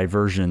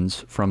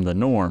diversions from the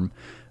norm,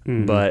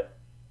 but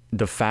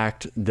the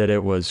fact that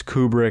it was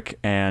Kubrick,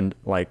 and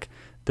like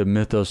the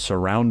mythos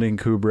surrounding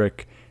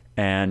Kubrick,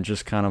 and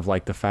just kind of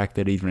like the fact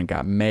that it even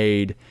got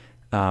made,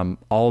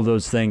 all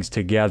those things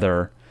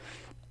together,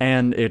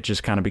 and it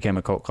just kind of became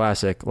a cult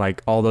classic.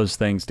 Like all those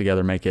things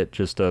together make it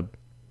just a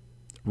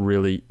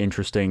really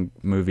interesting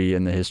movie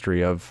in the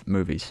history of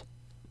movies.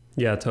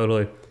 Yeah,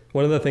 totally.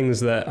 One of the things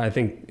that I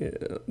think,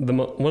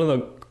 one of the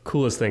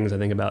coolest things I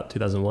think about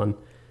 2001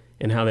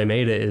 and how they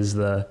made it is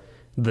the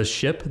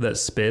ship that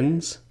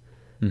spins.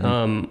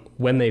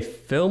 When they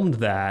filmed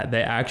that,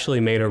 they actually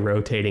made a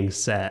rotating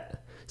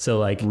set. So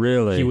like,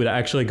 really, he would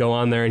actually go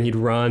on there and he'd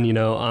run, you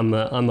know, on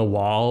the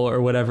wall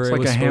or whatever. It's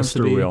like a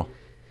hamster wheel.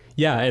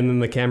 Yeah, and then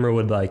the camera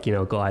would like, you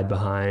know, glide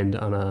behind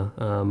on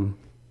a.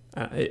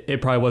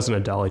 It probably wasn't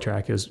a dolly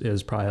track. It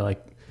was probably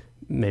like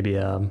maybe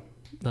a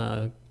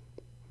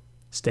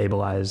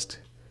stabilized.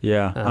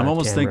 Yeah, I'm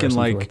almost thinking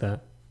like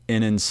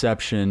in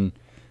Inception.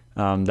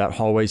 That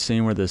hallway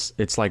scene where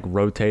it's like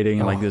rotating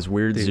and like this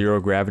weird zero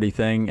gravity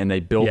thing, and they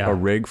built a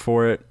rig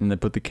for it, and they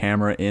put the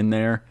camera in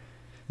there.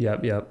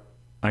 Yep.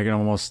 I can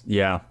almost,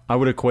 I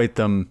would equate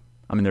them.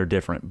 I mean, they're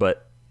different,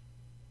 but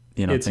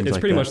you know, it's like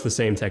pretty much the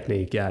same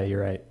technique. Yeah,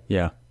 you're right.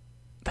 Yeah,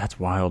 that's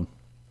wild.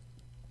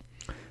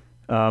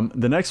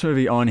 The next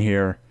movie on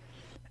here,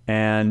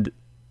 and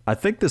I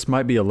think this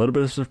might be a little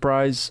bit of a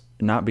surprise,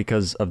 not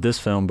because of this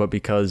film, but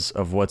because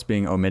of what's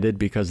being omitted,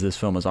 because this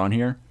film is on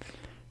here.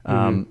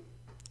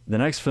 The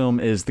next film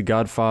is The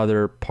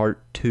Godfather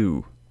Part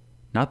 2,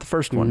 not the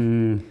first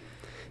one.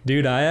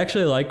 Dude, I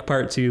actually like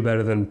Part 2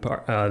 better than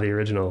the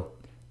original.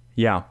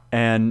 Yeah,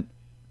 and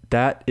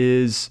that's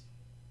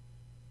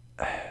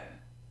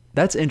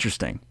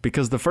interesting,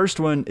 because the first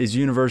one is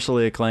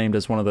universally acclaimed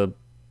as one of the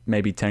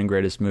maybe 10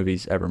 greatest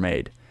movies ever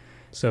made.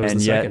 So is the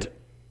second.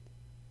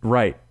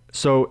 Right.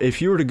 So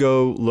if you were to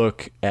go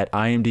look at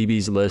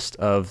IMDb's list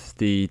of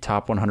the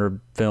top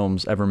 100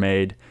 films ever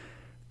made,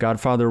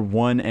 Godfather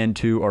 1 and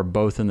 2 are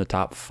both in the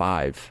top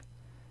 5.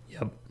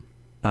 Yep.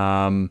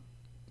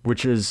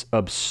 Which is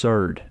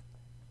absurd.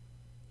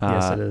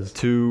 Yes, it is.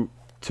 To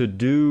to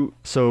do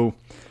so.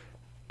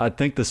 I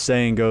think the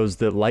saying goes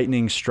that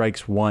lightning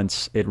strikes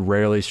once, it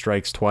rarely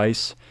strikes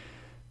twice.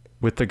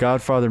 With the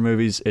Godfather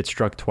movies, it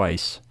struck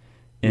twice,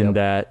 in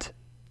that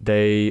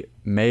they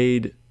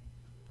made,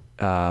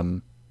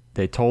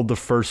 they told the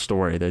first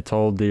story, they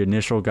told the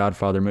initial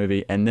Godfather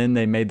movie, and then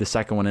they made the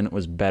second one, and it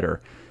was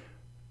better.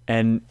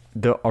 And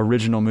the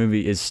original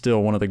movie is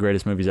still one of the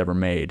greatest movies ever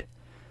made.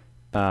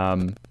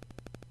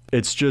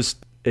 It's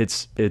just,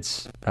 it's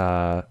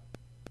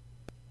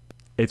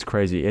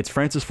crazy. It's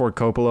Francis Ford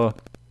Coppola.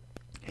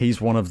 He's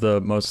one of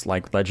the most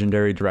like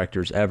legendary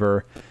directors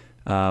ever.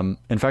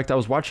 In fact, I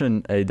was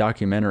watching a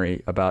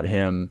documentary about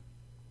him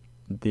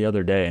the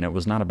other day, and it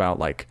was not about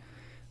like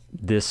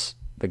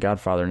The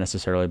Godfather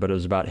necessarily, but it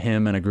was about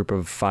him and a group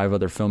of 5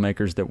 other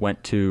filmmakers that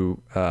went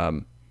to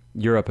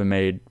Europe and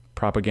made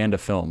propaganda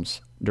films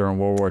during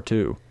World War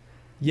II.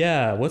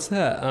 Yeah, what's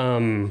that?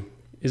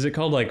 Is it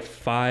called like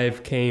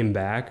 5 Came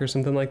Back or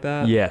something like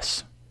that?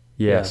 Yes.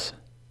 Yeah.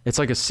 It's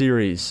like a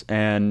series,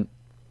 and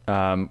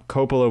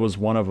Coppola was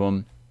one of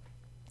them.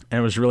 And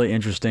it was really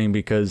interesting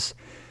because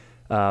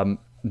the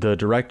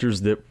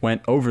directors that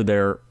went over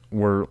there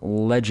were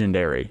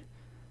legendary.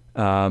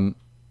 I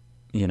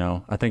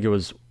think it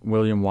was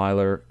William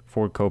Wyler,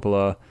 Ford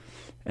Coppola,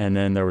 and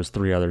then there was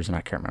 3 others, and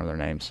I can't remember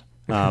their names.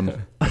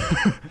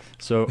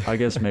 So I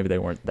guess maybe they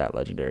weren't that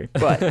legendary.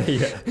 But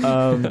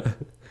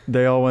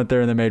they all went there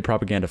and they made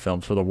propaganda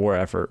films for the war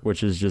effort,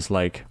 which is just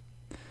like,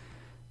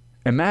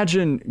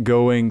 imagine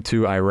going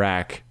to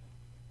Iraq.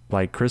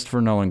 Like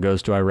Christopher Nolan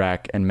goes to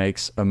Iraq and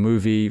makes a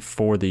movie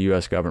for the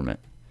U.S. government.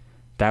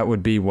 That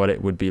would be what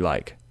it would be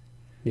like.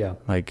 Yeah.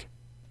 Like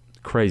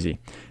crazy.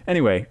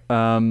 Anyway,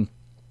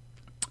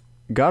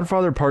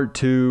 Godfather Part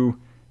 2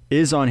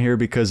 is on here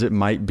because it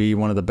might be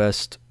one of the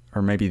best,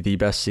 or maybe the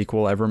best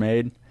sequel ever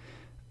made.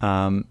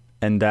 And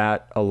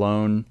that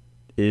alone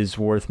is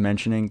worth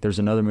mentioning. There's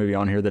another movie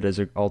on here that is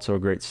also a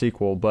great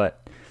sequel,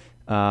 but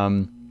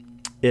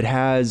it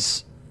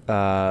has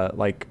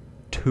like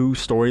 2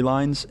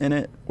 storylines in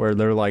it where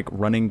they're like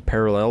running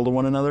parallel to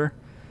one another.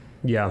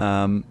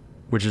 Yeah.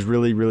 Which is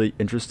really, really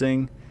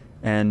interesting.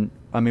 And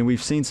I mean,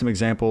 we've seen some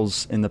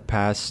examples in the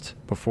past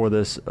before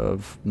this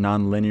of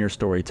non-linear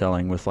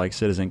storytelling with like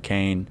Citizen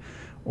Kane,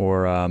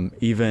 or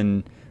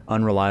even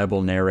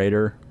unreliable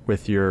narrator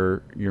with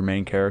your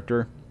main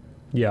character.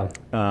 Yeah.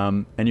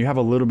 And you have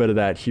a little bit of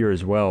that here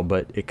as well,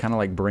 but it kind of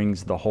like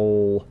brings the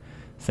whole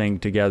thing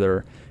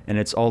together. And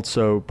it's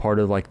also part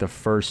of like the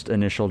first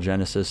initial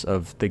genesis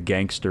of the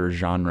gangster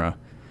genre.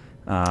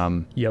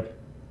 Yep.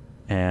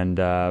 And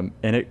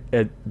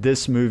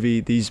these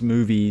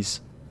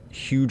movies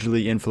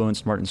hugely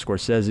influenced Martin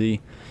Scorsese,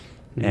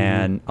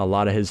 and a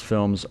lot of his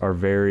films are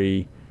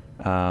very,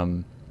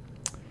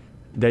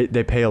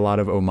 they pay a lot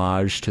of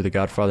homage to the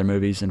Godfather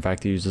movies. In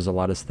fact, he uses a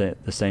lot of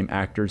the same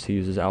actors. He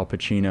uses Al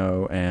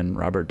Pacino and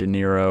Robert De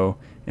Niro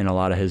in a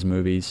lot of his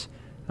movies.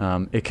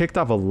 It kicked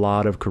off a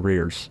lot of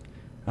careers.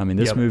 I mean,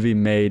 this movie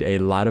made a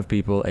lot of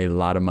people a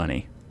lot of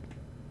money.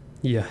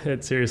 Yeah,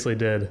 it seriously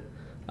did.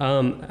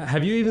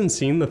 Have you even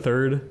seen the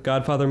 3rd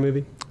Godfather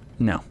movie?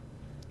 No.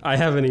 I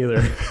haven't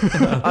either.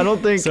 I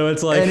don't think so.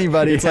 It's like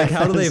anybody. It's like,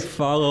 how do they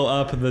follow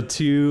up the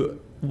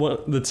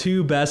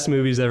two best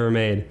movies ever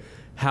made?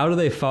 How do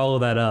they follow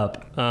that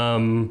up?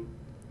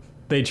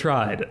 They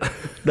tried.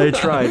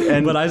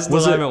 And but I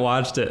still haven't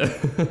watched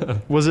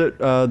it. Was it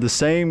the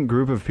same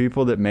group of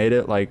people that made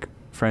it, like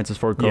Francis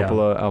Ford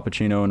Coppola, Al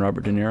Pacino, and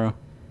Robert De Niro?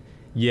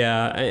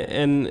 Yeah,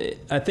 and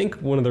I think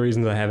one of the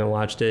reasons I haven't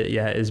watched it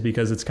yet is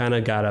because it's kind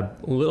of got a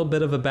little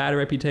bit of a bad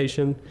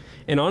reputation.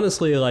 And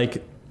honestly,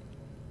 like,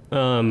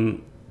 the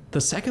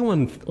second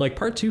one, like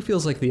part 2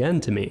 feels like the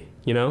end to me,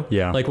 you know?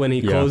 Yeah. Like when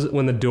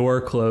when the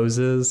door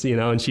closes, you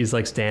know, and she's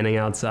like standing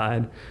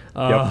outside.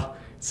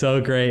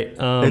 So great.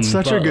 It's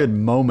such a good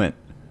moment.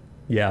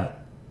 Yeah.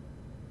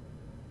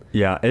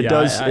 Yeah, it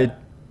does.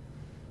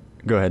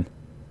 Go ahead.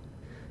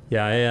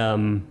 Yeah,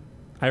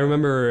 I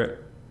remember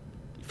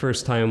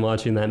first time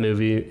watching that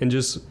movie and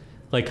just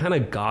like kind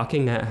of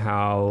gawking at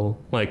how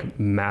like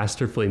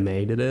masterfully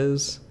made it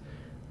is.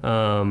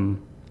 And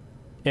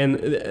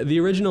the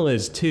original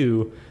is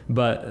too,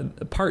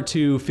 but part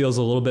 2 feels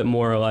a little bit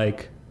more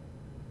like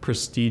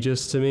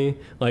prestigious to me.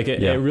 Like it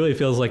really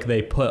feels like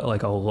they put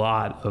like a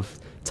lot of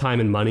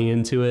time and money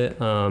into it.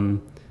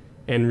 And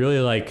really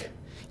like,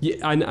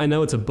 I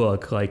know it's a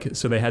book, like,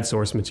 so they had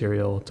source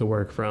material to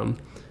work from.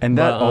 And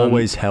that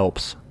always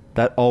helps.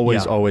 That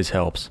always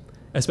helps.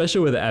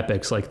 Especially with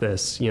epics like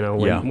this, you know,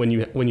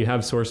 when you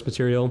have source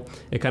material,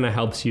 it kind of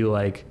helps you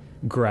like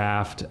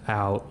graft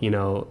out, you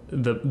know,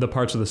 the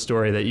parts of the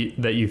story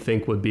that you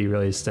think would be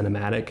really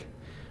cinematic.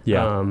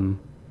 Yeah.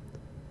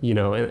 You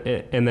know,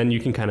 and then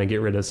you can kind of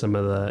get rid of some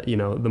of the, you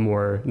know, the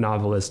more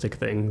novelistic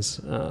things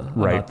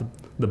about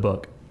the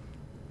book.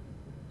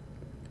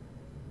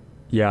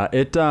 Yeah,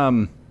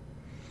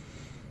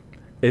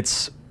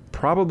 it's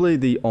probably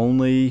the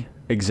only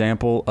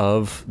example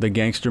of the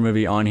gangster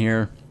movie on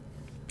here,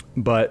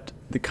 but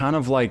the kind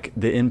of like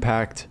the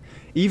impact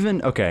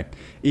even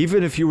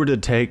if you were to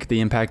take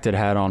the impact it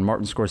had on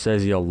Martin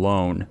Scorsese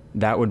alone,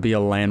 that would be a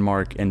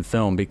landmark in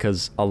film,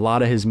 because a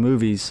lot of his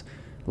movies,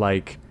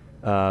 like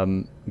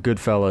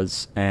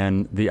Goodfellas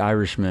and The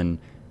Irishman,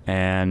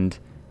 and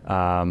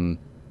I'm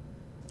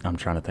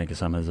trying to think of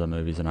some of his other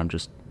movies and I'm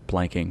just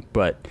blanking,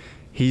 but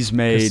he's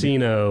made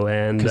Casino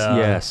and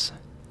yes,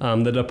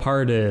 The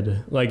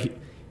Departed, like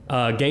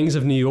Gangs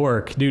of New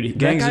York, dude.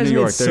 Gangs that of guy's New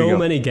York, made there you so go.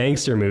 many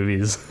gangster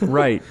movies.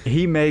 Right.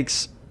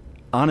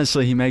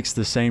 Honestly, he makes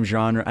the same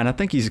genre, and I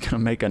think he's going to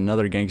make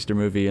another gangster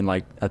movie in,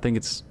 like, I think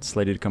it's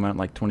slated to come out in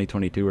like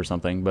 2022 or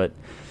something, but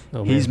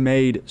he's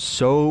made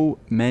so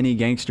many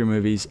gangster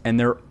movies, and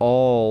they're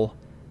all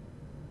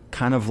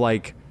kind of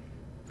like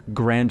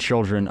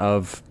grandchildren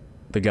of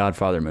the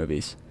Godfather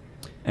movies.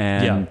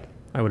 And Yeah,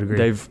 I would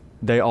agree.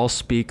 they all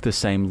speak the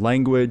same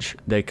language.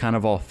 They kind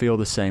of all feel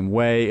the same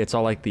way. It's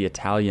all like the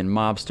Italian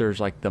mobsters,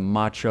 like the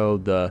macho,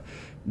 the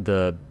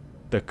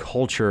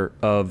culture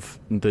of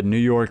the New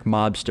York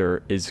mobster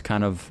is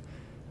kind of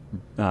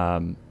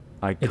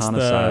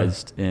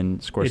iconicized in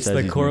Scorsese's It's the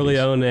movies.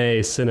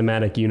 Corleone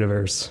cinematic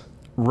universe.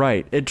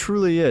 Right. It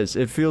truly is.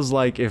 It feels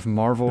like if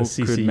Marvel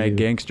The could CCU. make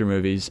gangster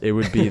movies, it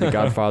would be The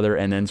Godfather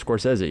and then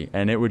Scorsese.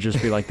 And it would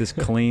just be like this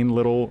clean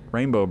little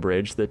rainbow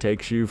bridge that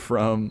takes you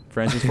from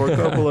Francis Ford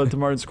Coppola to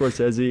Martin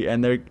Scorsese.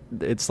 And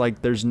it's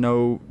like there's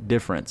no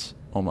difference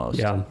almost.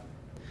 Yeah.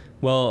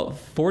 Well,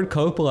 Ford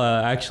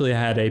Coppola actually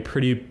had a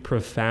pretty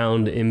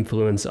profound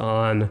influence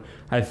on,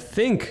 I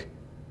think,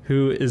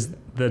 who is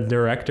the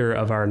director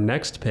of our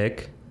next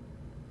pick.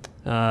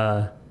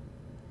 Good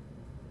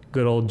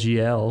old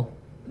GL.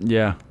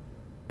 Yeah.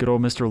 Good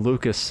old Mr.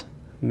 Lucas.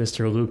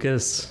 Mr.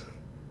 Lucas.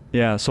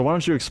 Yeah. So why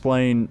don't you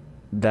explain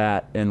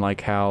that and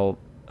like how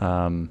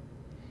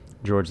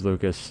George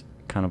Lucas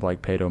kind of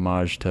like paid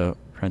homage to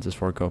Francis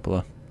Ford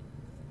Coppola?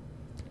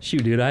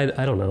 Shoot, dude, I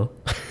don't know.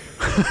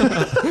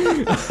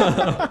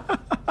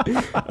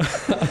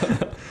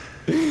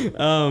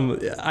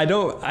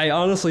 I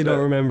honestly don't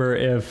remember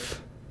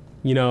if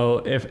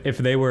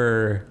they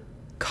were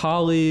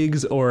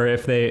colleagues, or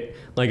if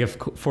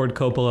Ford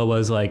Coppola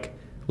was like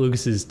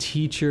Lucas's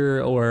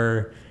teacher,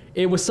 or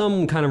it was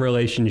some kind of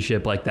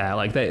relationship like that.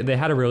 Like they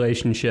had a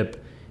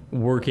relationship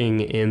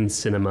working in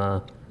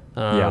cinema.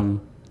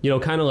 Kind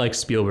of like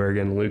Spielberg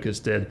and Lucas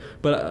did.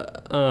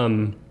 But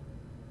I'm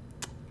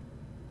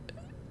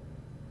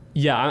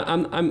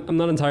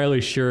not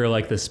entirely sure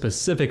like the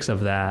specifics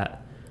of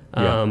that.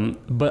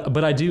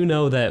 But I do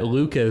know that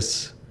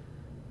Lucas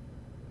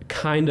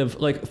kind of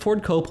like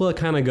Ford Coppola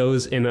kind of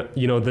goes in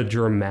the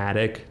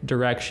dramatic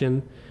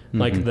direction,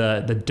 like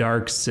the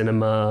dark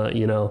cinema.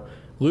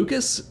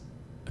 Lucas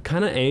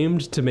kind of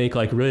aimed to make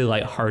like really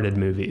lighthearted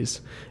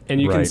movies,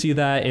 and you can see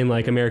that in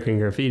like American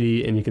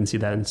Graffiti, and you can see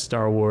that in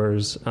Star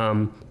Wars.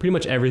 Pretty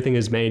much everything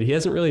is made. He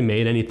hasn't really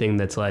made anything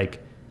that's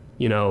like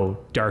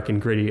dark and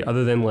gritty,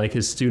 other than like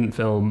his student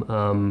film.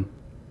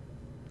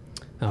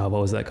 What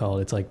was that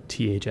called? It's like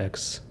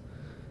THX,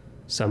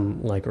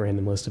 some like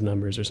random list of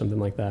numbers or something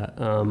like that.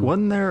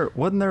 Wasn't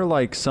there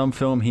like some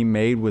film he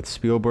made with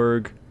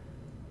Spielberg?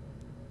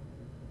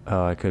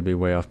 I could be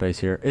way off base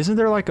here. Isn't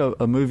there like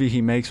a movie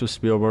he makes with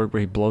Spielberg where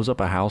he blows up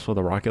a house with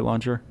a rocket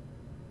launcher?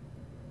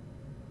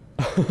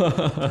 Do you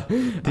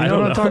know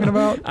what I'm talking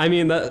about? I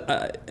mean,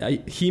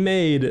 he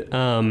made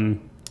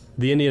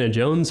the Indiana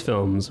Jones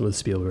films with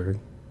Spielberg.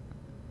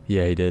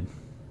 Yeah, he did.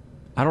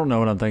 I don't know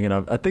what I'm thinking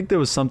of. I think there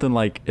was something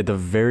like at the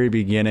very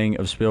beginning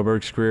of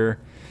Spielberg's career,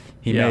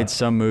 he made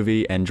some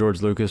movie and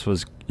George Lucas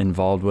was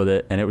involved with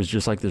it, and it was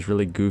just like this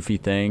really goofy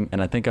thing.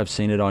 And I think I've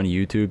seen it on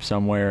YouTube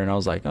somewhere, and I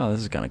was like, oh,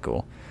 this is kind of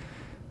cool.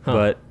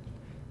 But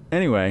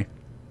anyway,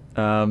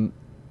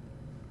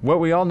 what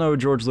we all know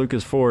George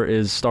Lucas for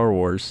is Star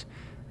Wars,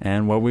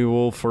 and what we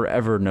will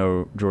forever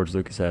know George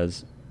Lucas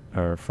as,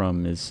 or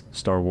from, is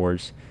Star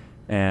Wars.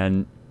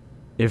 And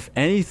if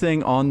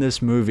anything on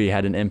this movie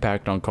had an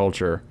impact on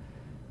culture,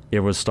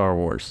 it was Star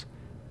Wars.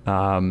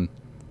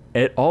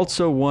 It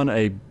also won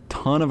a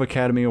ton of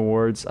Academy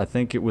Awards. I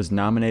think it was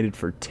nominated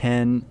for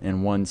 10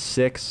 and won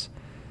 6.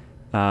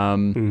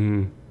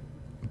 And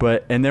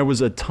there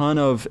was a ton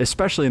of,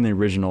 especially in the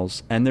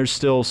originals, and there's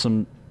still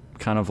some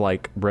kind of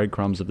like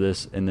breadcrumbs of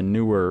this in the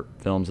newer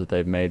films that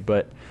they've made,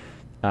 but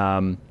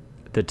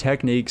the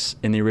techniques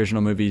in the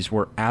original movies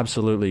were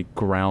absolutely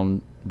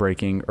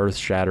groundbreaking,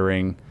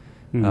 earth-shattering,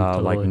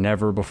 Totally. like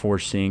never before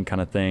seen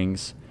kind of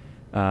things.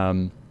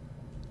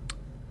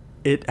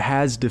 It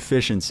has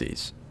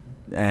deficiencies,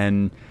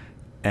 and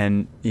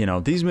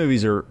these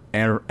movies are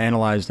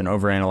analyzed and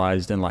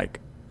overanalyzed, and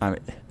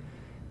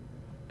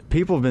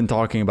people have been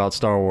talking about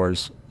Star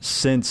Wars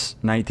since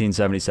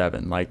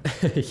 1977.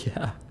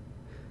 Yeah.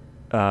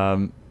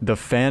 The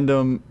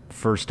fandom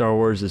for Star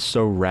Wars is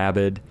so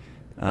rabid.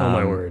 Oh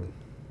my word.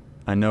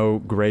 I know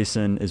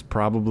Grayson is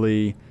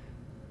probably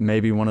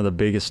maybe one of the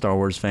biggest Star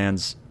Wars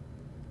fans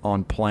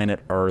on planet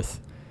Earth.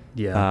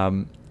 Yeah.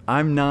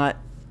 I'm not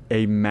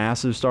a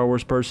massive Star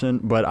Wars person,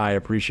 but I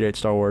appreciate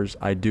Star Wars.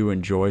 I do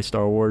enjoy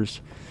Star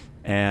Wars,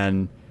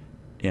 and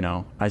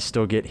I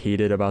still get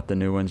heated about the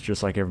new ones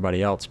just like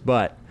everybody else.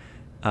 But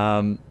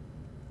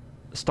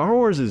Star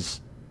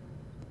Wars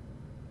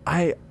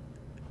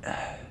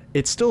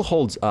it still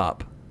holds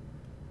up,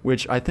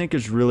 which I think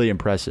is really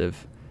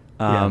impressive.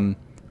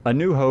 A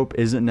New Hope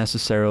isn't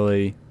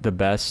necessarily the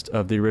best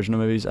of the original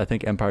movies. I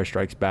think Empire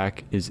Strikes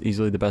Back is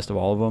easily the best of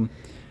all of them.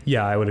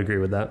 Yeah, I would agree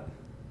with that.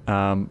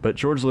 But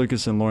George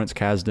Lucas and Lawrence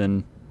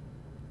Kasdan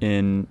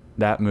in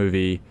that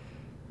movie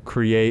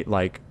create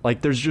like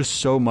there's just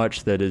so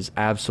much that is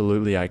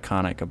absolutely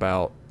iconic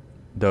about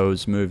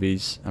those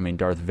movies. I mean,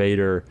 Darth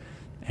Vader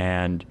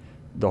and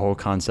the whole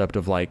concept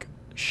of like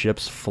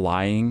ships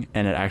flying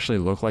and it actually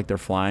look like they're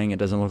flying. It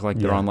doesn't look like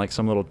they're on like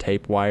some little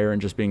tape wire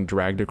and just being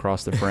dragged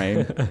across the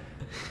frame.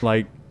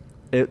 Like,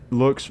 it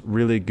looks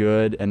really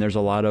good, and there's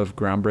a lot of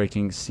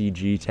groundbreaking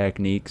CG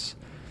techniques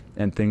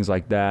and things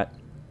like that.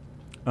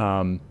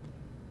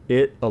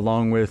 It,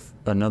 along with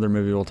another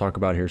movie we'll talk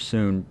about here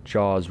soon,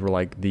 Jaws, were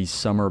like these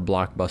summer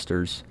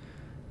blockbusters.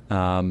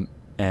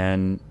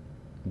 And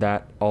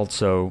that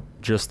also,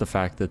 just the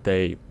fact that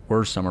they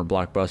were summer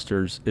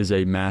blockbusters is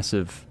a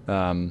massive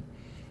kind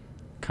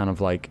of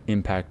like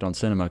impact on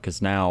cinema,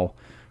 because now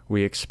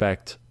we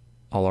expect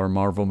all our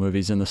Marvel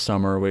movies in the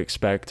summer. We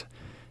expect,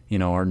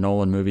 our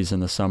Nolan movies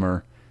in the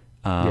summer.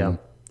 And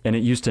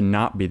it used to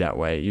not be that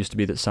way. It used to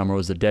be that summer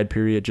was the dead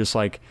period, just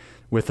like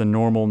with a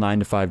normal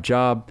 9-to-5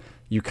 job.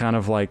 You kind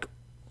of like,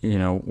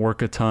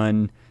 work a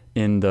ton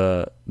in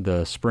the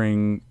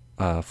spring,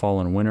 fall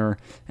and winter.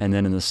 And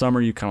then in the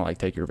summer, you kind of like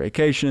take your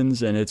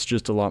vacations, and it's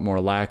just a lot more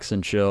lax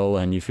and chill,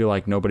 and you feel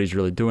like nobody's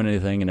really doing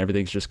anything and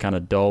everything's just kind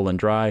of dull and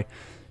dry.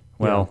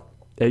 Well,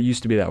 it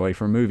used to be that way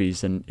for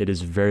movies, and it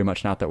is very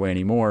much not that way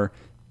anymore,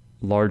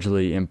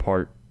 largely in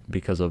part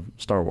because of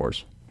Star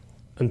Wars.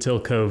 Until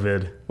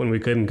COVID, when we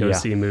couldn't go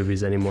see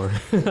movies anymore.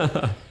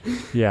 But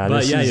dude,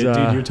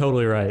 you're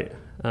totally right.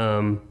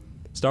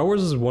 Star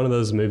Wars is one of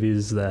those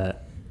movies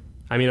that,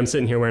 I mean, I'm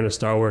sitting here wearing a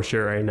Star Wars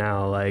shirt right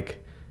now.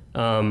 Like,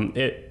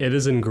 it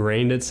has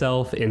ingrained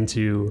itself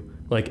into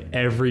like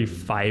every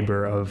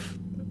fiber of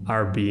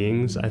our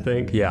beings, I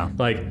think. Yeah.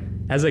 Like,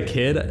 as a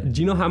kid,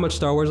 do you know how much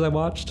Star Wars I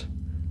watched?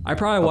 I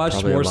probably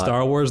watched more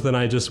Star Wars than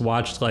I just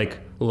watched like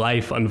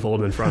life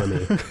unfold in front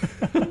of me.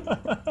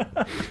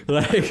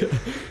 Like,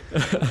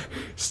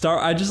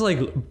 I just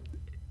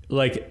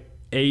like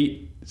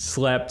ate,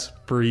 slept,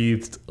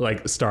 breathed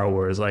like Star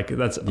Wars. Like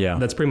that's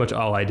pretty much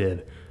all I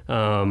did.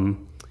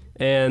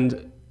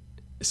 And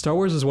Star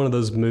Wars is one of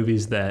those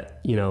movies that,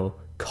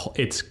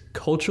 it's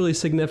culturally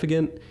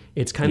significant.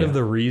 It's kind of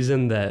the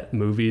reason that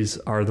movies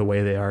are the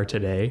way they are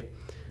today.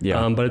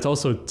 But it's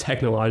also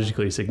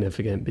technologically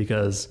significant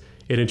because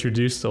it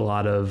introduced a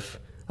lot of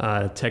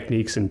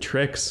techniques and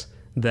tricks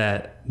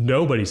that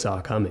nobody saw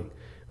coming.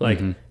 Like,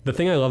 the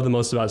thing I love the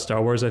most about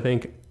Star Wars, I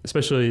think,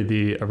 especially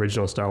the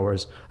original Star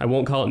Wars, I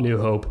won't call it New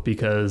Hope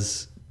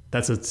because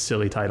that's a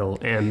silly title,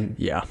 and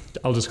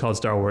I'll just call it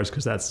Star Wars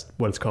because that's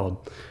what it's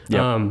called.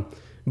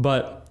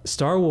 But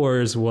Star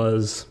Wars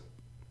was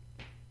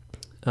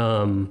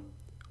one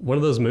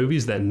of those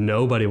movies that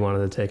nobody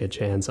wanted to take a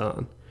chance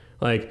on.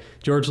 Like,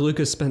 George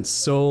Lucas spent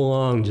so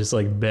long just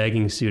like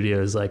begging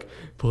studios, like,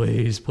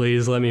 please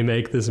let me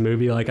make this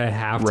movie. Like, I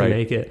have to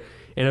make it.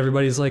 And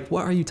everybody's like,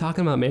 what are you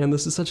talking about, man?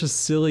 This is such a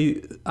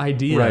silly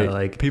idea. Right.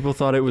 Like, people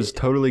thought it was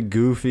totally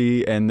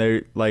goofy, and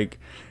they like,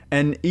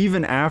 and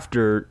even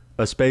after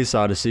A Space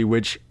Odyssey,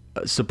 which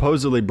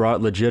supposedly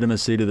brought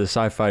legitimacy to the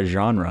sci-fi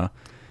genre,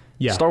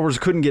 Star Wars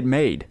couldn't get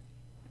made.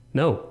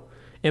 No.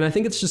 And I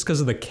think it's just because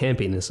of the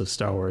campiness of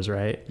Star Wars,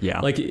 right? Yeah.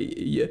 Like,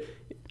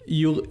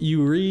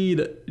 you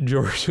read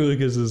George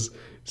Lucas's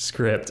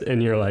script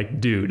and you're like,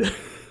 dude,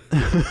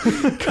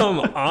 come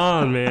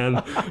on,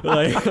 man.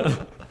 Like,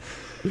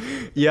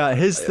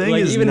 his thing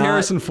is even not...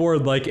 Harrison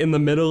Ford, like in the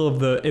middle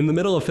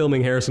of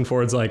filming, Harrison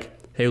Ford's like,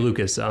 hey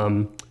Lucas,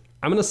 I'm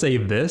gonna say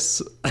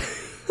this.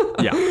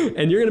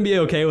 And you're gonna be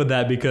okay with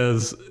that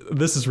because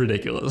this is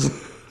ridiculous.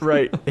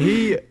 Right.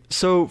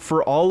 So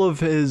for all of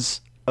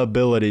his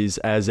abilities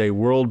as a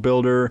world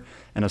builder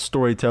and a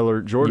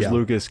storyteller, George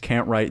Lucas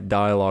can't write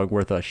dialogue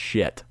worth a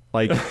shit.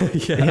 Like,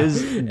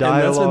 his dialogue... And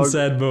that's been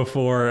said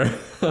before.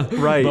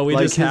 Right. But we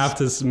just have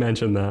to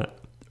mention that.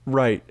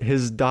 Right.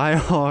 His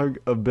dialogue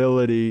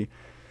ability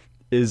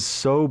is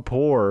so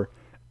poor.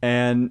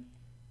 And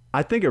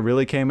I think it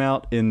really came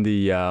out in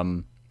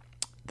the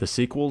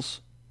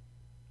sequels.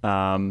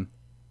 What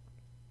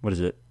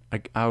is it?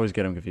 I always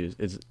get them confused.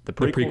 It's the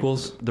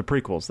prequels? The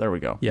prequels. There we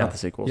go. Yeah. Not the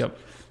sequels. Yep.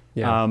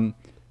 Yeah.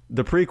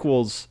 The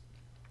prequels,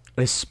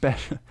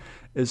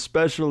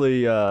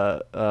 especially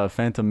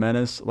Phantom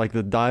Menace, like,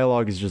 the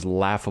dialogue is just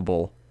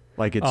laughable.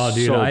 Like, it's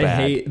so bad. I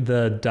hate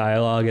the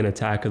dialogue in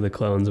Attack of the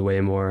Clones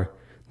way more.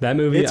 That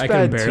movie, I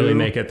can barely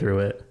make it through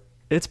it.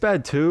 It's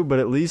bad too, but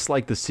at least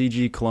like the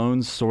CG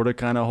clones sort of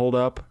kind of hold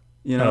up.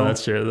 Oh,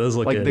 that's true. Those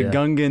look like good, the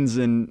Gungans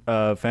in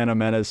Phantom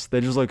Menace.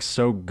 They just look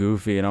so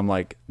goofy, and I'm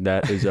like,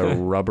 that is a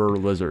rubber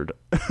lizard.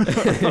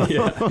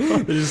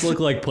 They just look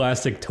like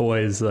plastic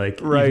toys,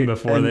 like even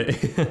before they.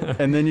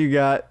 And then you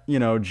got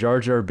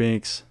Jar Jar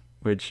Binks,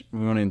 which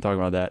we won't even talk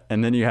about that.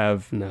 And then you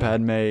have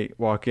Padme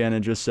walk in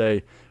and just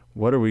say,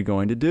 "What are we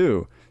going to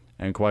do?"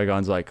 And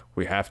Qui-Gon's like,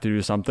 we have to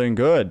do something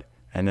good.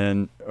 And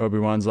then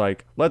Obi-Wan's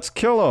like, let's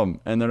kill him.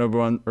 And then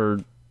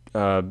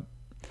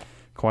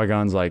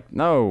Qui-Gon's like,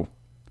 no,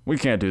 we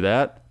can't do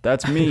that.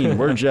 That's mean.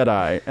 We're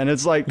Jedi. And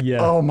it's like,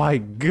 oh my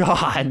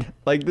God.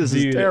 Like, this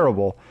is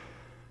terrible.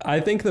 I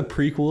think the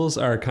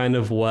prequels are kind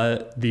of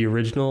what the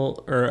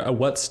original, or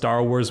what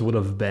Star Wars would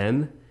have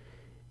been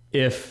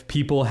if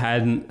people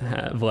hadn't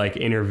have like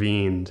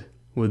intervened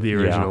with the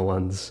original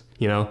ones,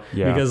 you know?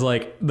 Yeah. Because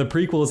like the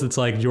prequels, it's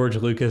like George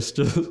Lucas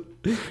just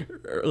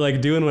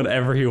like doing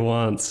whatever he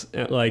wants.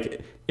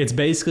 Like it's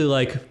basically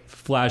like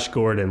Flash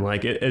Gordon.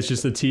 Like it's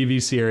just a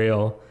TV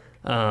serial.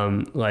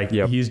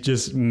 He's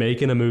just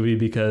making a movie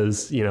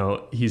because, you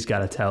know, he's got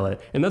to tell it.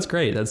 And that's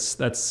great.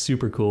 That's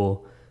super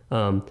cool.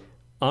 On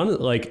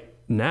like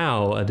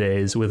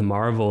nowadays with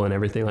Marvel and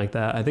everything like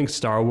that, I think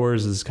Star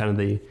Wars is kind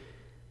of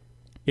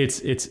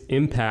its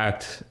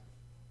impact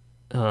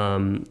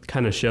kind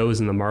of shows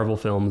in the Marvel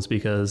films,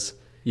 because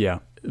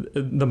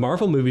the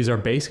Marvel movies are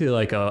basically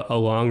like a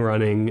long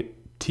running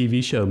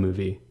TV show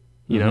movie,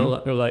 you know,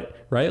 like,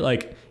 right?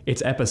 Like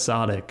it's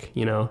episodic,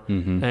 you know,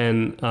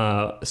 and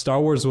Star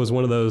Wars was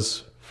one of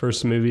those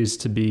first movies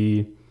to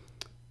be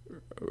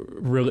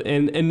really,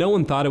 and no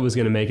one thought it was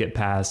going to make it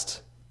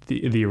past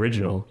the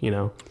original, you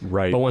know,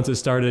 right? But once it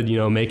started, you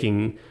know,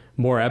 making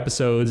more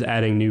episodes,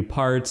 adding new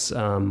parts,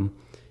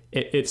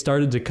 it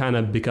started to kind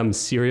of become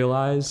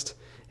serialized,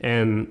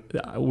 and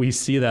we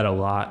see that a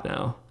lot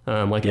now.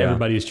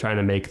 Everybody's trying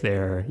to make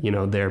their, you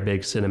know, their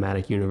big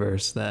cinematic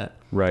universe that,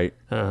 right.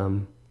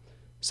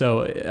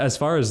 So as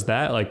far as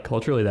that, like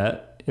culturally,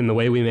 that in the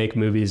way we make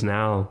movies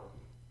now,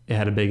 it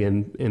had a big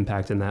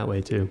impact in that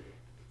way too.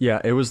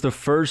 Yeah, it was the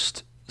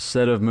first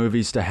set of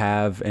movies to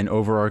have an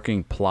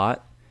overarching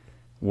plot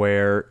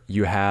where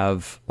you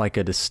have like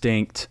a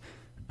distinct,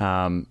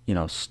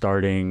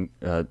 starting,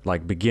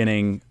 like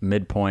beginning,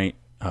 midpoint,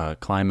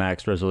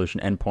 climax,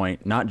 resolution,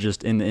 endpoint, not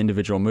just in the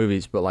individual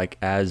movies, but like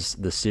as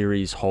the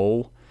series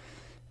whole.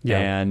 Yeah.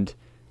 And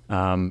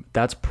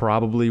that's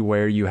probably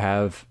where you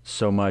have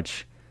so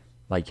much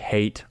like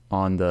hate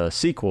on the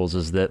sequels,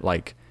 is that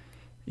like,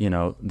 you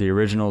know, the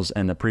originals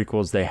and the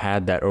prequels, they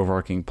had that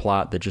overarching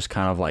plot that just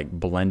kind of like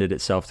blended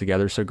itself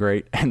together so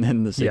great. And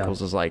then the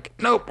sequels is like,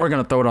 nope, we're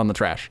going to throw it on the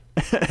trash.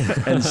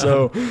 And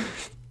so,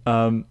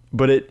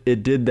 but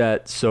it did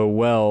that so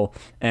well.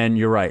 And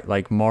you're right.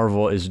 Like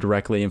Marvel is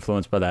directly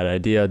influenced by that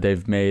idea.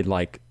 They've made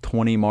like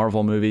 20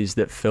 Marvel movies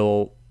that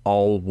fill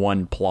all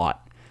one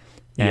plot.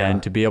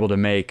 And to be able to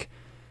make,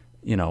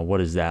 you know, what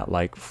is that?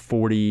 Like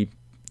 40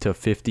 to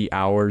 50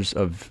 hours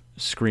of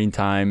screen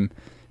time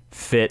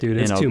fit, dude,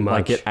 it's too much.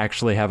 Like it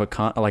actually have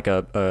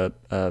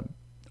a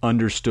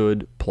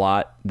understood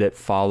plot that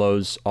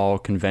follows all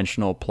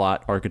conventional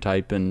plot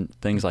archetype and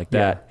things like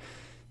that.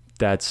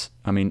 That's,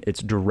 I mean,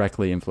 it's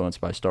directly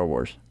influenced by Star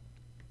Wars.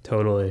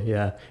 Totally.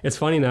 Yeah. It's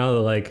funny now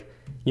that like,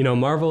 you know,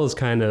 Marvel is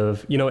kind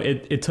of, you know,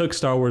 it took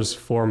Star Wars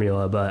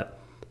formula, but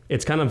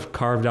it's kind of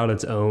carved out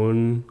its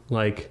own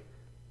like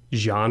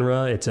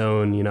genre, its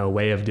own, you know,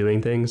 way of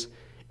doing things.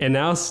 And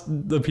now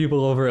the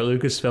people over at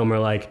Lucasfilm are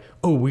like,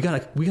 oh, we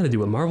gotta do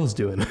what Marvel's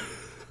doing.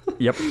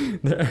 Yep.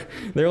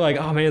 They're like,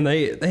 oh man,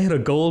 they had a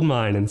gold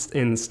mine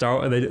in Star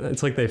Wars.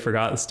 It's like they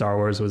forgot Star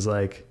Wars was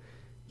like,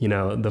 you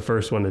know, the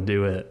first one to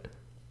do it.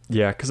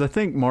 Yeah, because I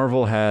think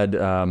Marvel had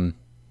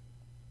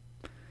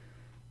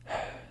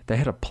they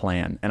had a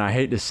plan, and I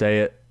hate to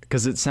say it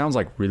because it sounds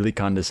like really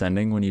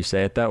condescending when you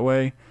say it that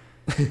way.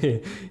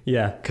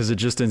 Yeah, because it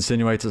just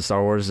insinuates that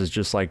Star Wars is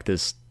just like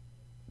this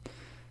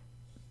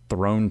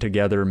thrown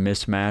together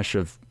mishmash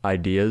of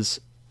ideas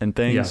and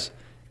things.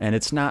 And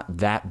it's not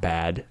that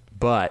bad,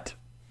 but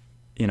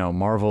you know,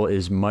 Marvel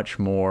is much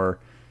more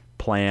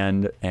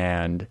planned,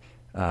 and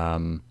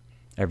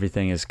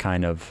everything is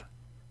kind of,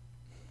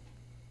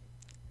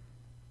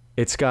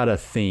 it's got a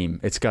theme,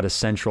 it's got a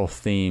central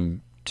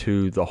theme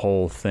to the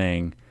whole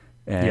thing.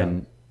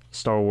 And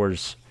Star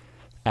Wars,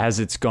 as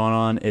it's gone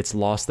on, it's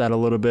lost that a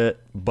little bit,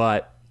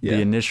 but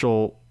the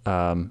initial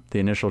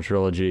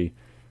trilogy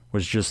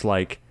was just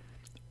like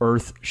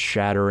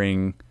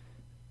earth-shattering,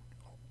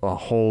 a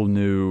whole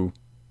new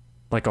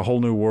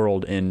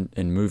world in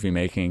movie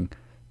making,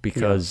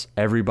 because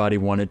everybody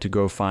wanted to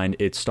go find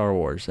its Star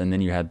Wars. And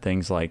then you had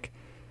things like,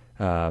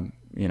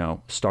 you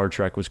know, Star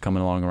Trek was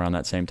coming along around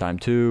that same time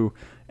too,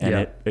 and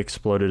it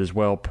exploded as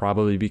well,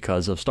 probably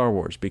because of Star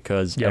Wars,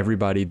 because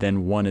everybody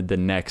then wanted the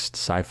next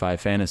sci-fi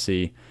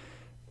fantasy,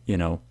 you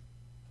know,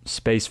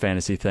 space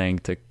fantasy thing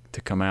to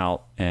come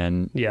out,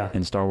 and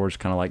Star Wars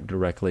kind of like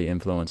directly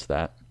influenced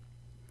that.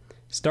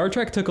 Star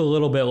Trek took a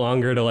little bit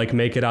longer to like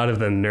make it out of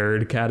the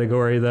nerd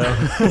category though.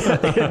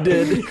 It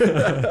did.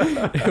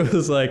 It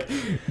was like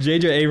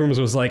J.J. Abrams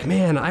was like,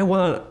 man, I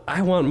want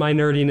my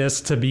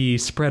nerdiness to be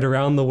spread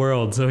around the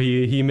world. So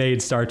he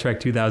made Star Trek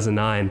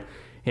 2009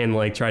 and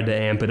like tried to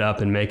amp it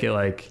up and make it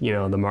like, you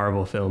know, the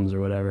Marvel films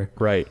or whatever.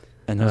 Right.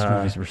 And those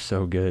movies were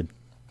so good.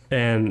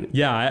 And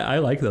yeah, I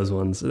like those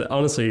ones.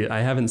 Honestly,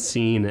 I haven't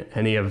seen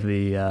any of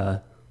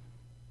the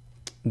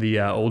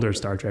older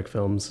Star Trek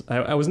films.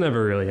 I was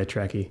never really a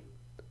Trekkie.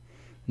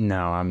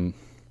 No,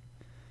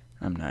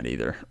 I'm not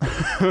either.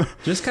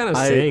 Just kind of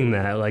saying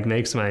that like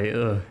makes my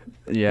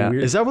yeah.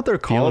 weird Is that what they're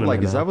called? feeling Like,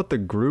 in my is that mouth. what the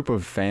group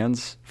of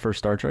fans for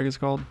Star Trek is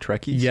called?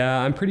 Trekkies? Yeah,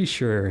 I'm pretty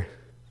sure.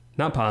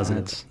 Not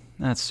positive.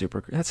 That's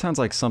super. That sounds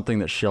like something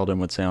that Sheldon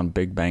would say on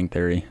Big Bang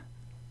Theory.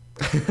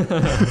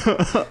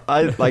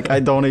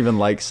 I don't even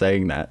like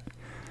saying that.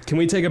 Can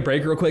we take a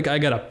break real quick? I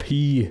gotta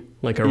pee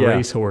like a Yeah.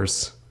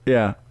 racehorse.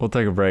 Yeah, we'll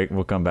take a break.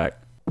 We'll come back.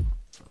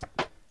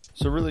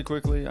 So really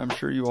quickly, I'm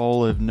sure you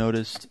all have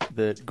noticed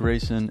that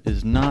Grayson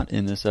is not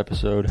in this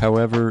episode.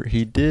 However,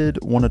 he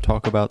did want to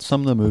talk about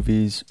some of the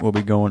movies we'll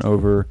be going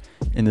over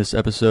in this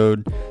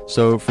episode.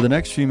 So for the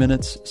next few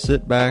minutes,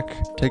 sit back,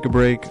 take a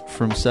break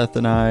from Seth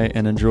and I,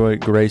 and enjoy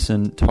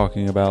Grayson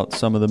talking about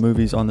some of the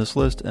movies on this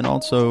list and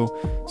also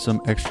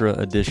some extra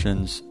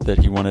additions that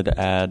he wanted to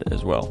add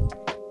as well.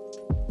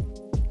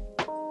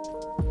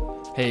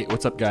 Hey,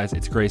 what's up, guys?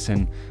 It's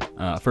Grayson.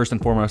 First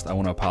and foremost, I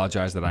want to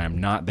apologize that I am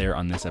not there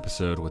on this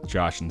episode with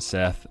Josh and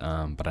Seth,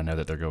 but I know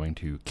that they're going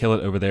to kill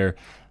it over there.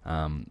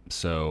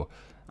 So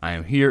I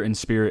am here in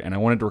spirit, and I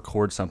wanted to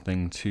record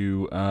something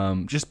to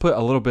just put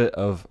a little bit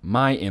of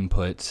my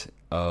input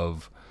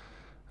of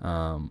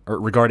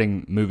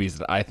regarding movies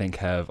that I think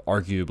have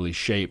arguably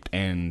shaped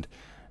and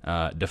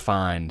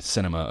defined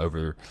cinema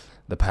over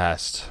the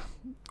past,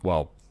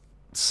 well,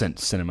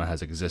 since cinema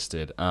has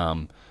existed.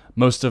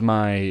 Most of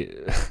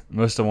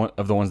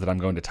the ones that I'm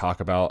going to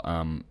talk about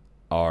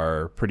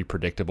are pretty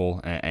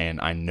predictable, and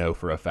I know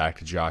for a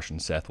fact Josh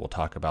and Seth will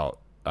talk about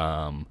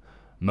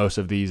most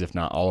of these, if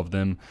not all of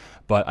them.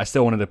 But I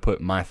still wanted to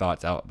put my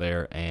thoughts out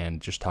there and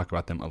just talk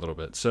about them a little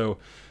bit. So,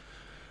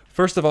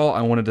 first of all,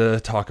 I wanted to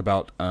talk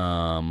about.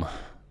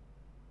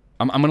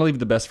 I'm going to leave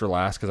the best for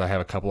last because I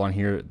have a couple on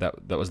here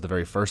that was the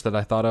very first that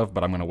I thought of,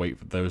 but I'm going to wait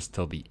for those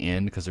till the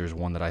end because there's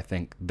one that I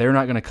think they're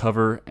not going to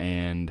cover,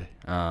 and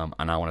I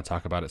want to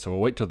talk about it, so we'll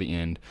wait till the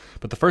end.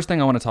 But the first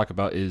thing I want to talk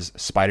about is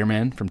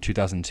Spider-Man from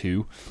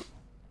 2002,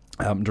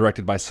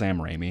 directed by Sam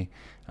Raimi.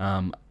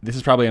 This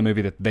is probably a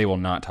movie that they will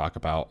not talk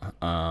about.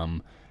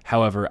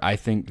 However, I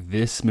think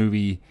this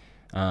movie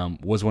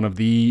was one of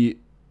the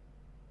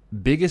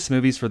biggest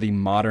movies for the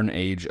modern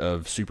age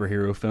of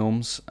superhero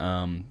films.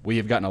 We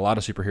have gotten a lot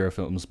of superhero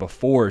films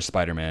before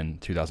Spider-Man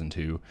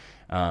 2002.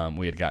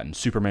 We had gotten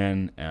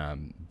Superman,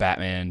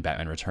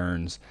 Batman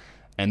Returns,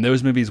 and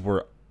those movies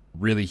were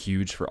really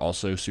huge for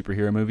also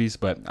superhero movies.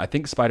 But I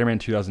think Spider-Man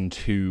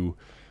 2002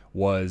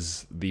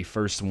 was the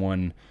first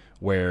one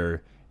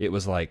where it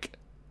was like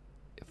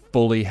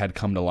fully had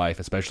come to life,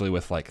 especially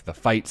with like the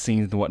fight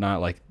scenes and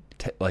whatnot.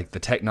 Like the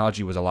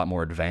technology was a lot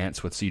more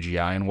advanced with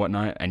CGI and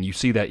whatnot, and you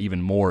see that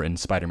even more in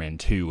Spider-Man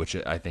 2, which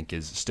I think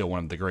is still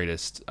one of the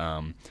greatest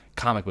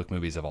comic book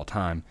movies of all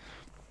time.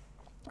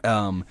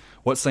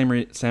 What Sam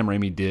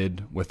Raimi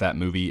did with that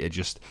movie, it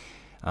just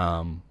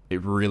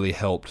it really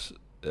helped.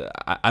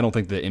 I don't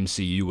think the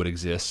MCU would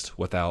exist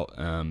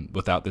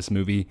without this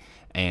movie,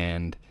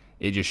 and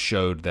it just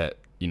showed that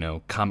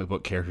comic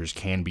book characters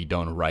can be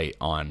done right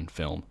on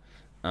film.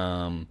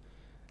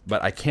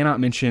 But I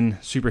cannot mention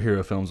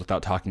superhero films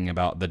without talking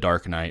about The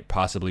Dark Knight,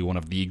 possibly one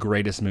of the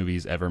greatest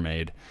movies ever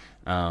made.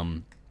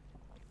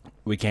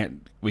 We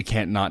can't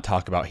not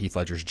talk about Heath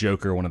Ledger's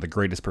Joker, one of the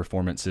greatest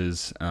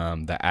performances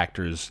that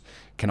actors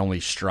can only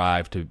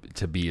strive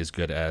to be as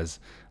good as.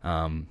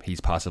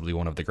 He's possibly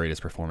one of the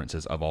greatest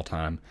performances of all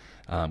time.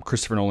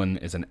 Christopher Nolan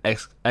is an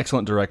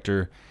excellent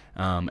director,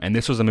 and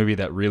this was a movie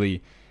that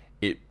really,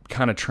 it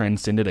kind of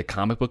transcended a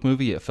comic book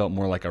movie. It felt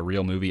more like a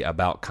real movie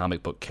about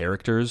comic book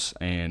characters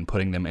and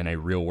putting them in a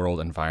real world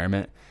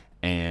environment.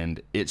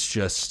 And it's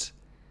just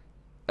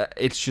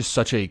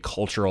such a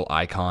cultural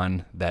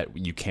icon that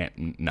you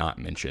can't not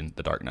mention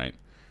The Dark Knight.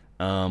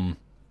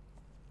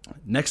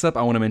 Next up,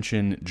 I want to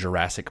mention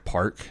Jurassic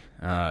Park.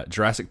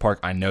 Jurassic Park,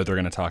 I know they're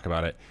going to talk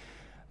about it.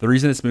 The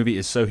reason this movie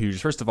is so huge,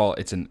 first of all,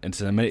 it's an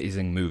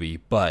amazing movie,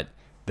 but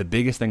the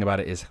biggest thing about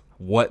it is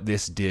what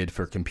this did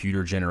for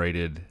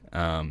computer-generated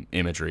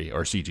imagery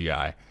or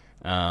CGI.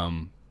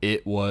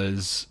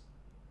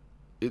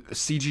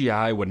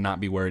 CGI would not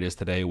be where it is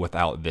today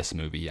without this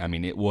movie. I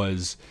mean,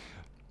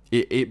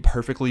 it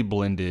perfectly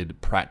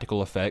blended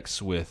practical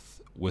effects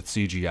with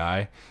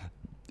CGI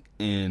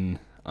in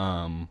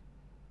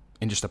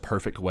just a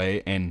perfect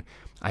way. And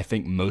I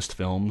think most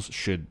films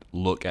should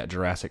look at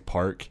Jurassic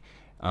Park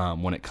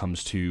when it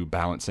comes to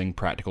balancing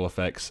practical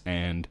effects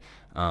and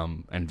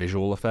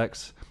visual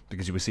effects,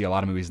 because you would see a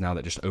lot of movies now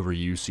that just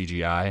overuse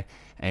CGI,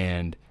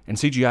 and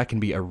CGI can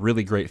be a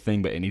really great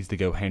thing, but it needs to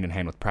go hand in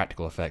hand with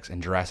practical effects.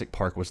 And Jurassic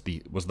Park was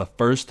the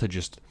first to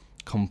just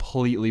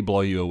completely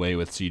blow you away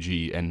with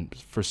CG, and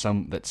for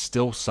some that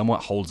still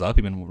somewhat holds up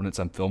even when it's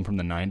a film from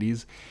the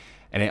 90s.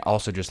 And it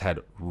also just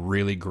had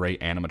really great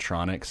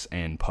animatronics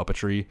and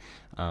puppetry,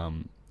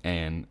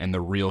 and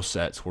the real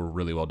sets were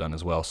really well done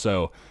as well.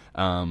 So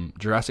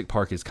Jurassic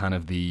Park is kind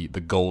of the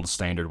gold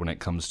standard when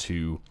it comes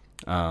to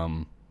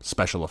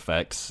special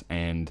effects,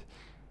 and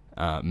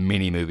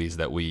many movies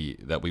that we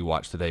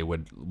watch today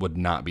would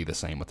not be the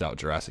same without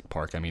Jurassic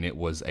Park. I mean, it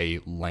was a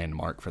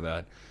landmark for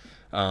that.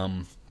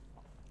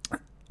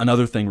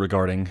 Another thing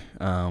regarding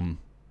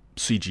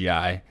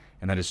CGI,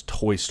 and that is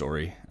Toy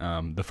Story.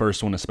 The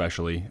first one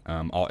especially,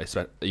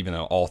 even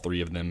though all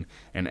three of them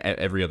and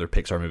every other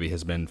Pixar movie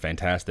has been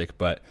fantastic,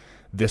 but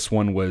this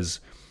one was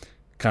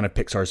kind of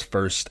Pixar's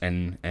first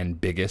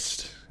and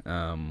biggest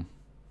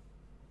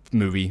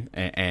movie,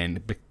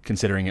 and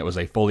considering it was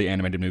a fully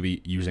animated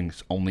movie using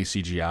only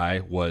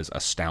CGI was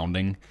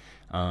astounding.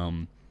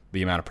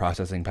 The amount of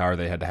processing power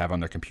they had to have on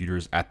their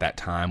computers at that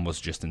time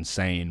was just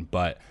insane,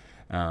 but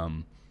I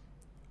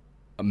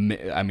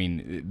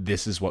mean,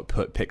 this is what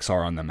put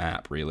Pixar on the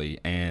map, really,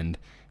 and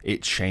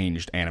it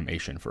changed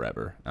animation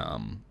forever.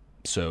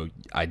 So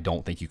I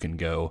don't think you can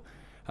go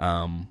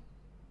and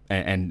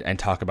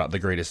talk about the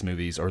greatest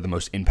movies or the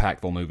most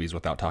impactful movies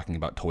without talking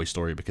about Toy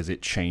Story, because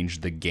it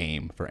changed the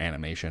game for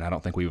animation. I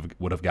don't think we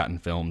would have gotten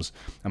films.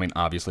 I mean,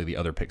 obviously the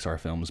other Pixar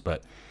films,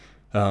 but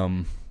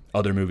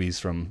other movies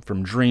from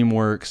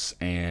DreamWorks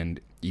and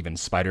even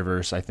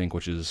Spider-Verse, I think,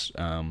 which is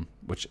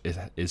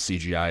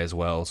CGI as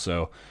well.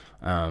 So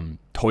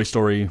Toy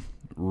Story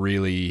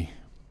really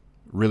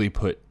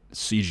put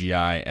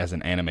CGI as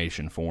an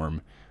animation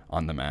form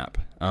on the map.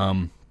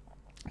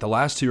 The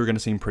last two are going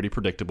to seem pretty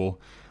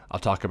predictable. I'll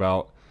talk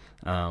about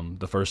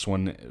the first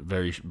one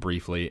very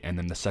briefly, and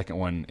then the second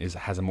one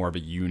has a more of a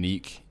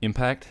unique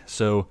impact.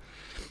 So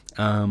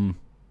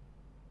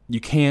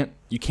you can't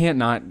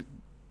not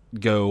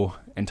go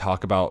and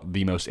talk about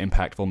the most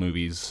impactful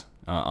movies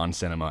on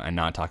cinema and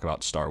not talk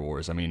about Star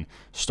Wars. I mean,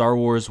 Star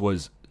Wars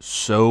was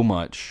so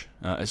much,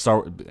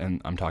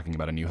 and I'm talking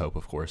about A New Hope,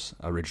 of course.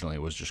 Originally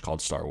it was just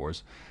called Star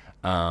Wars.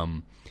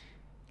 From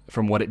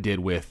what it did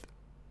with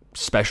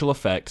special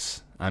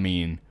effects, I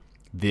mean,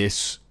 it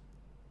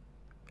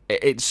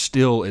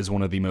still is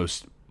one of the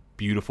most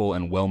beautiful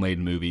and well-made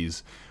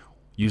movies,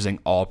 using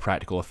all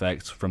practical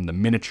effects, from the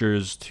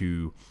miniatures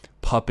to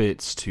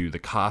puppets to the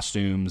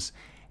costumes.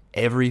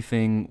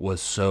 Everything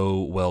was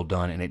so well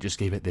done, and it just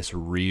gave it this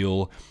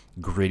real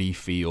gritty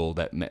feel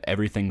that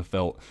everything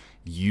felt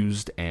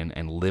used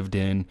and lived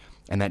in,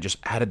 and that just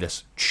added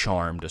this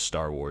charm to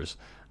Star Wars.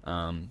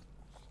 And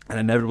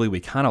inevitably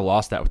we kind of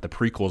lost that with the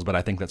prequels, but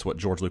I think that's what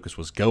George Lucas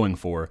was going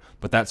for.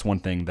 But that's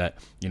one thing that,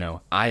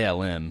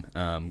 ILM,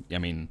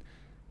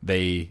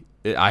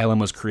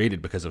 ILM was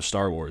created because of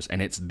Star Wars,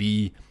 and it's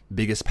the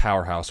biggest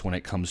powerhouse when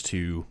it comes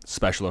to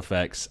special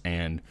effects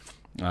and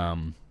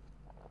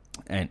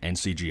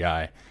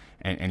CGI.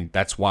 And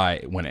that's why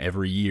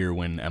every year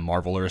when a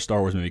Marvel or a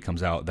Star Wars movie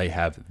comes out, they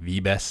have the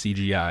best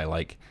CGI,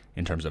 like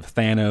in terms of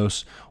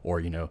Thanos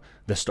or,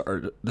 the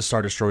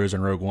Star Destroyers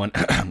in Rogue One.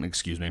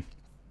 Excuse me.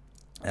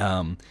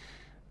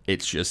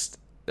 It's just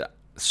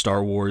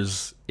Star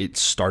Wars. It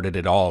started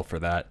it all for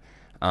that.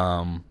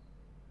 And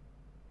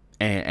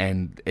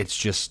it's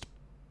just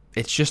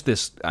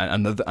this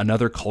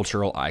another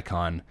cultural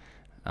icon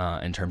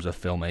in terms of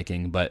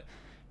filmmaking, but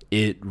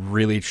it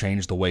really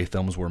changed the way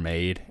films were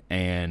made.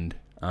 And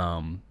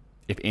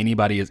if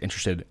anybody is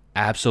interested,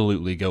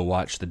 absolutely go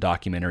watch the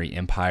documentary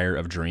Empire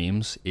of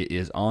Dreams. It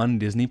is on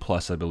Disney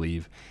Plus, I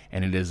believe,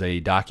 and it is a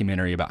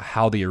documentary about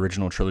how the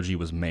original trilogy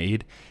was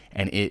made,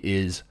 and it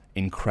is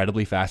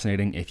incredibly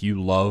fascinating. If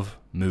you love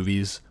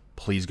movies,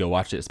 please go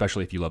watch it,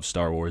 especially if you love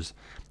Star Wars.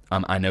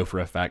 I know for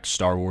a fact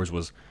Star Wars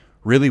was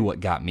really what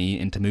got me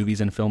into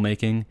movies and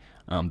filmmaking,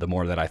 the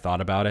more that I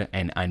thought about it,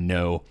 and I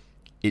know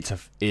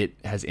it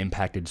has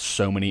impacted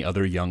so many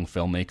other young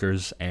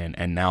filmmakers and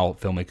now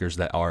filmmakers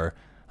that are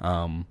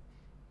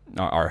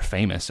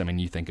famous. I mean,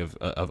 you think of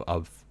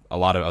a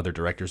lot of other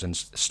directors, and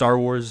Star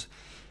Wars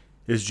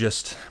is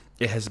just,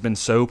 it has been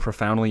so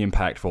profoundly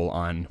impactful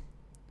on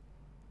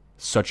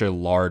such a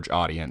large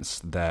audience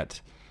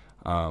that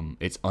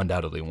it's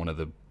undoubtedly one of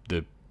the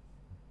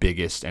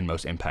biggest and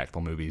most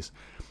impactful movies.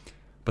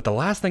 But the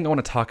last thing I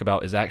want to talk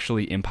about is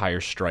actually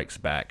Empire Strikes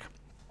Back.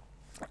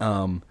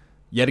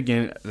 Yet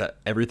again,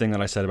 everything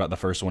that I said about the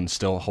first one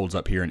still holds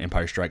up here in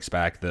Empire Strikes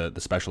Back, the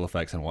special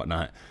effects and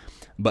whatnot.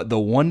 But the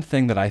one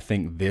thing that I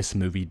think this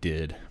movie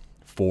did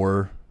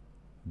for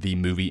the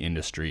movie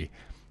industry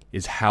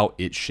is how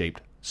it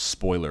shaped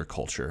spoiler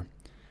culture.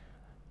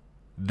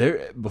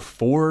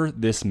 Before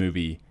this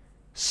movie,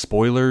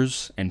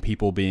 spoilers and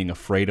people being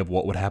afraid of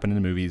what would happen in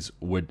the movies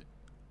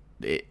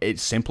it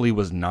simply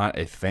was not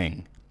a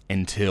thing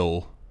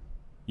until,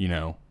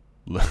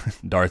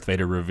 Darth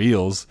Vader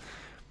reveals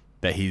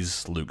that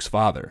he's Luke's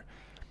father.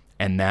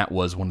 And that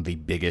was one of the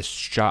biggest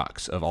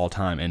shocks of all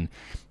time. And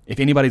if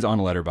anybody's on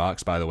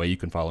Letterboxd, by the way, you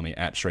can follow me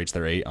at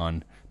StraitsThere8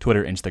 on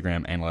Twitter,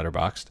 Instagram, and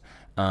Letterboxd.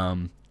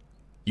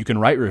 You can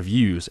write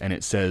reviews, and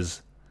it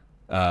says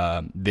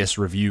this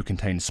review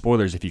contains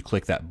spoilers if you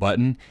click that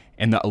button.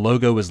 And the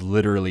logo is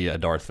literally a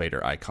Darth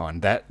Vader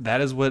icon.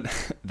 That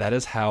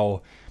is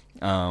how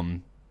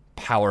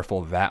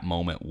powerful that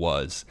moment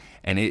was.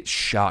 And it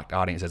shocked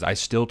audiences. I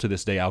still, to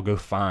this day, I'll go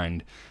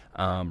find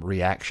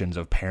reactions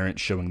of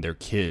parents showing their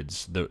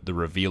kids the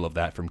reveal of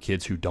that from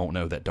kids who don't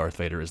know that Darth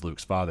Vader is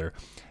Luke's father.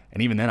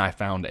 And even then I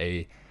found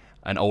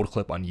an old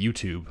clip on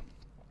YouTube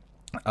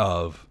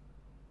of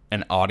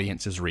an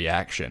audience's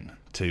reaction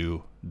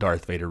to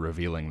Darth Vader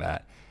revealing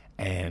that.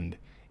 And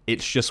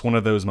it's just one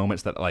of those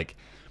moments that, like,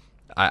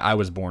 I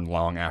was born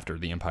long after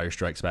The Empire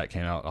Strikes Back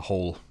came out, a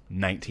whole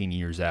 19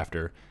 years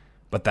after.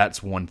 But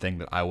that's one thing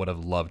that I would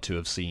have loved to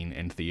have seen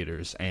in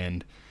theaters.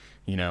 And,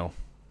 you know,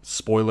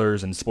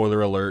 spoilers and spoiler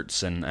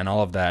alerts and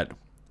all of that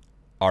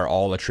are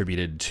all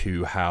attributed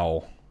to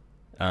how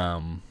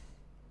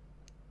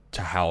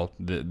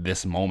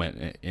this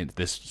moment,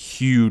 this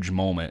huge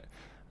moment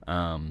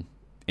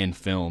in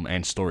film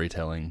and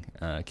storytelling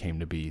came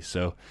to be.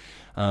 So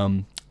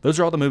those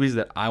are all the movies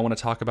that I want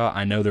to talk about.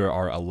 I know there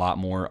are a lot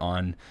more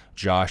on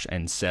Josh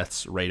and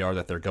Seth's radar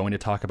that they're going to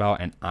talk about,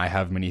 and I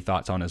have many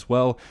thoughts on as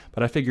well,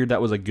 but I figured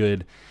that was a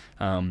good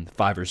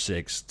 5 or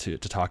 6 to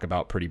talk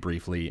about pretty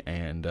briefly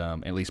and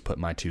at least put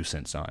my 2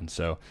 cents on.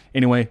 So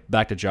anyway,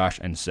 back to Josh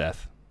and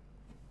Seth.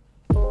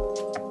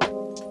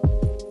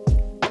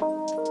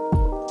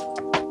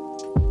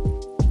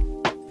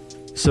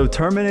 So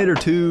Terminator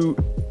 2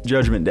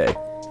 Judgment Day.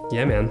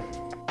 Yeah,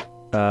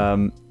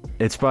 man.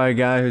 It's by a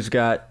guy who's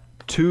got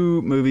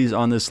 2 movies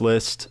on this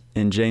list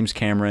in James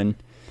Cameron.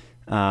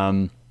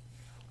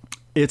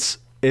 It's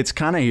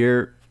kind of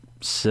here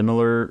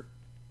similar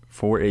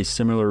for a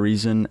similar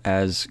reason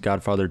as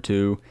Godfather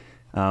 2.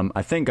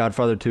 I think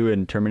Godfather 2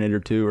 and Terminator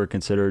 2 are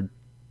considered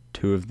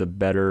 2 of the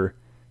better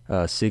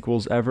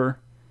sequels ever.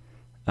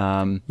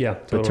 Yeah,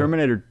 totally.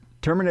 But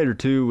Terminator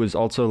 2 was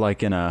also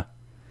like it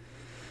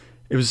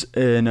was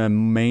in a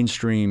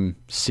mainstream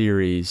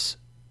series,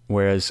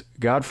 whereas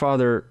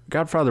Godfather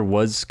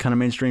was kind of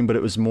mainstream, but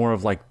it was more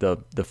of like the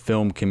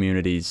film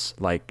community's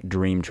like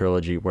dream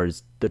trilogy,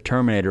 whereas the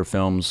Terminator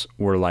films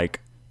were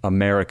like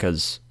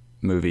America's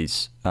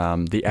movies.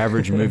 The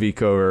average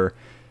moviegoer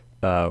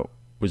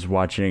was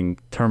watching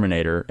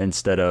Terminator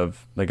instead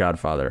of The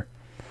Godfather.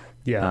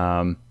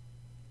 Yeah.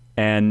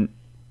 And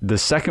the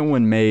second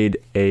one made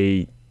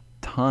a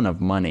ton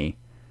of money.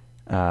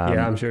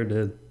 Yeah, I'm sure it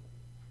did.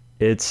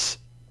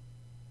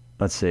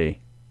 Let's see.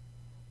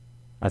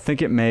 I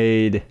think it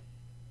made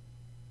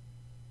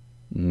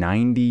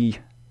 $90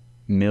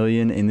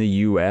 million in the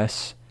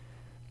U.S.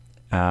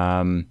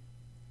 I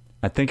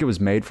think it was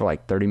made for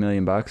like $30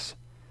 million,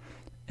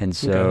 and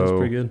so okay, that's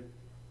pretty good.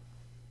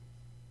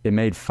 It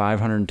made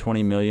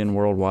 $520 million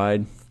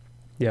worldwide.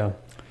 Yeah,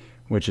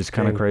 which is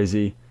kind of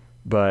crazy.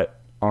 But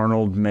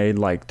Arnold made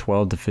like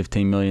 $12 to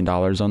 $15 million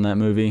on that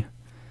movie.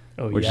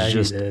 Oh, which yeah, is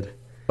just he did.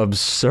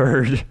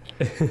 Absurd.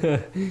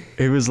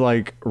 It was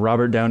like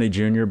Robert Downey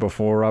Jr.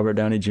 before Robert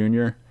Downey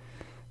Jr.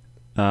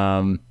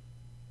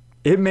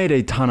 It made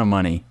a ton of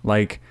money.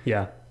 Like,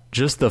 yeah,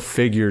 just the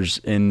figures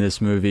in this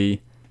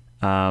movie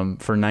for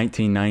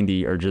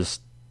 1990 are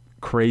just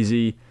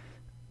crazy.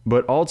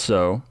 But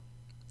also,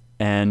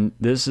 and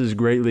this is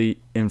greatly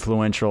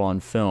influential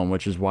on film,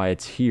 which is why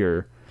it's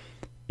here,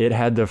 it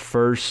had the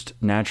first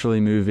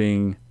naturally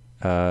moving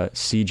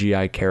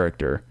CGI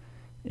character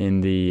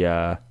in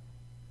the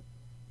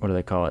what do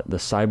they call it? The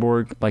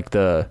cyborg, like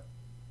the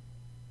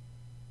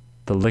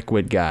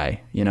liquid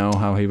guy. You know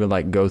how he would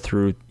like go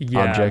through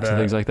objects and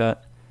things like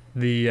that.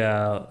 The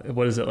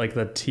what is it, like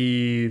the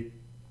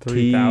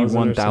T-1000 or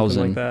something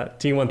like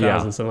that?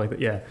 T-1000, something like that.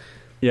 Yeah.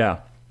 Yeah.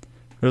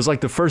 It was like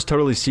the first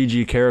totally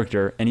CG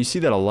character, and you see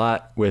that a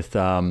lot with.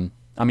 I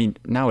mean,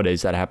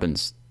 nowadays that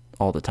happens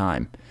all the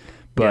time,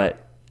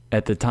 but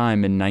at the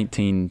time in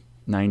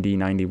 1990,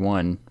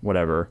 91,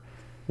 whatever.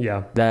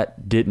 Yeah.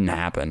 That didn't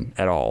happen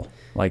at all.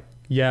 Like.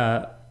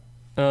 Yeah.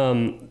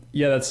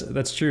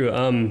 That's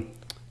true.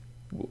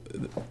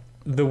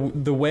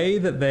 The way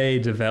that they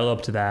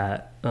developed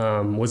that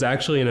was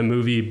actually in a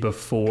movie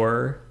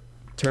before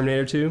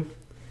Terminator 2.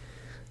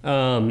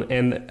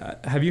 And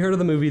have you heard of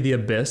the movie The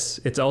Abyss?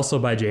 It's also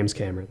by James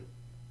Cameron.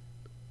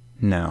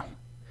 No.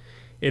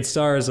 It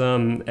stars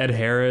Ed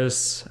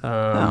Harris.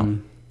 I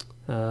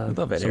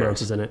love Ed Harris.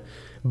 Else is in it.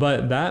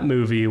 But that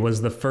movie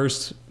was the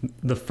first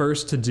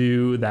to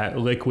do that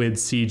liquid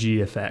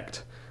CG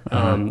effect.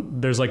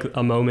 There's like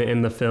a moment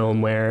in the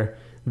film where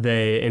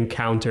they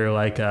encounter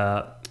like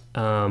an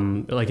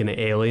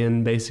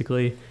alien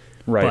basically,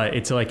 right? But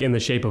it's like in the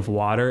shape of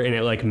water, and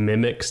it like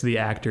mimics the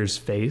actor's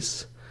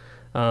face.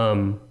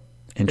 Interesting.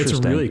 It's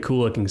a really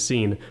cool looking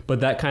scene, but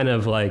that kind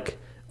of like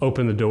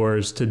opened the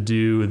doors to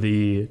do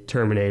the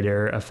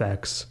Terminator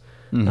effects.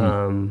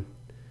 Mm-hmm.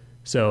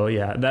 So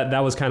yeah, that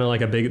was kind of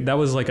like that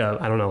was like a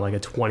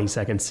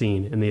 20-second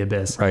scene in The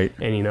Abyss. Right.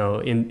 And you know,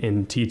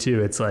 in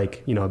T2, it's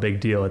like, you know, a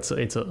big deal. It's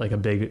like a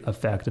big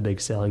effect, a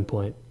big selling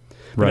point.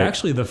 But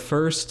actually the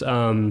first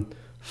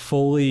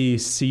fully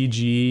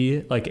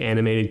CG like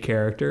animated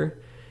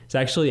character is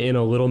actually in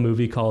a little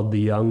movie called The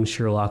Young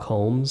Sherlock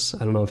Holmes.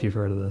 I don't know if you've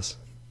heard of this.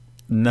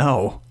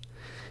 No.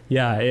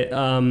 Yeah,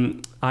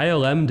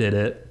 ILM did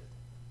it,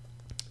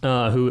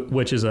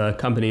 which is a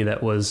company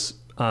that was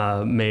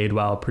made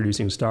while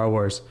producing Star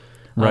Wars.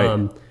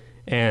 Right.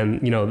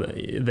 And, you know,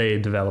 they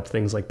developed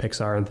things like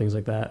Pixar and things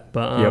like that.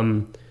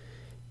 But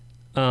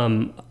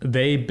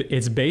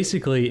it's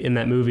basically, in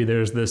that movie,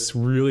 there's this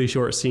really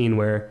short scene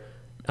where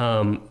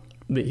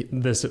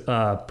this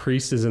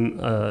priest is in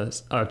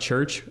a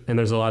church, and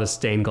there's a lot of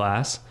stained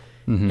glass.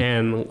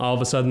 and all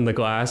of a sudden the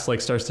glass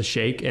like starts to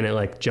shake and it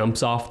like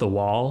jumps off the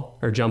wall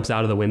or jumps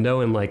out of the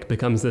window and like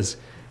becomes this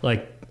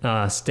like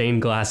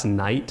stained glass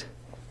night.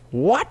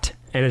 What?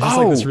 And it's just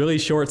like this really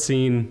short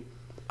scene.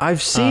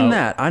 I've seen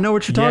that. I know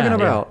what you're talking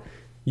about.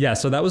 Yeah,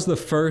 so that was the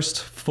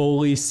first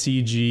fully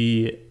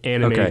CG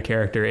animated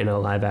character in a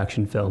live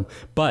action film.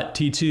 But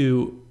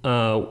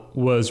T2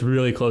 was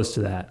really close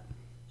to that.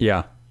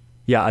 Yeah.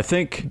 Yeah, I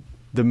think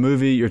the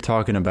movie you're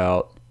talking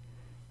about,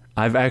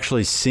 I've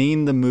actually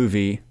seen the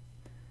movie.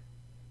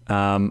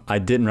 I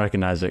didn't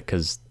recognize it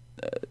because,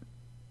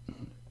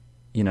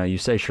 you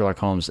say Sherlock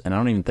Holmes, and I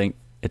don't even think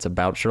it's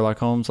about Sherlock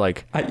Holmes.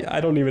 Like I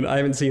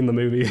haven't seen the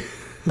movie.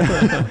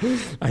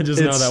 I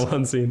just know that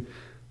one scene.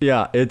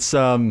 Yeah,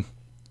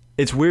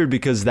 it's weird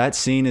because that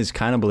scene is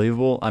kind of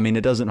believable. I mean,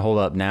 it doesn't hold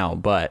up now,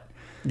 but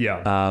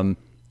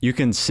you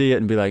can see it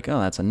and be like, oh,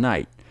 that's a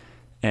knight.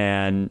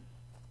 And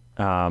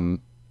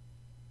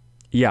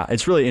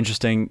it's really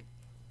interesting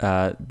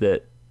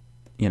that,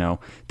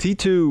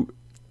 T2,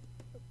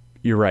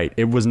 you're right.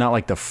 It was not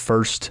like the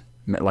first,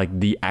 like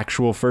the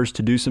actual first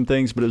to do some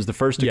things, but it was the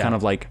first to kind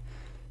of like,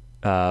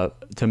 to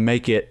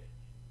make it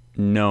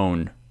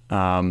known, to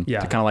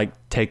kind of like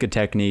take a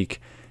technique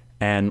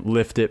and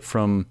lift it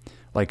from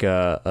like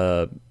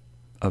a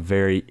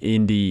very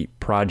indie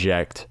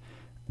project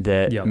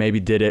that maybe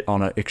did it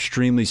on an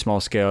extremely small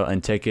scale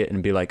and take it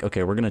and be like,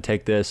 okay, we're going to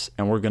take this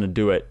and we're going to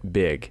do it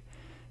big.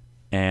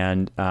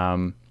 And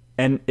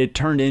it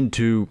turned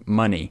into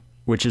money,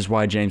 which is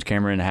why James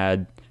Cameron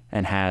had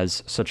and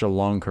has such a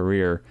long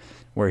career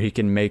where he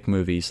can make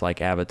movies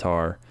like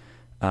Avatar,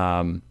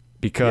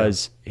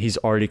 because he's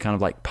already kind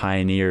of like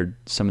pioneered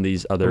some of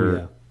these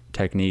other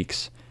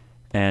techniques,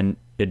 and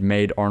it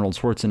made Arnold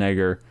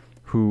Schwarzenegger,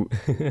 who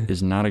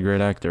is not a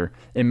great actor,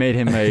 it made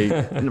him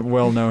a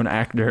well-known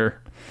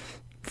actor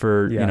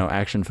for,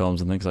 action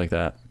films and things like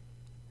that.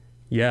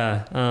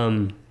 Yeah.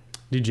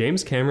 Dude,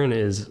 James Cameron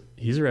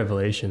he's a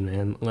revelation,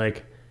 man.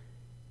 Like,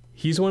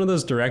 he's one of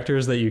those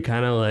directors that you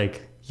kind of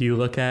like, you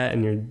look at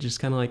and you're just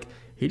kind of like,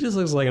 he just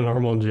looks like a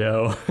normal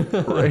Joe.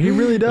 He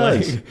really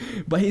does.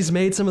 But he's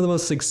made some of the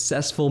most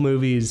successful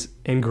movies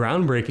and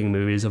groundbreaking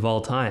movies of all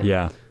time.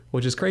 Yeah.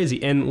 Which is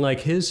crazy. And like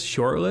his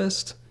short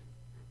list,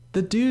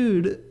 the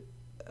dude,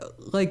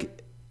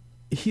 like,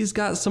 he's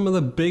got some of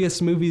the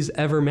biggest movies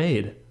ever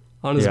made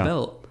on his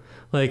belt.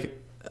 Like,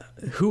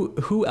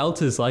 who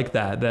else is like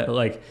that? That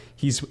like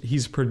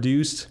he's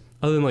produced,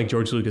 other than like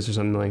George Lucas or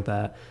something like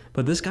that.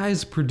 But this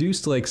guy's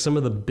produced like some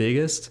of the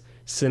biggest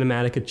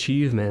cinematic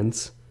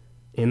achievements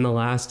in the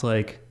last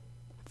like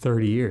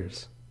 30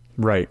 years.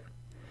 Right.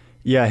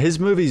 Yeah, his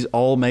movies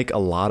all make a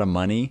lot of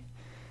money.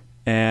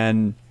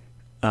 And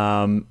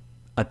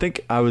I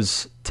think I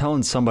was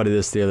telling somebody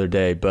this the other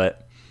day,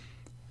 but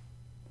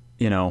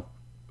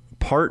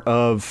part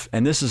of,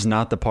 and this is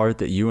not the part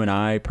that you and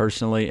I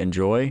personally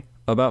enjoy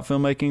about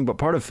filmmaking, but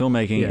part of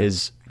filmmaking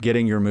is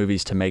getting your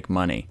movies to make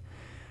money.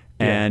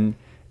 And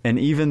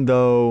even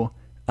though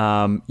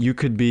you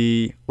could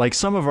be like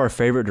some of our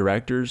favorite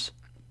directors,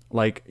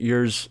 like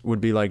yours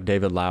would be like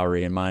David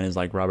Lowery and mine is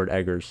like Robert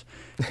Eggers.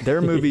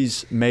 Their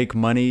movies make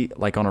money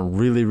like on a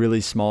really, really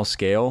small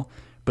scale,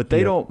 but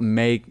they don't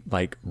make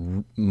like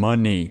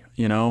money,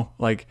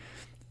 like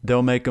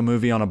they'll make a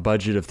movie on a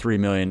budget of 3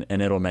 million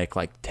and it'll make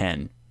like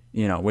 10,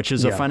 which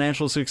is a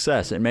financial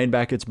success. It made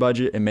back its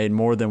budget. It made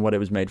more than what it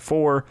was made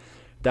for.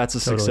 That's a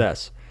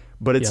success.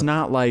 But it's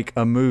not like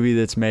a movie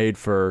that's made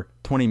for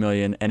 20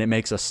 million and it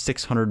makes a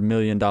 $600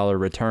 million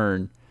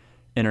return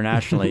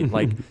internationally.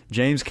 Like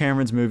James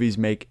Cameron's movies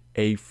make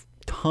a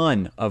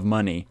ton of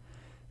money.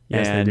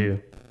 Yes, they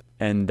do.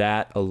 And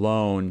that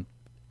alone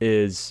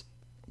is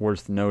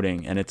worth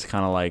noting. And it's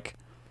kind of like,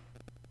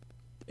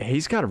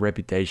 he's got a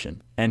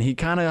reputation and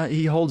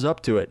he holds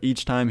up to it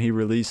each time he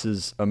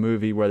releases a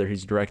movie, whether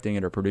he's directing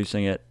it or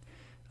producing it.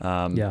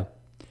 You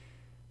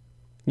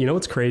know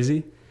what's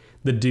crazy?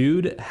 The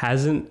dude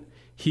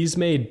he's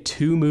made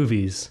 2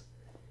 movies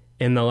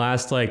in the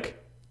last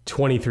like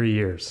 23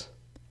 years.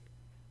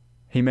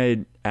 He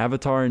made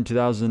Avatar in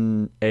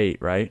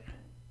 2008, right?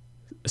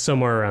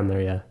 Somewhere around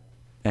there, yeah.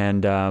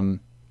 And what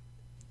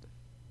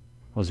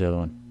was the other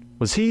one?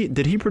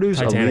 Did he produce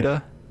Titanic.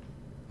 Alita?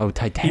 Oh,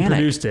 Titanic. He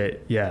produced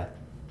it, yeah.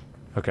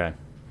 Okay.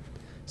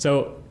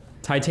 So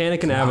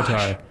Titanic and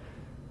Avatar,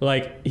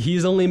 like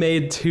he's only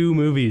made 2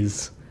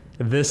 movies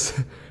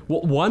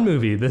one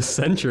movie this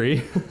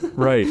century.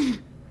 Right.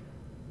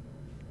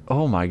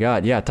 Oh my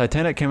God. Yeah.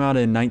 Titanic came out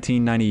in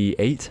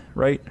 1998,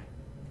 right?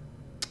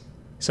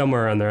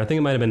 Somewhere around there. I think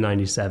it might have been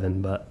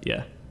 97, but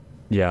yeah.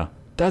 Yeah.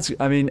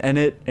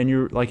 And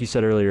you, like you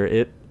said earlier,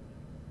 it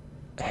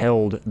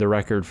held the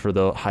record for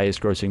the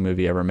highest grossing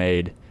movie ever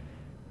made.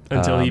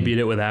 Until he beat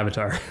it with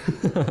Avatar.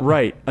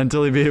 Right.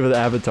 Until he beat it with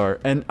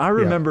Avatar. And I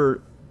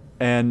remember,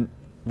 and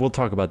we'll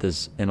talk about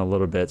this in a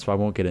little bit, so I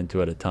won't get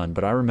into it a ton,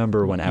 but I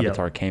remember when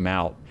Avatar came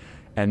out,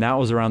 and that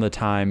was around the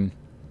time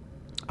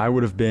I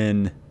would have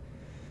been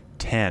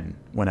 10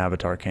 when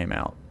Avatar came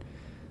out.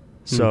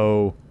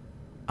 So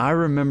I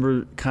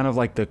remember kind of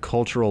like the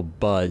cultural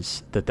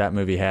buzz that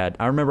movie had.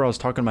 I remember I was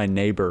talking to my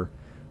neighbor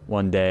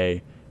one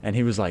day, and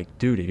he was like,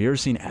 dude, have you ever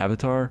seen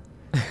Avatar?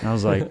 And I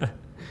was like,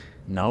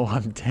 no,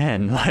 I'm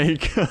 10.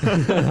 Like,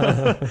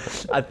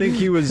 I think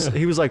he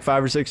was like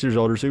 5 or 6 years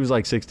older. So he was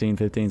like 16,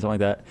 15, something like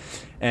that.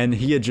 And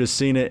he had just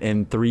seen it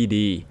in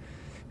 3D.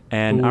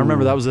 And Ooh, I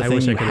remember that was the I thing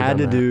wish I you could've had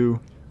to done that. do.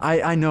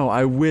 I know.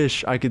 I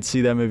wish I could see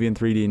that movie in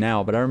 3D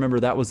now. But I remember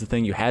that was the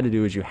thing you had to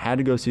do, is you had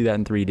to go see that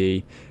in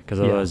 3D, because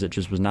otherwise it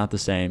just was not the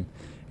same.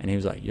 And he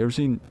was like, you ever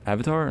seen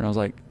Avatar? And I was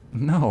like,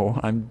 no,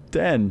 I'm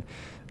 10.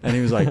 And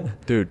he was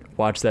like, dude,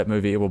 watch that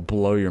movie. It will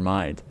blow your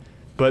mind.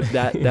 But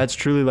that's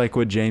truly like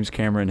what James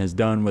Cameron has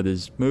done with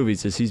his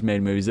movies, is he's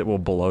made movies that will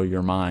blow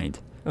your mind.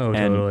 Oh,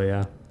 And- totally,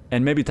 yeah.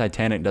 And maybe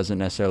Titanic doesn't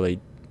necessarily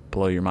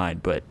blow your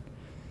mind, but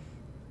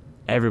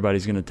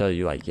everybody's going to tell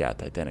you, like, yeah,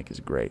 Titanic is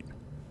great.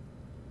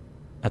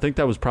 I think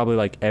that was probably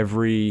like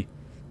every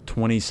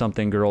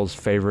 20-something girl's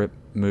favorite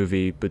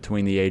movie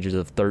between the ages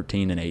of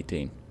 13 and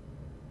 18.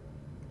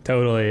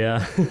 Totally,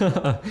 yeah.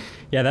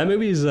 Yeah, that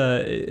movie's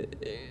I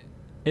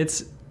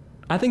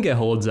think it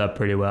holds up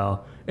pretty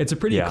well. It's a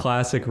pretty Yeah.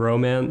 classic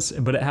romance,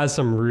 but it has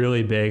some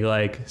really big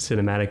like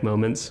cinematic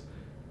moments.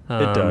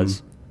 It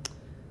does.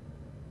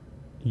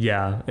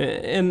 Yeah,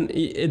 and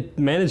it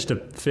managed to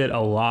fit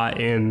a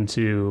lot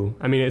into.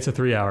 I mean, it's a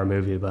 3-hour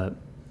movie, but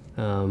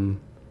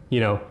you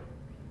know,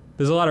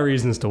 there's a lot of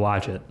reasons to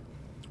watch it.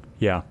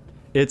 Yeah.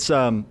 It's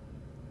a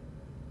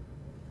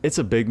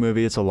big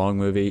movie. It's a long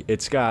movie.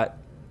 It's got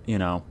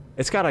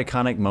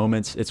iconic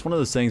moments. It's one of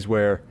those things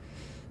where,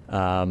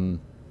 the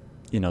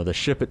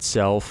ship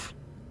itself,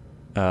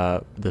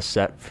 the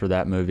set for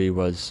that movie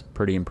was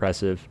pretty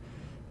impressive.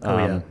 Oh,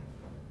 yeah.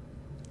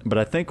 But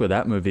I think with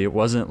that movie, it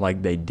wasn't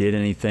like they did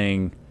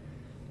anything.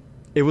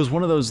 It was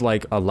one of those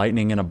like a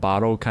lightning in a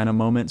bottle kind of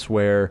moments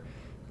where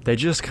they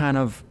just kind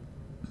of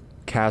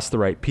cast the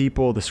right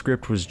people. The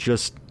script was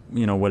just,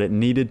 what it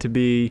needed to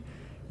be.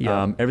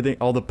 Yeah. Everything,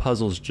 all the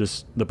puzzle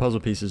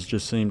pieces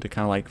just seemed to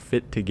kind of like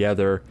fit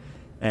together.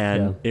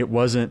 And it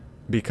wasn't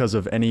because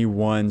of any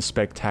one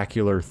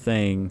spectacular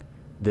thing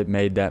that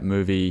made that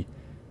movie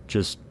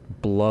just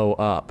blow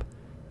up.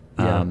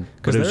 Yeah.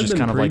 But it was there just had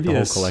kind been of like the whole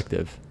previous-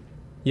 collective.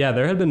 Yeah,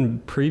 there had been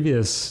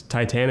previous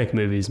Titanic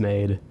movies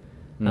made,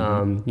 in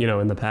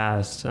the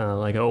past,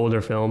 like older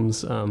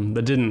films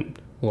that didn't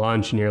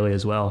launch nearly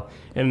as well.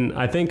 And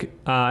I think,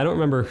 I don't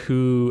remember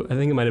who, I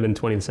think it might have been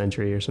 20th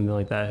Century or something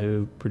like that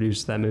who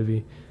produced that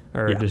movie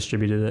or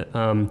distributed it.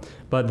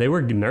 But they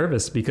were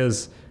nervous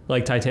because,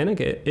 like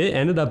Titanic, it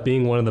ended up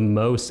being one of the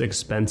most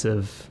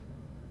expensive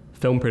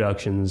film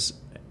productions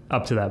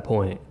up to that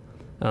point.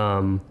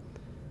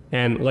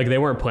 And like they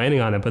weren't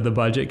planning on it, but the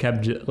budget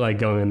kept like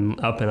going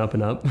up and up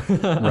and up.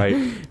 Right.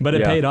 But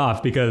it paid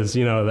off because,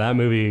 that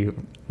movie,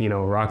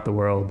 rocked the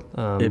world.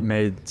 It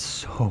made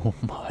so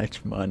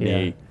much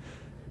money. Yeah.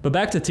 But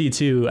back to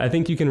T2, I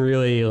think you can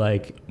really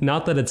like,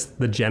 not that it's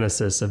the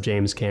genesis of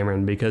James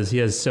Cameron because he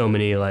has so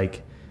many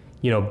like,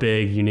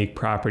 big unique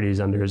properties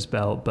under his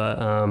belt, but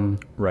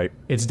Right.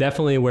 it's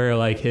definitely where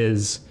like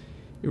his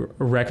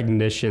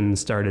recognition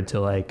started to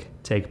like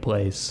take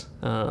place.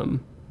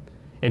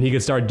 And he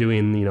could start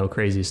doing,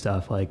 crazy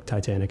stuff like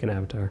Titanic and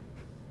Avatar.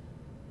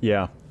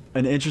 Yeah.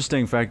 An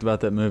interesting fact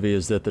about that movie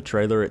is that the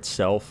trailer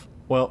itself,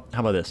 well,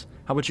 how about this?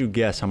 How about you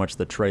guess how much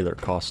the trailer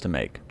cost to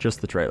make? Just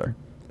the trailer.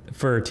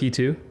 For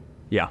T2?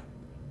 Yeah.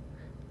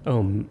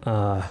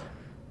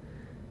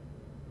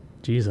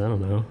 Geez, I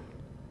don't know. A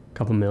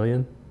couple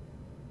million?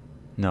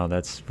 No,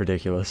 that's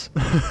ridiculous.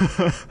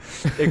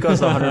 It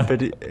cost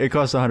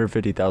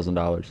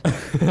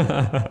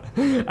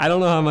 $150,000. I don't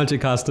know how much it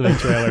costs to make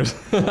trailers.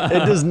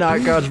 It does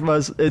not cost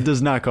much. It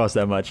does not cost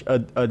that much.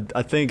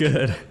 I think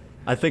Good.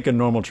 I think a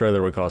normal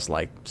trailer would cost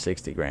like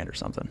 $60,000 or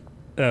something.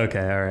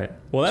 Okay, all right.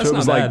 Well, that's So it not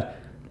was bad. like-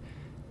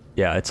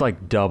 Yeah, it's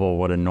like double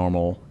what a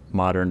normal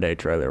modern day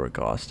trailer would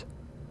cost.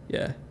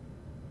 Yeah.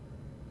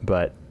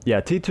 But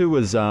yeah, T2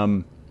 was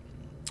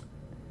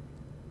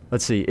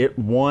let's see, it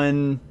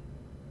won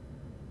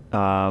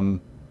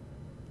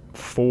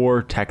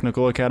 4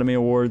 technical Academy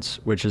Awards,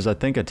 which is I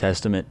think a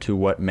testament to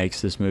what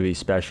makes this movie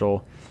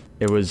special.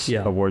 It was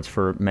awards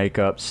for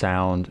makeup,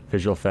 sound,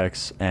 visual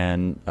effects,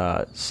 and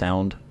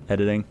sound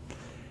editing.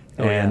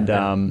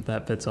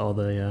 That fits all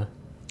the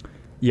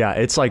Yeah,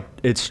 it's like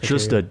it's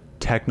just a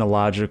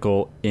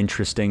technological,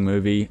 interesting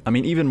movie. I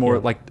mean, even more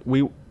like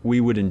we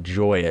would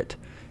enjoy it.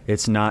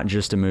 It's not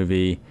just a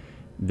movie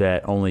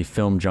that only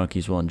film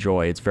junkies will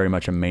enjoy. It's very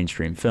much a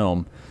mainstream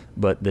film,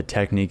 but the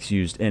techniques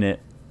used in it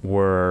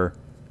were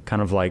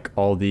kind of like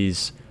all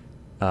these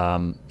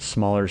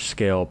smaller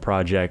scale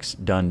projects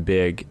done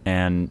big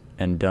and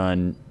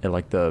done at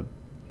like the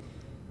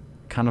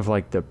kind of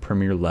like the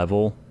premiere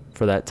level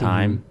for that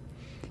time.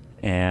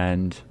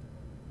 And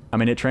I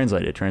mean, it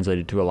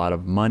translated to a lot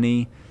of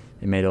money.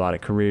 It made a lot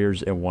of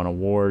careers. It won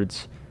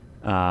awards.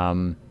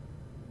 It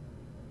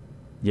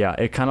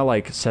kind of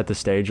like set the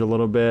stage a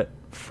little bit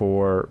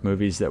for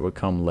movies that would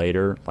come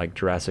later, like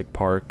Jurassic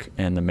Park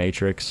and The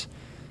Matrix,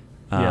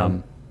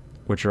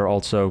 which are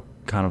also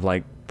kind of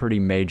like pretty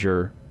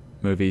major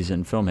movies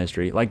in film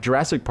history. Like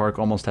Jurassic Park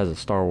almost has a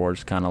Star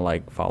Wars kind of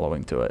like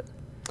following to it.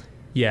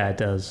 Yeah, it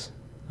does.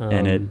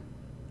 And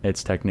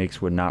its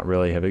techniques would not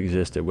really have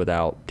existed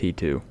without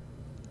T2.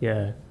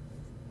 Yeah,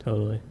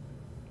 totally.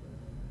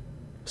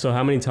 So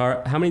how many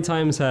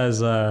times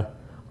has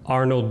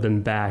Arnold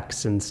been back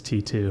since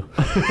T2?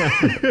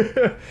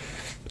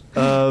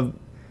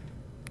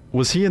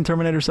 Was he in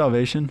Terminator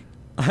Salvation?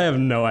 I have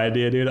no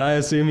idea, dude. I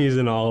assume he's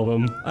in all of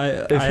them.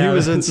 If he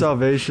was in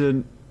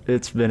Salvation,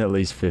 it's been at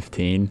least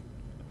 15.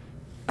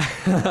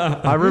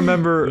 I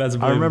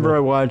remember I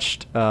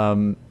watched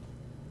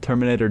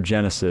Terminator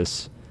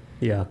Genesis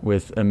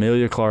with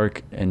Emilia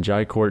Clarke and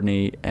Jai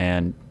Courtney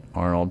and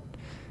Arnold.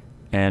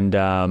 And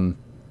I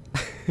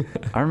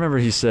remember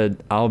he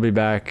said, "I'll be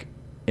back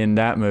in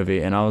that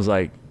movie." And I was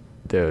like,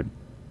 dude,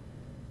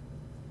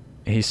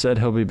 he said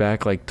he'll be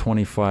back like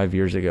 25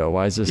 years ago.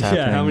 Why is this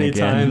happening again? Yeah, how many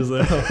times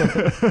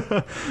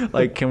though?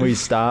 Like, can we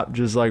stop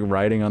just like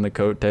riding on the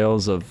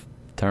coattails of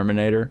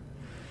Terminator?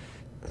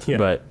 Yeah.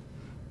 But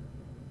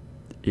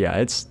yeah,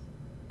 it's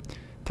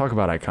talk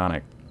about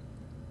iconic.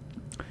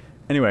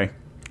 Anyway,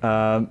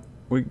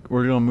 we're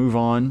gonna move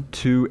on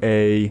to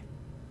a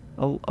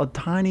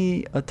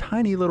tiny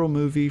little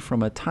movie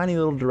from a tiny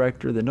little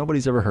director that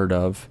nobody's ever heard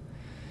of.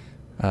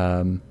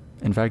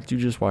 In fact, you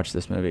just watched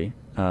this movie,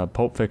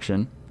 Pulp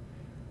Fiction.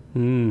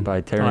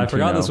 By Tarantino. Oh, I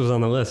forgot this was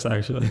on the list,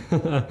 actually.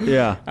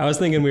 Yeah. I was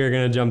thinking we were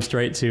going to jump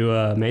straight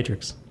to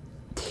Matrix.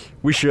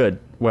 We should.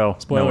 Well,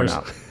 spoilers.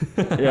 No,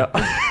 we're not.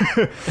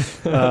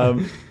 Yeah.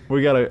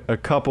 We got a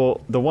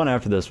couple. The one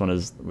after this one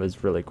is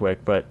really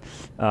quick, but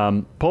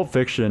Pulp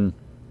Fiction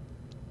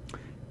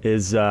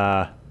is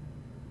a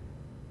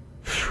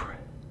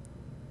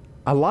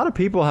lot of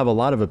people have a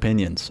lot of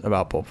opinions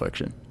about Pulp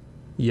Fiction.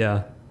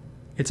 Yeah.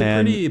 It's a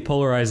pretty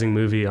polarizing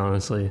movie,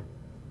 honestly.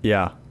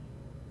 Yeah.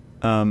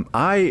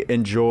 I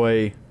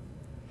enjoy,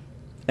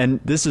 and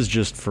this is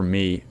just for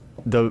me,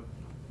 the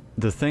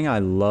thing I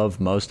love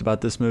most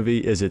about this movie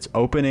is its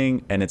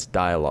opening and its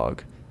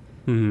dialogue.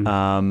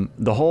 Mm-hmm.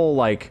 The whole,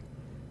 like,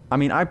 I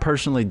mean, I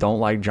personally don't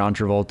like John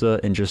Travolta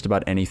in just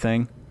about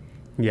anything.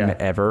 Yeah.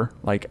 Ever.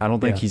 Like, I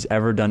don't think he's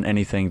ever done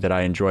anything that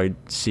I enjoyed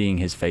seeing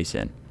his face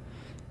in.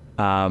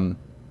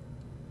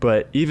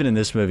 But even in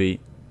this movie,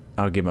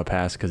 I'll give him a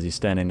pass because he's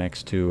standing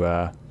next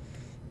to,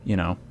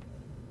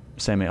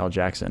 Samuel L.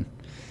 Jackson.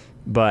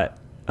 But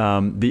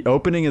the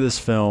opening of this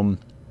film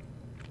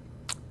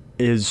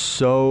is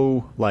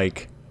so,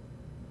 like,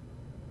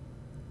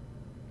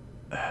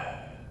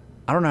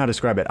 I don't know how to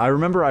describe it. I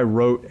remember I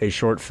wrote a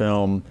short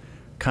film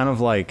kind of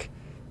like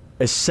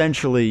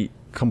essentially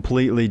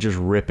completely just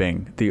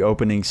ripping the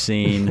opening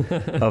scene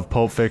of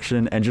Pulp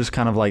Fiction and just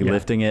kind of like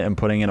lifting it and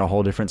putting it in a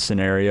whole different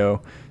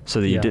scenario so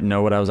that you didn't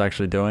know what I was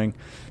actually doing.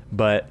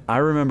 But I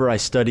remember I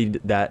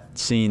studied that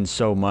scene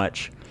so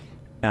much,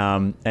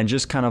 and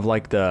just kind of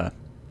like the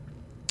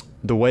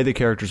way the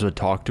characters would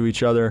talk to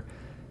each other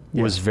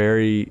was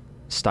very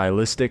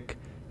stylistic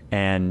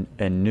and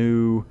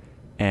new,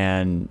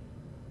 and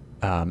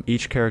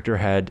each character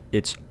had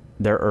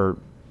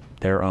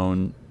their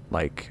own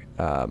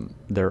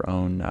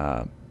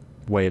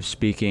way of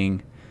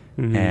speaking,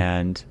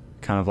 and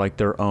kind of like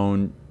their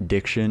own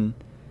diction,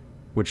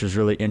 which is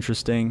really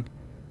interesting.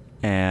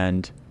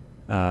 And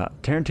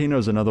Tarantino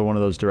is another one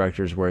of those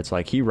directors where it's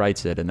like he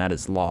writes it and that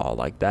is law.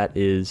 Like, that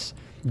is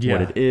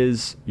what it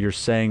is. You're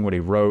saying what he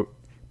wrote.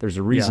 There's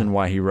a reason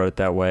why he wrote it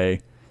that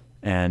way.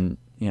 And,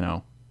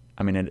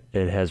 I mean,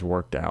 it has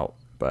worked out,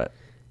 but.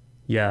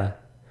 Yeah.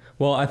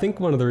 Well, I think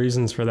one of the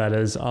reasons for that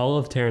is all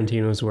of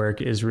Tarantino's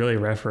work is really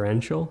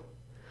referential.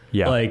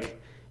 Yeah.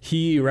 Like,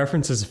 he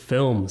references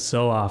film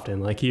so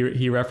often. Like,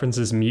 he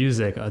references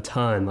music a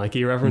ton. Like,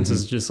 he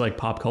references just like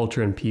pop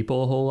culture and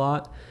people a whole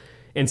lot.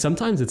 And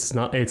sometimes it's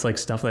like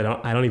stuff that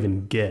I don't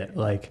even get.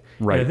 Like,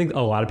 right. I think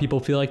a lot of people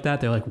feel like that.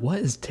 They're like, what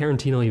is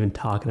Tarantino even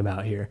talking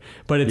about here?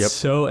 But it's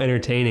so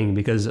entertaining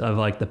because of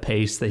like the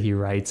pace that he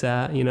writes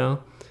at,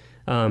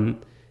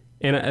 And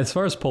as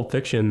far as Pulp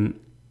Fiction,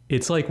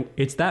 it's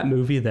that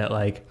movie that,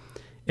 like,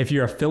 if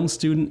you're a film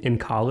student in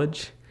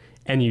college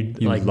and you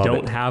like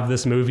don't have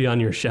this movie on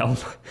your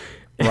shelf,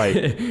 right,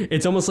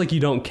 it's almost like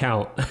you don't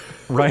count.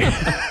 Right.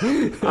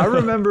 I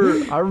remember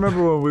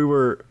when we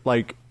were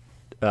like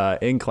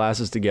in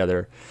classes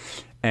together,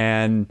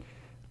 and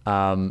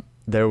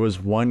there was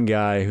one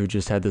guy who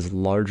just had this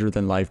larger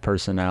than life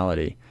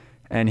personality,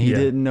 and he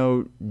didn't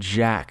know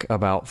jack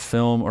about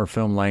film or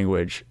film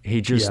language.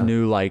 He just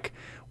knew like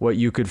what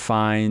you could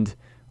find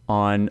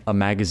on a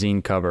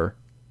magazine cover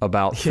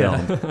about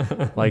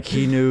film. Like,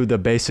 he knew the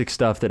basic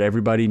stuff that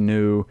everybody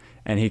knew,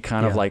 and he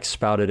kind of like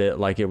spouted it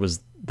like it was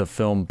the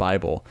film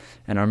Bible.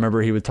 And I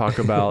remember he would talk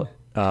about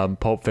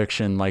Pulp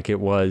Fiction like it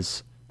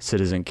was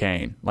Citizen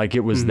Kane, like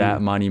it was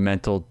that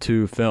monumental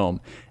to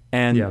film.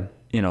 And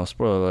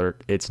spoiler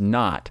alert, it's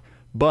not,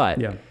 but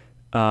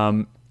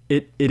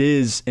it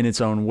is in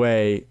its own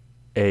way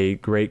a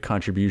great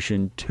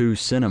contribution to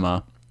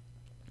cinema.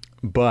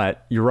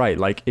 But you're right.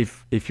 Like,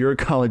 if you're a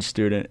college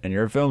student and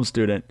you're a film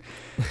student,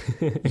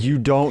 you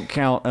don't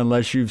count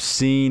unless you've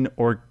seen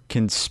or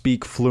can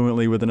speak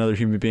fluently with another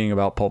human being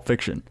about Pulp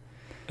Fiction.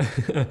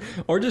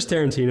 Or just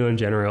Tarantino in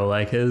general.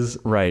 Like his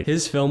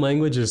film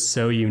language is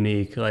so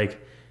unique.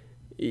 Like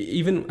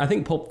even I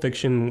think Pulp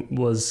Fiction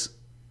was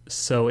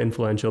so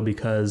influential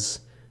because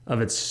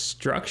of its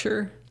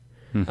structure.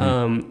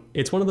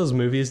 It's one of those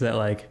movies that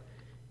like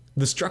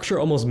the structure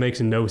almost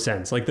makes no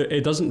sense. Like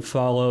it doesn't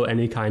follow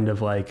any kind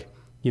of like,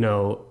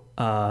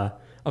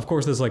 of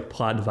course there's like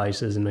plot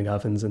devices and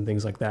MacGuffins and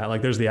things like that.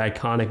 Like there's the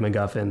iconic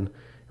MacGuffin,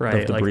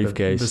 right? The like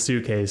briefcase. The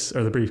suitcase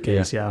or the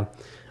briefcase. Yeah.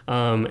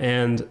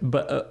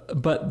 But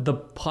the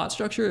plot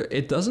structure,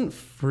 it doesn't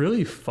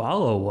really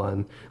follow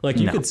one. Like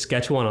you could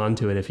sketch one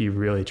onto it if you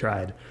really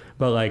tried,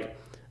 but like,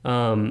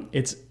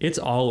 it's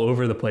all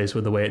over the place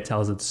with the way it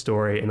tells its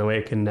story and the way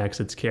it connects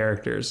its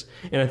characters.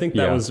 And I think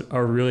that was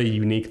a really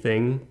unique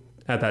thing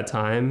at that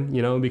time,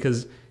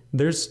 because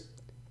there's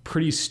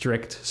pretty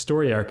strict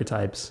story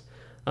archetypes.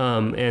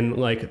 And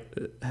like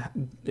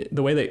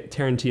the way that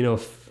Tarantino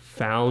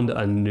found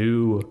a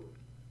new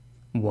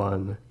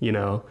one,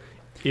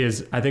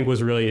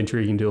 was really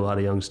intriguing to a lot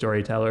of young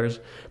storytellers.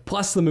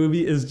 Plus the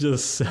movie is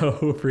just so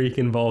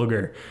freaking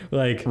vulgar.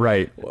 Like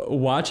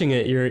watching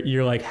it,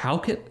 you're like,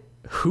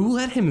 who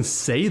let him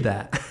say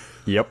that?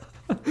 Yep.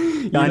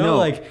 I know.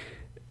 Like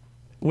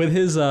with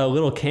his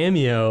little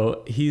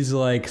cameo, he's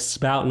like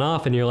spouting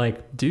off and you're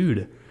like,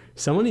 dude,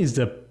 someone needs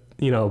to,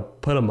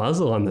 put a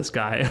muzzle on this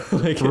guy.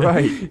 Like,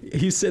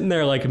 he's sitting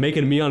there like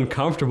making me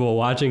uncomfortable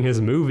watching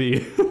his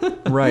movie.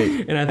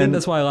 Right. And I think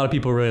that's why a lot of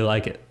people really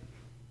like it.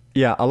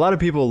 Yeah. A lot of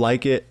people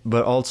like it,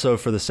 but also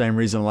for the same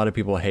reason, a lot of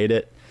people hate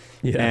it.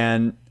 Yeah.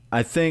 And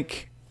I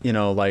think,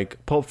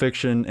 like Pulp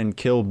Fiction and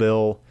Kill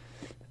Bill,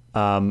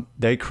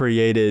 they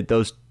created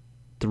those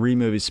 3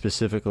 movies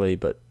specifically,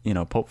 but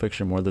Pulp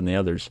Fiction more than the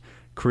others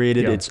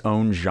created its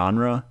own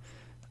genre,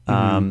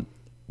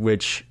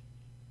 which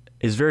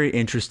is very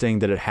interesting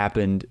that it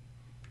happened.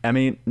 I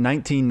mean,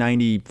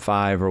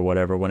 1995 or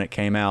whatever, when it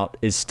came out,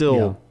 is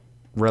still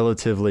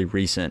relatively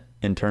recent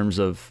in terms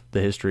of the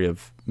history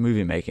of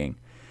movie making.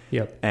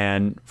 Yep.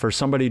 And for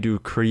somebody to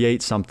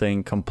create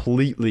something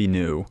completely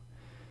new,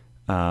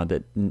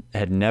 that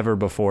had never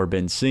before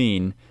been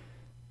seen,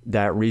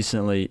 that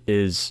recently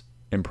is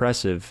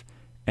impressive.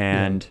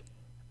 And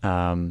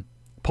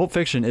Pulp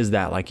Fiction is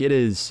that. Like, it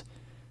is,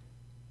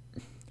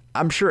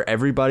 I'm sure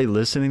everybody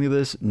listening to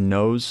this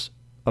knows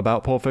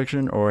about Pulp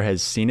Fiction or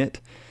has seen it,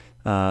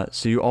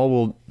 so you all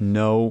will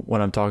know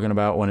what I'm talking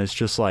about when it's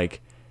just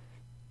like,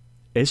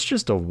 it's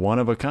just a one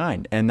of a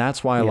kind. And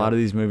that's why a lot of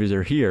these movies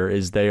are here,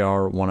 is they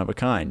are one of a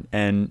kind.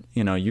 And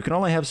you can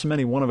only have so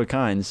many one of a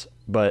kinds,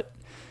 but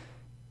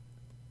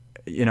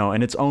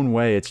in its own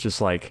way, it's just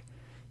like,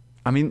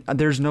 I mean,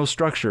 there's no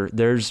structure.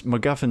 There's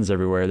MacGuffins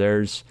everywhere.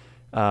 There's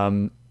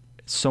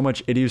so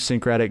much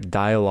idiosyncratic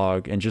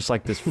dialogue and just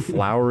like this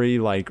flowery,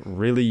 like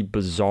really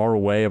bizarre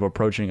way of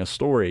approaching a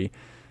story.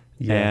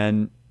 Yeah.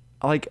 And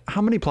like,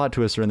 how many plot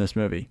twists are in this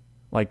movie?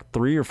 Like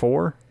 3 or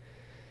 4?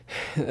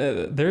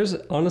 There's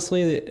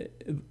honestly,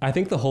 I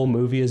think the whole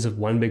movie is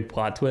one big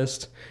plot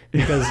twist,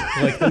 because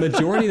like the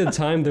majority of the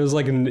time there's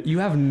like, you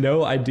have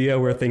no idea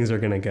where things are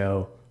going to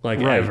go, like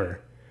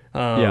ever.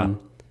 And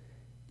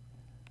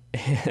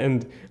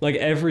like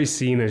every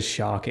scene is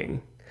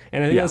shocking.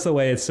 And I think that's the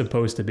way it's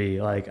supposed to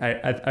be. Like,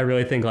 I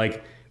really think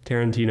like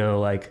Tarantino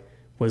like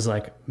was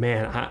like,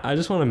 man, I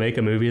just want to make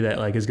a movie that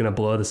like is going to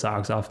blow the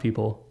socks off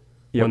people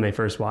when they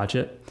first watch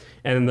it.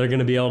 And they're going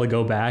to be able to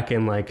go back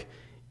and like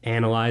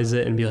analyze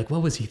it and be like,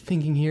 what was he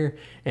thinking here?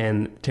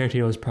 And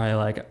Tarantino was probably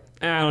like,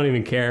 I don't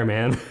even care,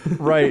 man.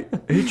 Right.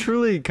 He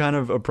truly kind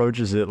of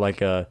approaches it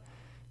like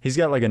he's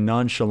got like a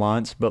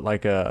nonchalance, but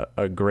like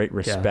a great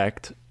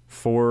respect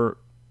for,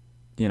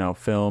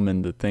 film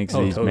and the things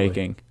that he's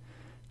making.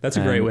 That's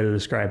a great way to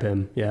describe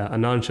him. Yeah. A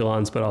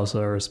nonchalance, but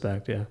also a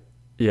respect. Yeah.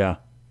 Yeah.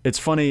 It's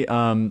funny.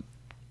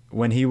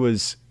 When he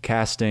was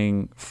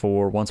casting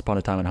for Once Upon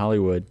a Time in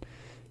Hollywood,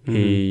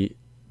 the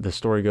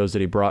story goes that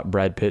he brought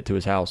Brad Pitt to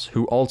his house,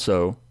 who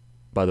also,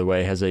 by the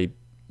way, has a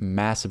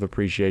massive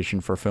appreciation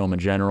for film in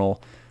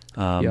general.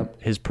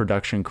 His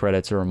production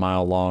credits are a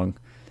mile long.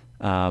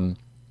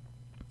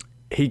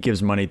 He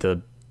gives money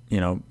to,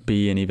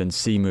 be and even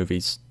see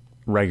movies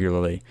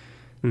regularly.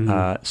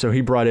 So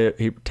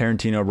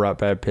Tarantino brought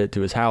Brad Pitt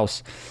to his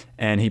house,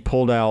 and he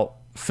pulled out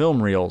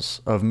film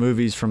reels of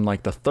movies from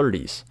like the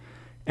 30s.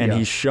 And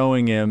he's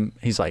showing him,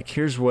 he's like,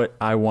 here's what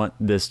I want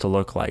this to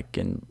look like.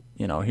 And,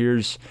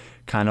 here's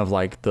kind of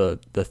like the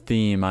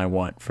theme I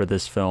want for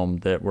this film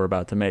that we're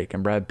about to make.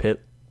 And Brad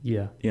Pitt,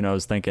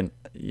 is thinking,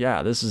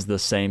 this is the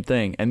same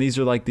thing. And these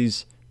are like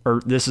this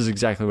is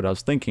exactly what I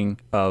was thinking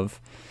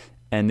of.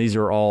 And these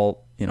are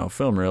all,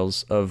 film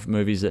reels of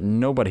movies that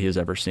nobody has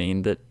ever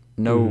seen, that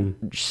no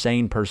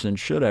sane person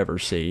should ever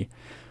see.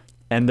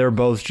 And they're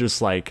both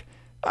just like,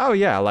 oh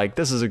yeah, like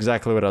this is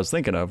exactly what I was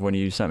thinking of when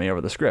you sent me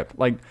over the script.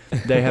 Like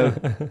they have,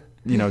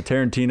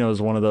 Tarantino is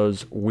one of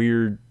those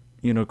weird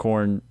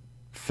unicorn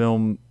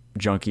film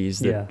junkies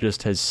that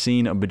just has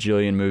seen a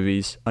bajillion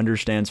movies,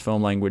 understands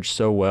film language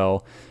so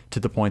well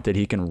to the point that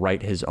he can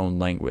write his own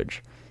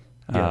language,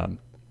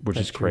 which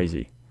is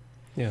crazy.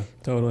 Yeah,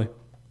 totally.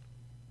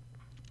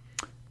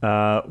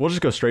 We'll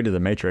just go straight to The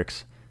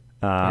Matrix.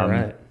 All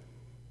right.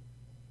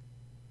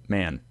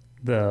 Man,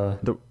 The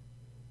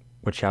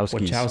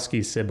Wachowskis.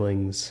 Wachowski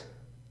siblings.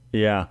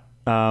 Yeah.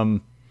 I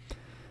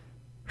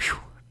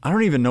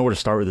don't even know where to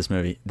start with this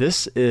movie.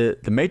 The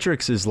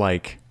Matrix is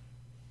like,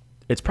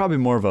 it's probably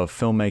more of a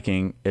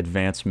filmmaking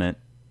advancement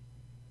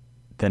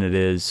than it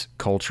is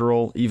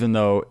cultural, even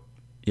though,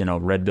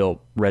 red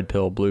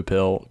pill, blue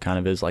pill kind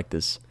of is like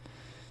this,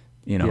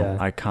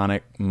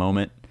 iconic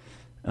moment.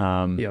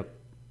 Yep.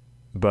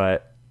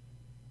 But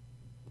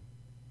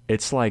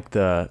it's like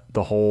the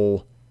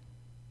whole,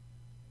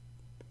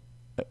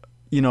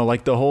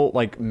 like the whole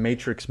like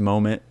Matrix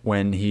moment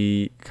when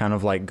he kind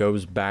of like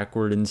goes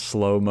backward in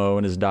slow-mo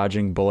and is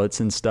dodging bullets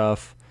and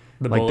stuff.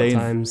 The like bullet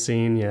time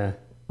scene, yeah.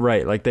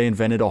 Right. Like they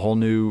invented a whole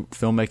new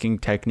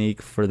filmmaking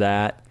technique for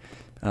that,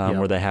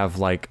 where they have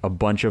like a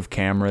bunch of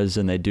cameras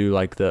and they do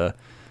like they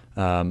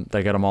got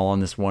them all on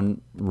this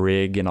one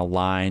rig in a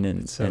line,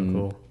 and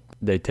Cool.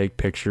 They take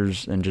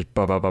pictures and just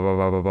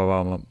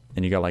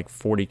and you got like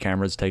 40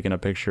 cameras taking a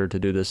picture to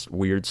do this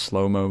weird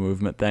slow-mo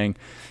movement thing.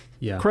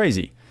 Yeah.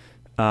 Crazy.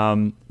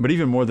 But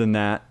even more than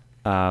that,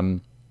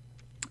 The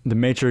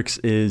Matrix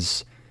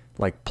is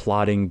like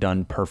plotting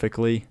done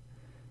perfectly.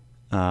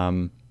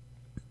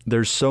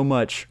 There's so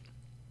much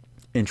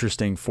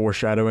interesting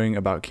foreshadowing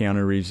about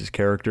Keanu Reeves'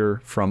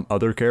 character from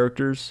other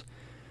characters.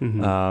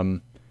 Mm-hmm.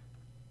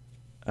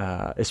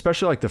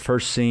 Especially like the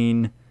first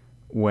scene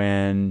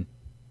when,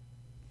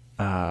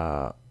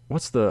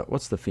 what's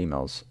the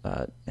female's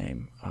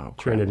name? Oh, crap,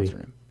 Trinity. what's her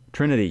name?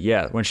 Trinity.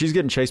 Yeah. When she's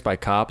getting chased by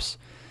cops.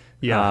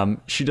 Yeah.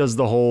 She does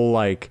the whole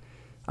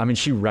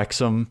she wrecks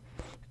them.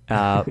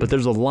 But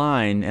there's a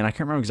line, and I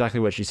can't remember exactly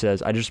what she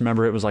says. I just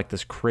remember it was like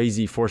this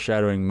crazy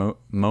foreshadowing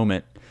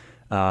moment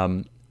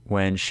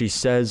when she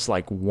says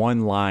like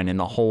one line in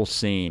the whole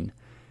scene,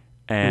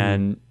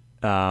 and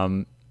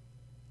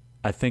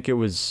I think it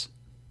was,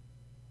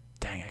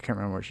 dang, I can't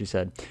remember what she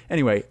said.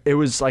 Anyway, it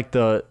was like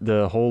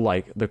the whole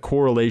like the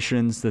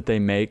correlations that they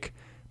make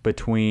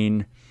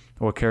between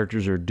what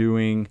characters are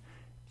doing,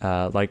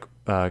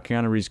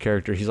 Keanu Reeves'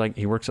 character,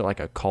 he works at like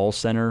a call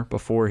center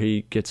before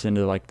he gets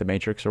into like the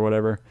Matrix or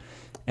whatever.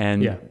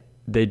 And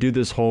they do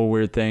this whole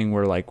weird thing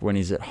where like when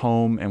he's at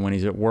home and when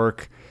he's at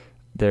work,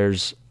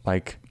 there's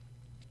like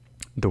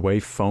the way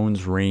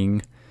phones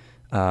ring.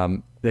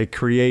 They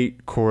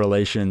create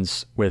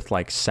correlations with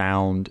like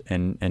sound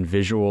and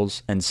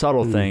visuals and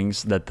subtle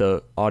things that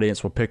the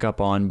audience will pick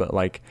up on. But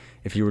like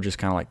if you were just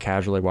kind of like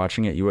casually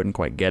watching it, you wouldn't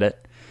quite get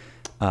it.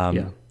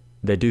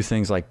 They do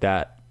things like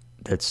that.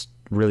 That's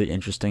really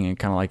interesting and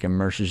kind of like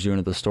immerses you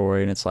into the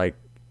story. And it's like,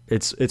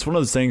 it's one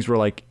of those things where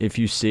like, if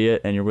you see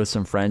it and you're with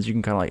some friends, you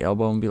can kind of like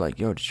elbow and be like,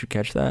 yo, did you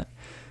catch that?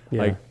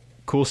 Yeah. Like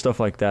cool stuff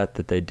like that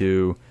they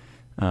do.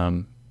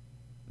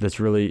 That's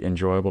really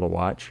enjoyable to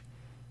watch.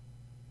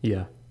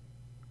 Yeah.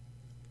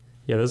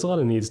 Yeah. There's a lot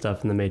of neat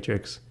stuff in The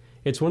Matrix.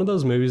 It's one of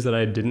those movies that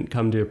I didn't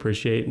come to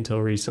appreciate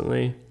until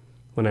recently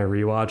when I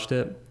rewatched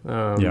it.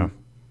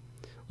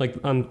 Like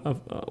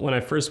when I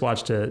first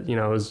watched it,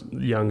 I was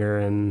younger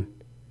and,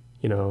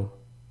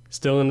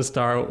 still into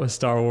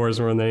Star Wars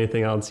more than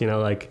anything else,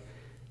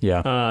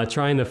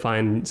 trying to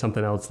find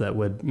something else that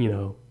would, be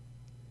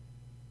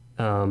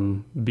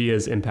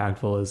as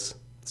impactful as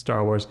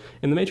Star Wars.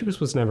 And The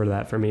Matrix was never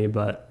that for me,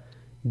 but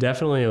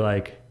definitely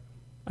like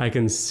I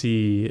can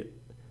see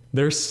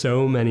there's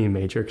so many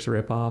Matrix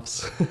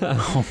ripoffs.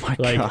 Oh my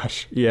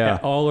gosh. Yeah.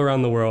 All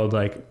around the world,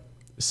 like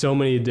so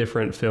many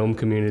different film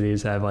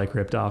communities have like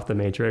ripped off The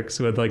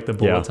Matrix with like the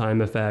bullet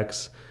time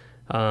effects.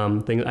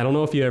 Things. I don't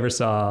know if you ever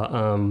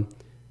saw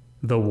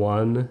The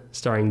One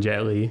starring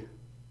Jet Li.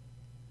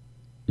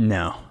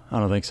 No, I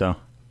don't think so.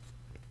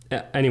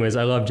 Anyways,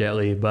 I love Jet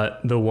Li,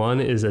 but The One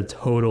is a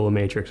total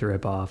Matrix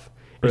ripoff.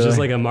 It's just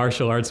like a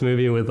martial arts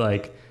movie with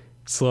like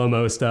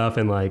slow-mo stuff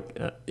and like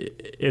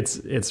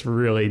it's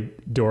really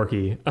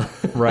dorky.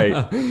 Right.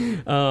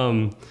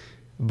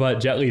 But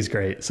Jet Li's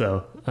great,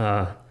 so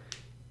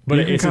but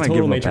it's a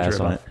total Matrix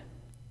ripoff.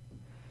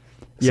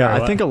 Yeah,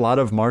 Sorry, I think a lot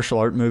of martial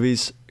art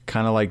movies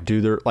kind of like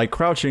do their like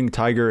Crouching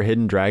Tiger,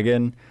 Hidden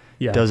Dragon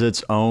does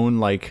its own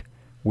like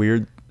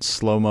weird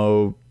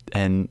slow-mo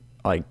and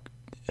like,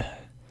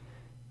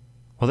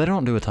 well, they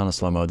don't do a ton of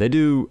slow-mo. They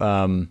do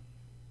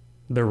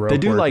the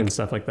rope work and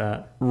stuff like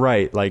that.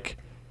 Right. Like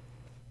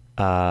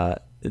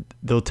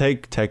they'll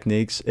take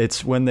techniques.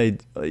 It's when they,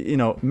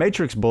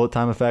 Matrix bullet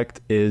time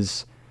effect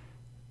is,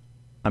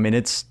 I mean,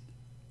 it's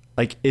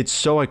like, it's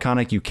so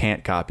iconic you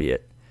can't copy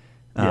it.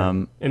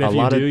 And if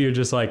you do, you're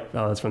just like,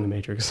 oh, that's from The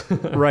Matrix.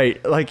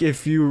 Right. Like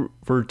if you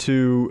were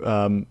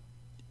to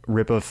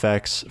rip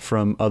effects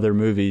from other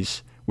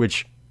movies,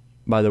 which,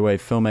 by the way,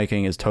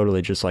 filmmaking is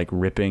totally just like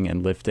ripping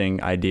and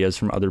lifting ideas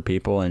from other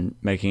people and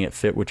making it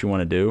fit what you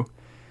want to do.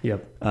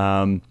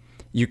 Yep.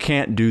 You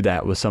can't do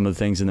that with some of the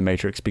things in The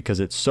Matrix because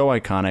it's so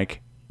iconic.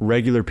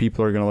 Regular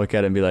people are going to look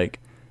at it and be like,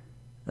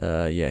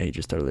 yeah, he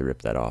just totally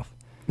ripped that off.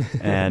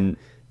 And,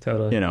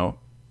 totally.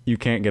 You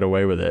can't get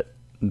away with it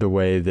the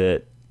way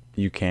that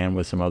you can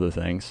with some other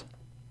things.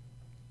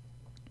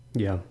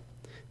 Yeah.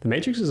 The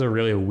Matrix is a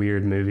really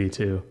weird movie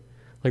too.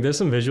 Like there's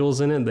some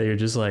visuals in it that you're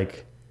just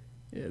like,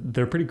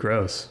 they're pretty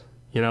gross.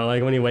 You know,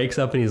 like when he wakes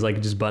up and he's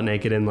like just butt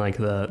naked in like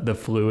the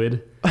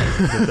fluid.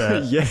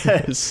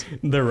 Yes.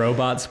 The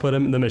robots the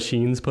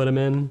machines put him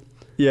in.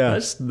 Yeah.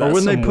 That's or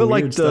when they put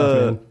like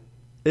stuff,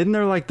 isn't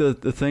there like the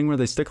thing where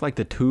they stick like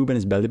the tube in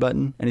his belly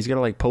button and he's got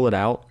to like pull it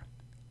out?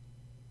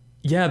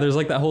 Yeah, there's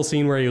like that whole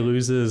scene where he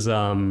loses,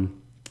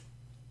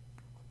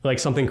 like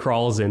something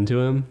crawls into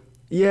him.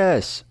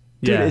 Yes.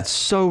 Dude, Yeah. it's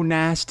so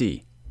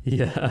nasty.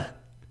 Yeah.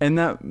 And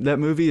that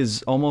movie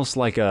is almost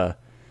like the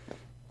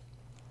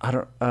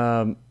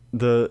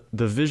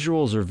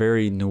visuals are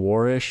very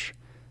noirish.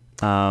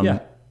 Yeah.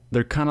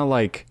 They're kind of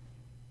like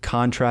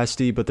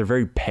contrasty, but they're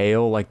very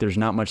pale. Like there's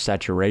not much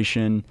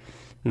saturation.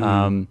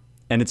 And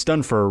it's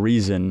done for a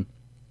reason.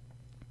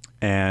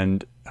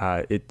 And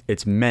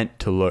it's meant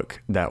to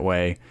look that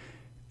way.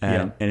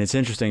 And it's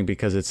interesting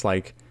because it's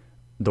like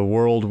the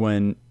world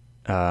when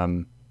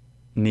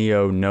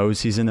Neo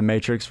knows he's in the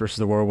Matrix versus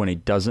the world when he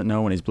doesn't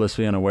know, when he's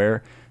blissfully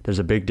unaware. There's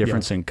a big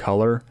difference in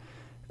color.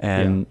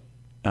 And,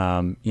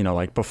 you know,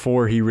 like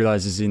before he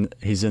realizes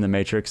he's in the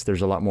Matrix,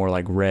 there's a lot more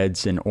like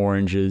reds and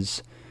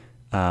oranges.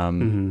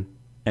 And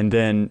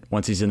then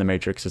once he's in the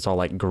Matrix, it's all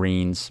like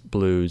greens,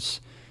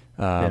 blues,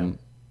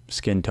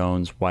 skin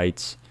tones,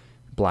 whites,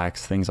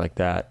 blacks, things like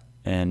that.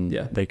 And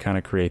they kind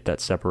of create that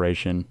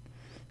separation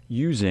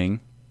using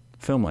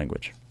film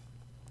language,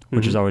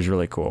 which is always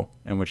really cool.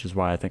 And which is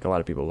why I think a lot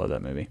of people love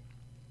that movie.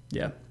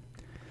 Yeah.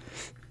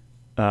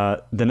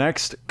 The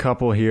next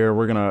couple here,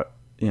 we're going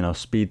to,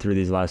 speed through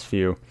these last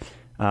few.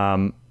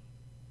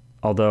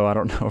 Although I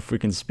don't know if we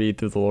can speed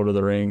through the Lord of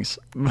the Rings.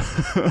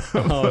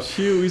 Oh,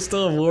 shoot. We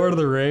still have Lord of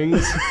the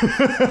Rings.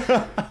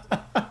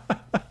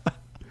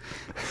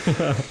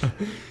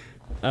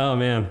 Oh,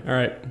 man. All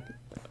right.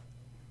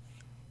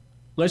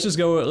 Let's just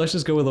go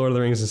with Lord of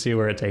the Rings and see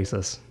where it takes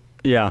us.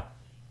 Yeah.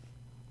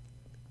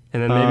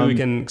 And then maybe we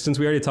can, since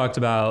we already talked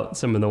about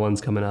some of the ones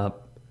coming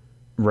up.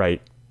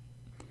 Right.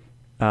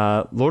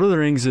 Lord of the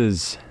Rings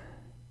is...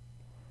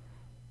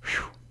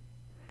 Whew.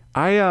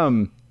 Talk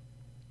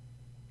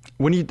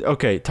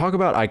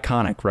about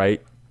iconic,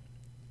 right?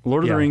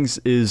 Lord of the Rings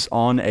is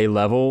on a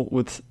level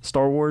with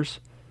Star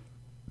Wars.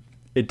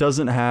 It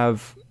doesn't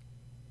have...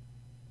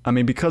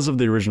 because of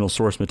the original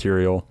source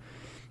material,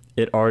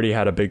 it already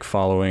had a big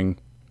following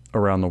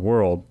around the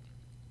world.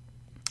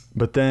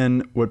 But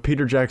then what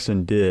Peter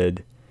Jackson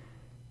did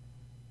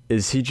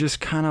is he just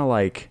kind of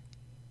like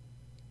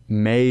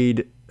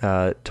made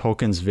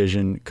Tolkien's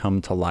vision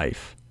come to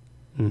life.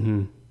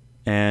 Mm-hmm.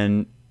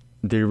 And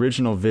the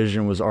original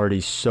vision was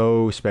already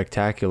so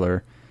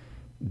spectacular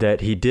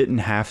that he didn't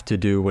have to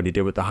do what he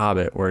did with The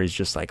Hobbit, where he's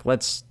just like,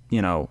 let's,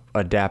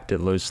 adapt it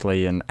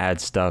loosely and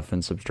add stuff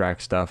and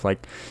subtract stuff.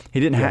 Like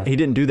he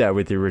didn't do that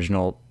with the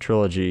original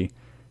trilogy.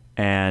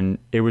 And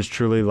it was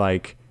truly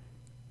like,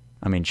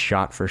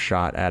 shot for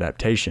shot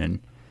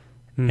adaptation.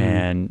 Mm-hmm.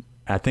 And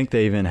I think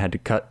they even had to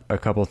cut a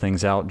couple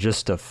things out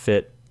just to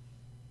fit,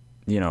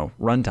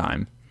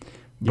 runtime.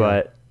 Yeah.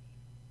 But,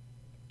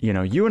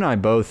 you and I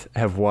both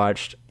have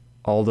watched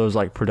all those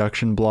like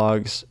production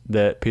blogs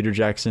that Peter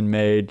Jackson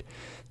made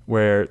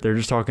where they're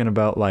just talking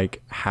about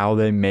like how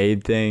they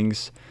made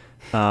things.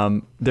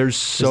 There's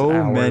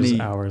so many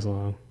hours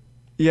long.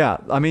 Yeah.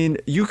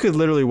 You could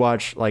literally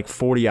watch like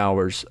 40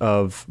 hours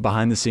of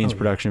behind the scenes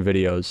production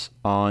videos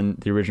on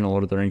the original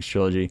Lord of the Rings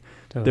trilogy.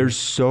 Totally. There's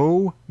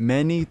so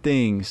many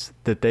things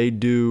that they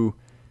do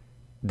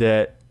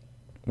that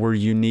were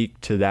unique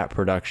to that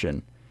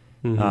production.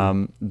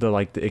 Mm-hmm.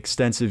 The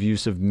extensive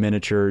use of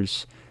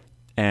miniatures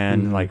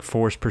and like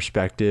forced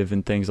perspective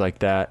and things like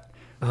that.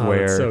 Oh,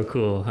 where it's so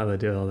cool how they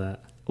do all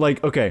that.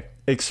 Like, okay,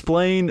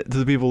 explain to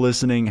the people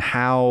listening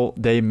how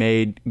they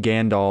made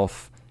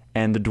Gandalf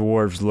and the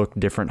dwarves look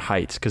different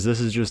heights, because this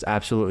is just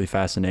absolutely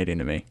fascinating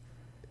to me.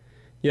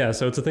 Yeah,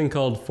 so it's a thing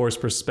called forced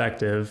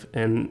perspective,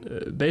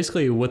 and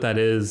basically what that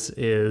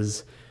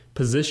is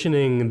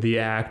positioning the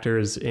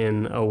actors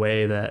in a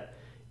way that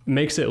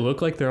makes it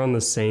look like they're on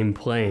the same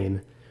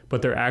plane,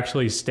 but they're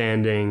actually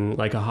standing,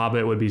 like a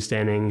hobbit would be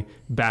standing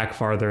back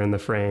farther in the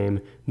frame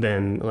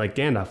than like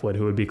Gandalf would,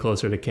 who would be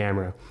closer to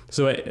camera.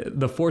 So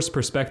the forced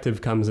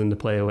perspective comes into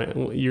play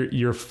when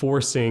you're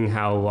forcing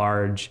how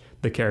large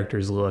the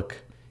characters look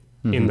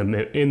on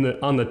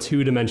the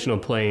two-dimensional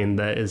plane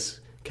that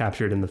is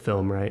captured in the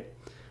film, right?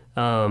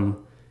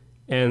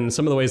 And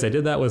some of the ways they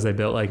did that was they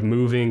built like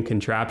moving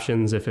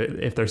contraptions. If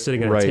they're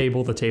sitting at a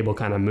table, the table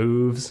kind of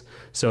moves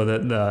so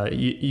that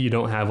you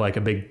don't have like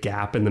a big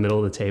gap in the middle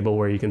of the table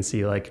where you can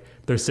see like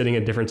they're sitting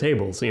at different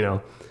tables,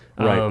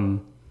 Right.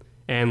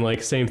 And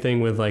like same thing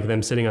with like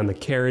them sitting on the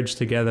carriage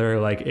together.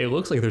 Like it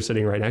looks like they're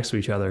sitting right next to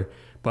each other,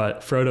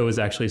 but Frodo is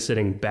actually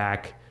sitting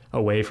back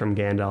away from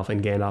Gandalf,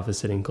 and Gandalf is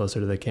sitting closer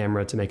to the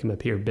camera to make him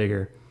appear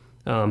bigger.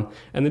 And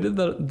they did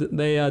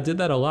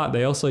that a lot.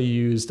 They also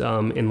used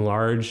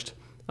enlarged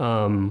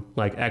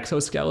like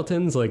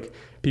exoskeletons. Like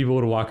people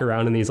would walk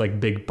around in these like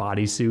big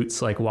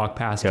bodysuits, like walk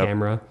past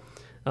camera.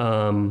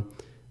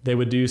 They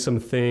would do some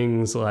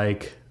things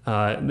like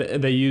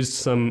They used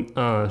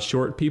some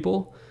short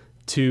people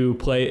to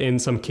play in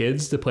some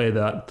kids to play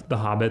the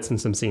hobbits in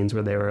some scenes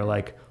where they were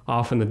like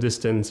off in the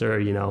distance, or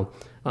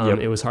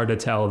it was hard to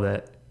tell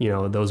that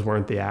those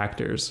weren't the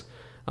actors.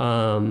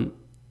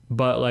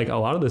 But like a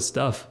lot of this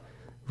stuff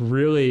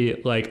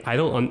really, like I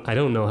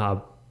don't know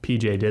how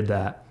PJ did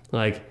that,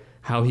 like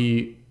how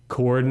he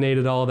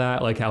coordinated all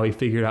that, like how he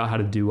figured out how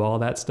to do all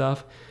that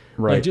stuff.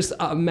 Right. Like just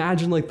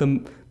imagine like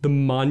the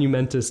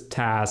monumentous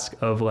task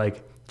of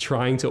like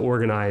trying to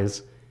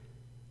organize.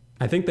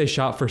 I think they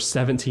shot for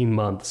 17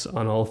 months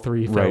on all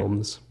 3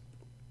 films.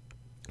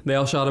 Right. They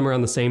all shot them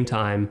around the same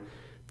time.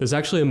 There's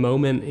actually a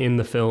moment in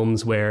the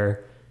films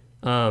where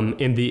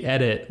in the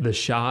edit, the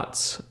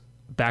shots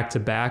back to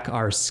back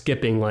are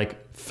skipping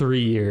like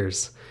 3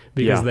 years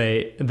because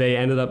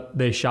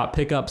they shot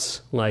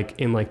pickups like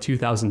in like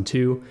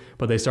 2002,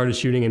 but they started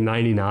shooting in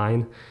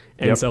 99.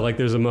 And so like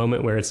there's a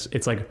moment where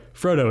it's like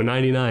Frodo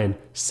 99,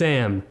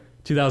 Sam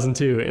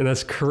 2002, and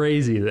that's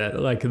crazy that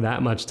like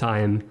that much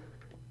time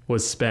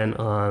was spent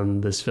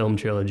on this film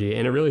trilogy.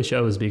 And it really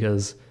shows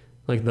because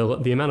like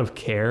the amount of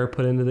care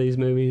put into these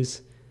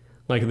movies,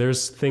 like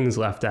there's things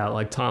left out,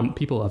 like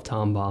people love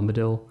Tom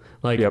Bombadil.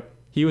 Like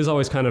he was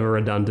always kind of a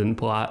redundant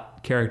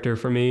plot character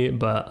for me,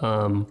 but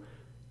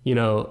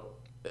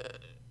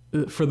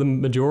for the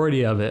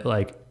majority of it,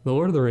 like The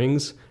Lord of the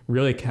Rings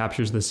really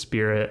captures the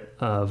spirit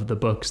of the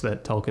books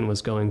that Tolkien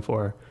was going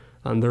for.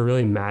 They're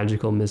really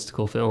magical,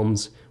 mystical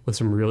films with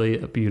some really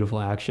beautiful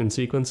action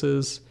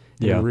sequences.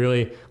 Yeah. And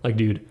really, like,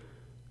 dude,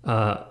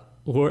 The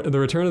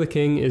Return of the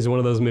King is one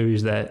of those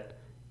movies that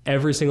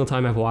every single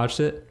time I've watched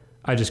it,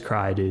 I just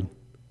cry, dude.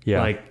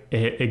 Yeah. Like,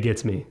 it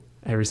gets me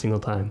every single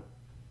time.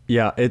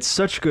 Yeah, it's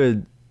such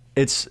good...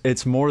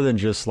 It's more than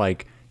just,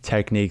 like,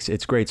 techniques.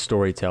 It's great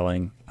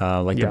storytelling.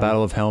 The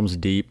Battle of Helm's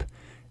Deep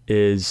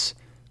is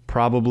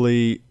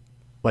probably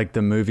like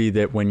the movie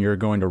that when you're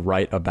going to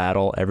write a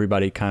battle,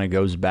 everybody kind of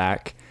goes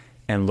back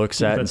and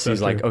looks at and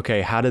sees like,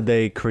 okay, how did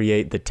they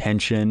create the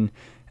tension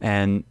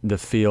and the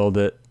feel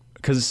that,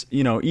 because,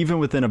 even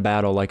within a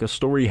battle, like a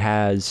story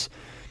has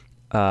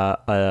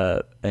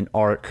an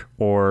arc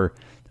or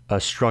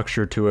a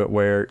structure to it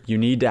where you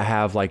need to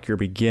have like your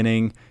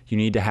beginning, you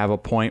need to have a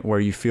point where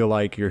you feel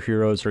like your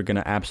heroes are going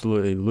to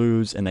absolutely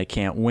lose and they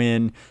can't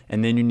win.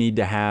 And then you need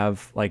to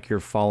have like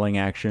your falling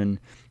action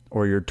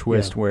or your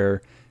twist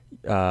where,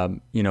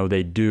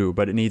 they do,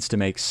 but it needs to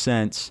make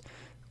sense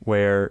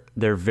where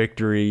their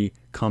victory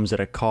comes at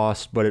a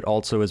cost, but it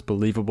also is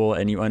believable.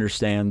 And you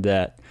understand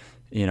that,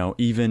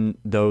 even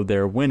though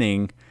they're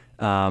winning,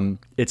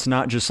 it's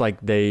not just like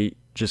they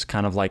just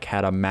kind of like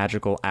had a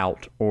magical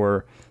out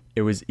or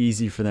it was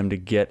easy for them to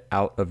get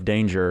out of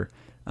danger.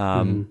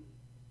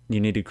 You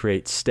need to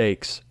create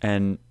stakes,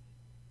 and,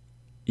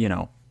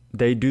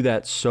 they do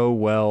that so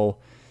well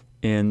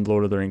in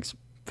Lord of the Rings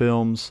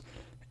films.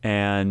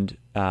 And,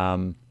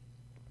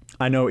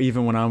 I know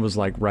even when I was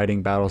like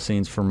writing battle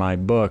scenes for my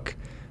book,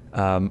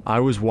 I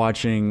was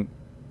watching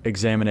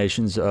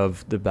examinations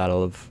of the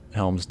Battle of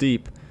Helm's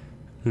Deep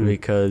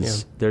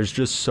because there's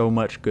just so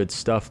much good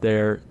stuff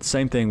there.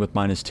 Same thing with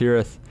Minas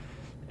Tirith.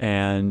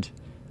 And,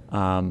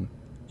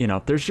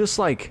 there's just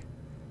like,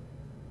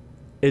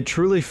 it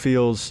truly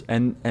feels,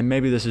 and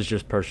maybe this is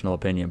just personal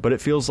opinion, but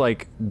it feels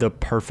like the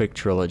perfect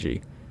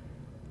trilogy.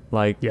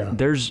 Like,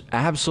 there's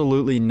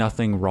absolutely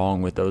nothing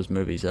wrong with those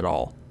movies at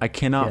all. I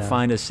cannot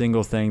find a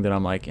single thing that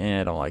I'm like,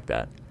 I don't like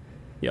that.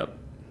 Yep.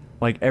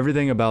 Like,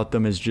 everything about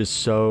them is just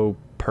so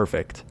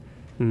perfect.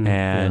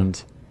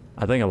 And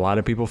I think a lot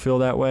of people feel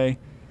that way,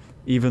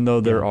 even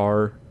though there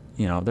are,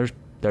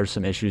 there's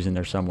some issues in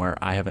there somewhere.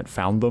 I haven't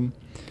found them.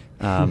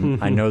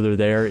 I know they're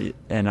there,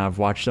 and I've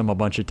watched them a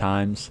bunch of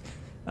times.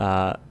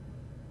 I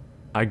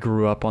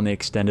grew up on the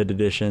extended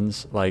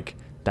editions. Like,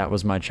 that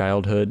was my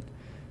childhood.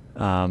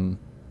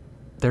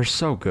 They're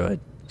so good,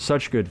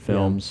 such good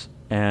films.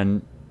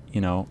 And,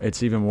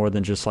 it's even more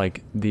than just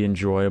like the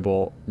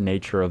enjoyable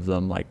nature of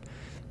them. Like,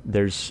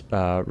 there's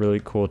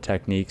really cool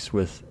techniques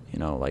with,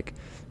 like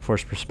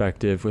forced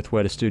perspective with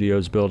Weta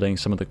Studios building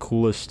some of the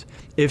coolest.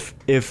 If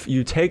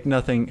you take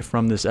nothing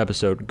from this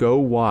episode, go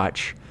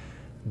watch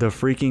the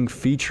freaking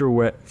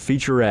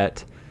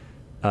featurette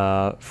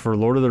for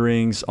Lord of the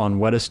Rings on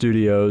Weta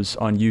Studios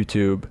on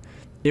YouTube.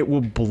 It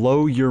will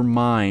blow your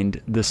mind,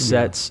 the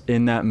sets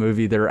in that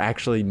movie that are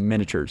actually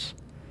miniatures.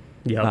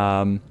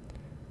 Yeah.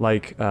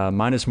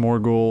 Minas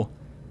Morgul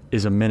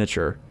is a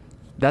miniature.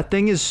 That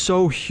thing is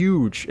so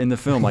huge in the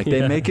film. Like,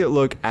 they make it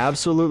look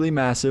absolutely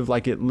massive,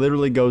 like it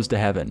literally goes to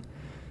heaven.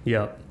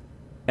 Yeah.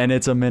 And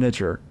it's a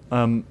miniature.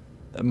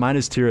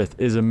 Minas Tirith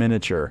is a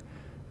miniature.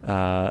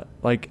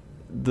 Like,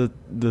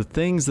 the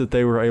things that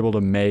they were able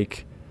to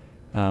make,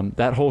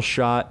 that whole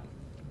shot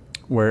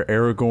where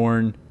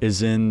Aragorn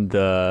is in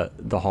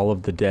the Hall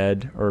of the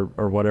Dead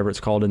or whatever it's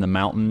called in the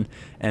mountain,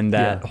 and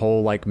that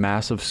whole like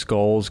mass of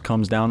skulls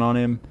comes down on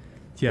him.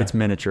 It's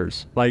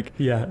miniatures. Like,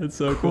 it's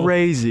so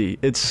crazy.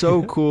 Cool. It's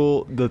so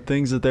cool, the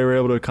things that they were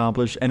able to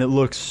accomplish, and it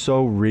looks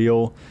so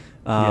real.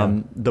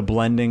 The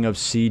blending of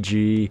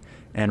CG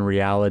and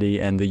reality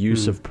and the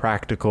use of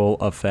practical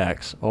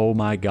effects. Oh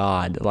my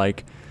God.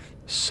 Like,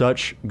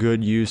 such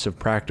good use of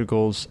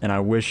practicals. And I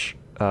wish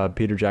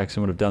Peter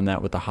Jackson would have done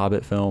that with the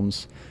Hobbit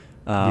films.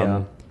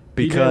 Because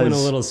he went a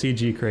little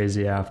CG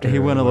crazy after. He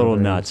went a little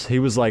nuts. He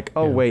was like,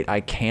 oh, wait, I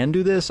can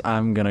do this?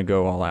 I'm going to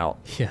go all out.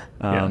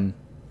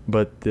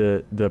 But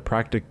the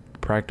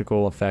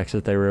practical effects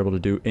that they were able to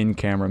do in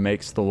camera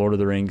makes the Lord of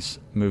the Rings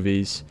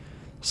movies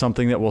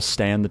something that will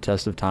stand the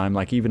test of time.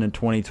 Like, even in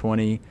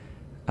 2020,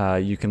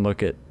 you can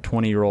look at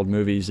 20-year-old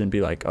movies and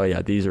be like, oh,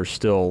 yeah, these are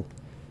still,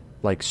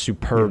 like,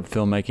 superb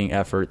filmmaking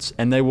efforts.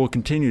 And they will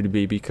continue to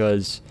be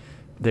because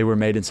they were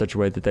made in such a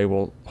way that they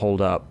will hold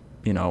up,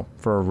 you know,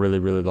 for a really,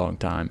 really long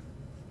time.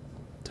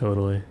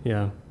 Totally.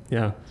 Yeah.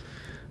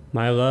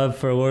 My love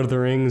for Lord of the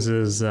Rings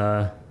is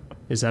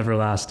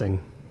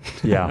everlasting.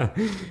 Yeah.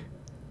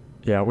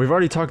 Yeah, we've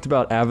already talked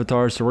about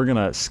Avatar, so we're going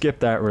to skip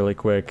that really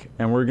quick.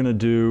 And we're going to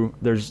do,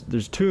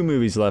 there's 2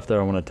 movies left that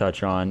I want to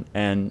touch on.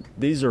 And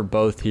these are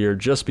both here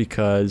just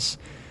because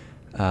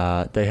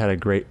they had a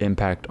great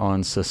impact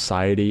on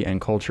society and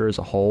culture as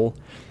a whole.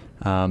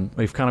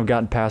 We've kind of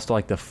gotten past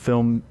like the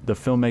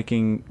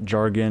filmmaking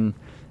jargon.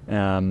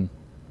 And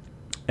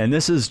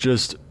this is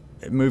just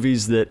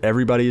movies that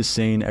everybody has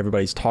seen,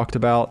 everybody's talked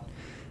about.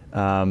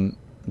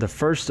 The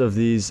first of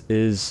these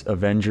is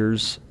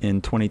Avengers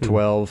in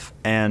 2012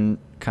 and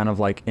kind of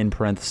like in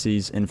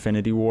parentheses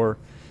Infinity War,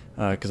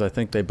 because I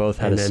think they both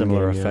had a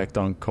similar effect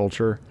on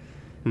culture.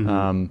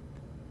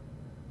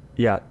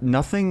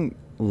 Nothing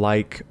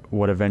like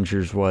what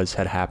Avengers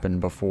had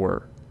happened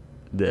before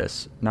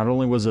this. Not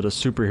only was it a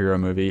superhero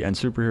movie, and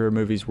superhero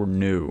movies were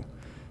new.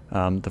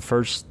 The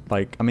first,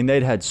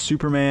 they'd had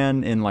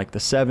Superman in like the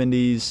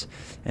 70s,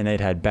 and they'd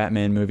had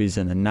Batman movies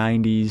in the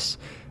 90s.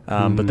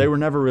 But they were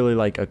never really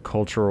like a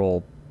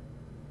cultural,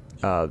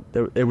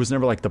 it was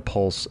never like the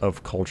pulse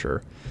of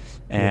culture.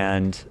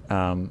 And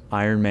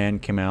Iron Man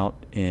came out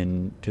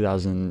in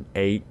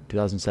 2008,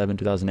 2007,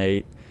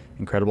 2008.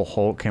 Incredible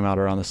Hulk came out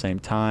around the same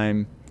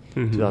time,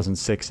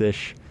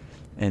 2006-ish.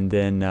 And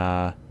then,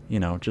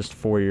 just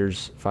 5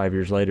 years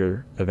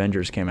later,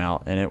 Avengers came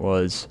out, and it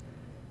was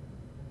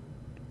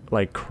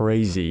like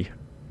crazy,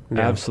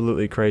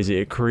 absolutely crazy.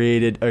 It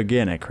created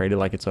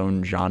like its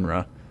own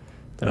genre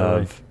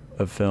of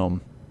film.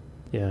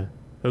 Yeah,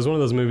 it was one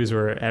of those movies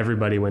where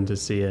everybody went to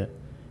see it,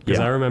 because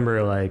I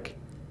remember like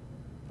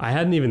I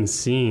hadn't even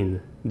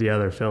seen the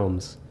other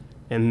films,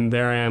 and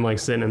there I am like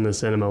sitting in the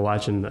cinema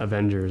watching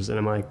Avengers, and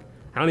I'm like,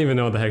 I don't even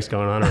know what the heck's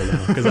going on right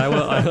now, because I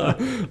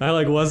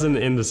like wasn't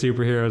into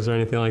superheroes or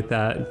anything like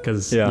that,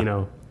 because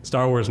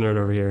Star Wars nerd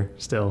over here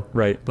still,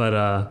 right? But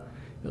I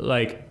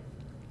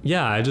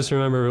just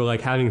remember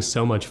like having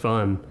so much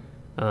fun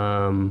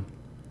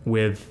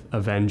with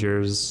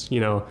Avengers.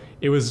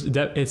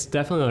 It's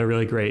definitely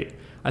really great.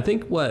 I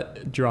think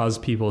what draws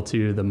people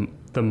to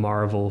the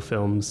Marvel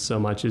films so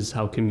much is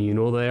how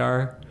communal they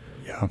are.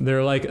 Yeah.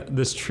 They're like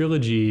this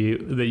trilogy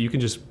that you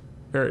can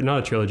not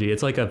a trilogy,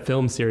 it's like a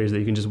film series that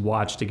you can just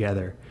watch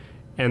together.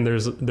 And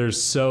they're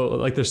so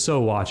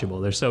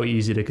watchable. They're so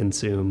easy to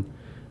consume.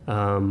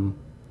 And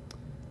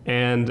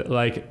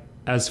like,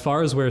 as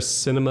far as where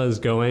cinema is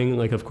going,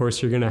 like, of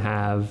course you're going to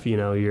have,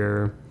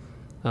 your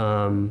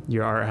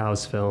art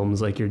house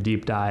films, like your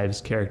deep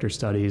dives, character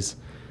studies.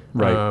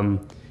 Right.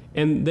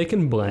 And they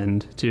can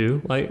blend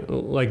too,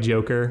 like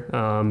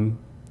Joker.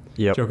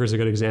 Joker's a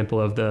good example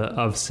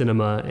of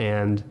cinema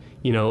and,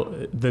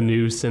 the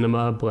new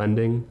cinema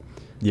blending.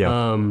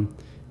 Yeah.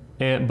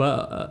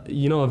 But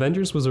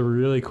Avengers was a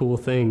really cool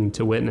thing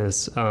to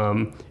witness.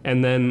 And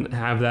then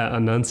have that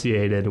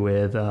enunciated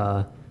with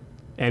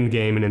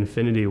Endgame and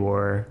Infinity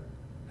War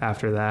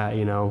after that.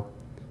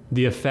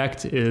 The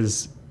effect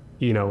is,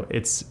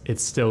 it's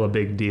still a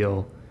big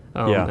deal.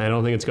 I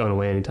don't think it's going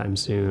away anytime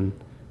soon.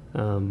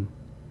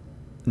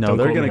 No,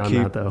 they're going to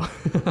keep that, though.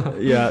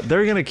 Yeah,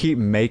 they're going to keep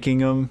making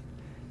them.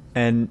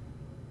 And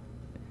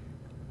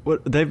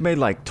they've made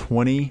like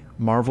 20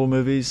 Marvel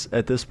movies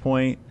at this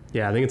point.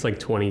 Yeah, I think it's like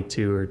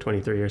 22 or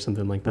 23 or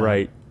something like that.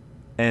 Right.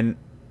 And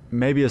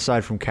maybe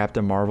aside from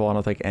Captain Marvel, I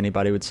don't think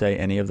anybody would say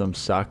any of them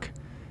suck.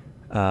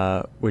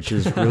 Which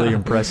is really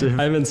impressive.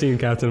 I haven't seen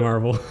Captain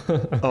Marvel.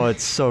 Oh,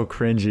 it's so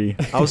cringy.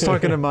 I was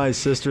talking to my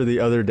sister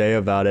the other day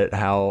about it,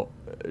 how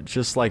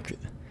just like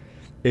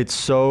it's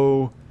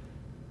so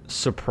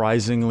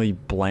surprisingly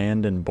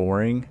bland and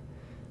boring.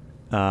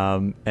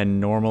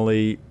 And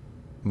normally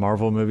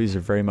Marvel movies are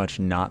very much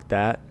not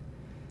that.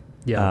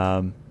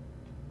 Yeah.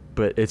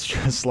 But it's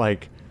just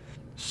like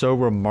so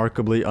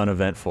remarkably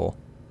uneventful.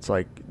 It's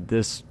like,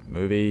 this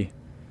movie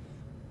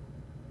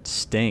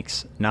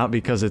stinks, not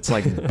because it's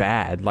like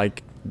bad,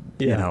 like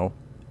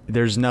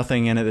there's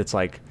nothing in it that's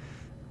like,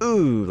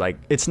 ooh, like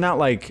it's not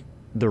like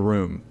The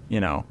Room,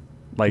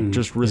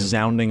 just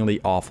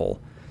resoundingly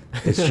awful.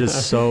 It's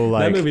just so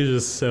like that movie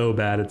is just so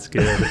bad it's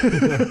good.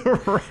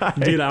 Right.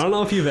 Dude, I don't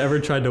know if you've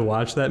ever tried to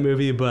watch that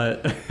movie,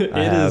 but it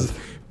is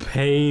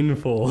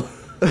painful.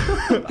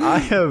 I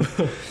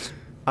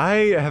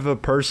have a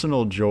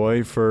personal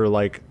joy for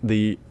like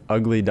the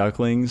Ugly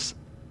Ducklings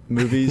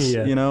movies,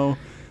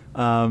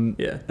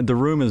 Yeah. The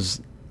Room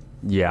is,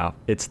 yeah,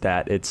 it's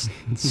that. It's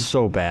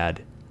so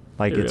bad.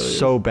 Like, It it's really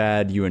so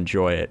bad you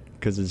enjoy it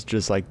because it's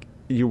just like,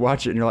 you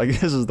watch it and you're like,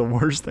 this is the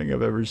worst thing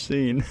I've ever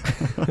seen.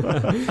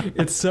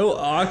 It's so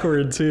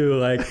awkward too.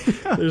 Like,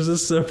 there's a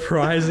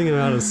surprising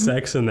amount of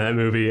sex in that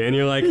movie, and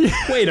you're like,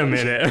 wait a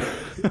minute,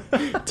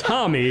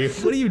 Tommy,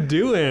 what are you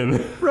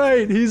doing?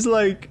 Right. He's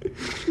like,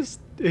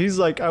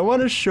 I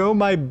want to show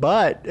my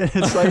butt. And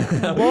it's like,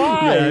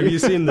 why? Yeah, have you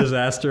seen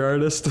Disaster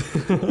Artist?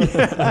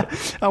 Yeah,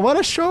 I want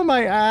to show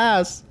my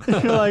ass.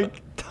 And you're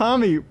like,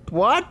 Tommy,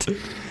 what?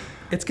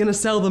 It's gonna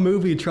sell the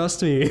movie,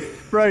 trust me.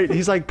 Right.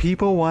 He's like,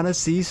 people want to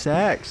see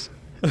sex.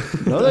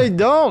 No, they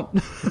don't.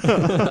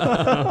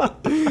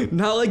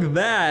 Not like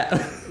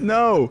that.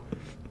 No.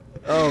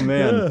 Oh,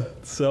 man. Yeah,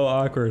 it's so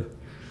awkward.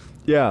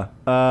 Yeah.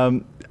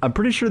 I'm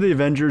pretty sure the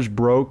Avengers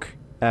broke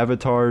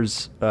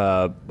Avatar's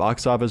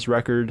box office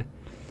record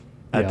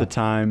at the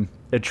time.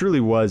 It truly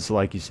was,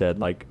 like you said,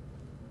 like,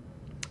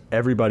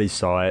 everybody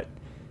saw it.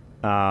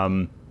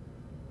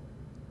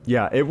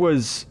 Yeah, it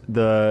was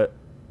the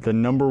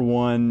number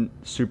one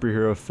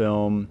superhero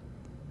film.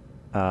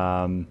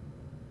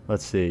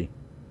 Let's see.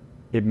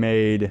 It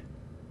made,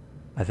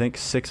 I think,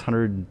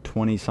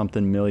 620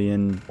 something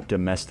million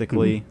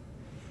domestically.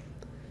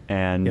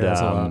 And Yeah, that's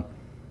a lot.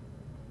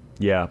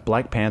 yeah,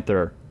 Black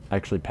Panther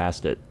actually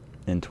passed it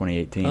in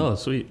 2018. Oh,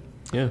 sweet.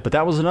 Yeah. But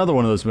that was another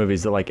one of those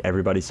movies that, like,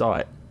 everybody saw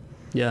it.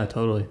 Yeah,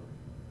 totally.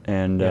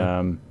 And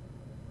Yeah.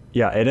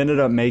 yeah, it ended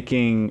up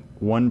making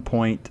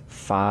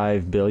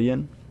 1.5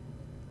 billion.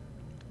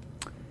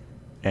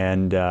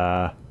 And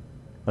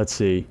let's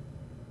see.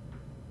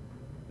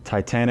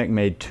 Titanic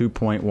made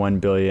 2.1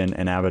 billion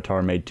and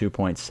Avatar made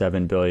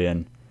 2.7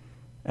 billion.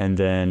 And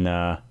then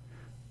a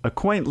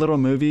quaint little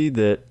movie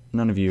that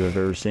none of you have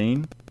ever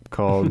seen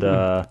called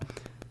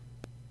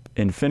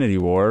Infinity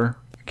War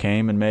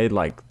came and made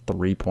like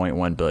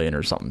 3.1 billion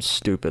or something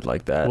stupid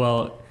like that.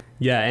 Well,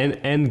 yeah, and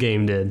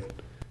Endgame did.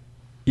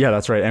 Yeah,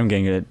 that's right.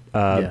 Endgame did.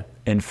 Yeah.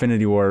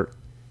 Infinity War.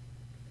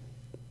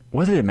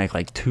 What did it make?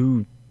 Like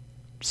 2.6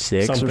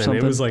 or something?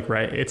 It was like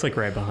it's like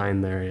right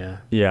behind there, yeah.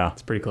 Yeah.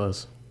 It's pretty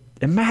close.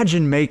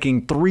 Imagine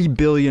making $3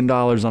 billion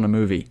on a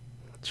movie.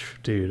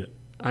 Dude,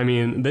 I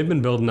mean, they've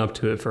been building up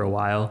to it for a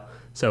while.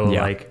 So,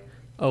 Yeah. like,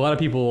 a lot of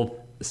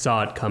people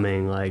saw it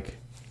coming, like,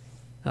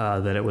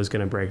 that it was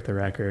going to break the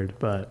record.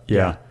 But,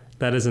 Yeah.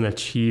 that is an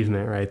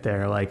achievement right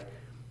there. Like,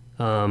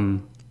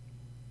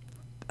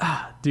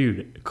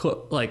 dude,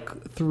 like,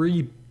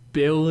 $3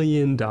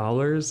 billion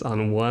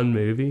on one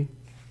movie?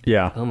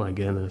 Yeah. Oh, my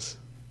goodness.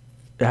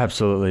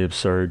 Absolutely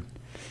absurd.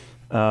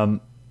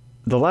 The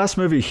last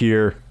movie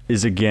here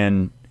is,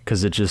 again,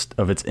 because it just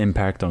of its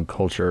impact on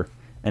culture.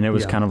 And it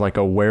was Yeah. kind of like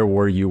a where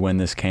were you when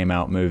this came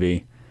out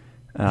movie.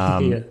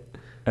 Yeah.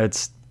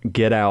 It's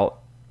Get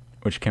Out,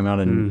 which came out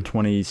in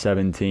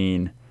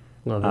 2017.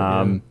 Love it,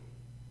 yeah.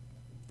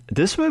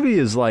 This movie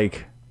is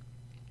like,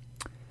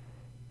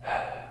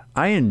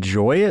 I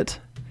enjoy it,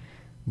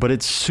 but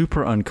it's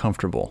super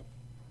uncomfortable.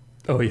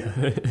 Oh, yeah.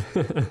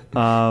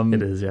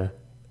 It is, yeah.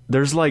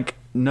 There's like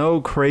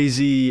no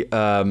crazy,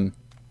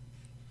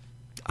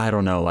 I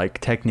don't know,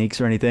 like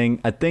techniques or anything.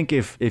 I think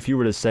if you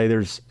were to say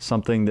there's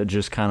something that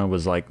just kind of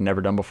was like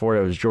never done before,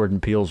 it was Jordan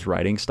Peele's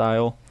writing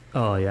style.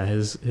 Oh, yeah,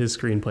 his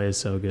screenplay is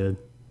so good.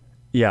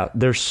 Yeah,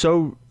 they're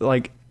so,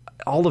 like,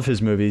 all of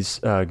his movies,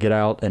 Get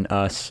Out and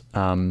Us,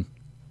 the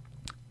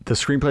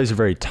screenplays are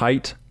very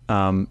tight.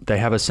 They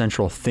have a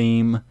central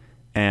theme,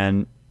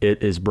 and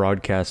it is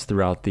broadcast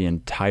throughout the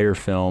entire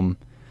film.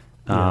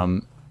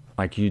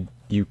 Like,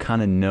 you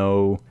kind of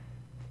know,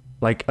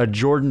 like, a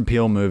Jordan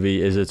Peele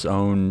movie is its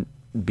own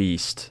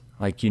beast.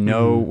 Like, you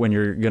know, when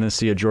you're going to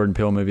see a Jordan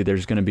Peele movie,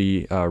 there's going to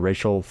be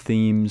racial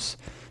themes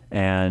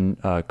and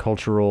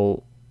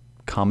cultural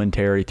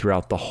commentary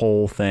throughout the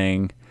whole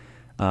thing.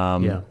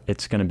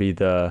 It's going to be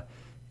the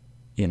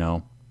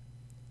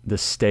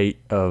state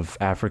of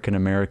African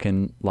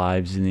American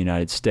lives in the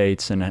United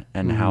States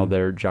and how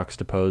they're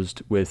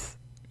juxtaposed with,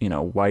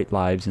 white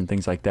lives and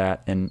things like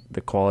that, and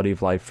the quality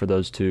of life for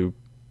those two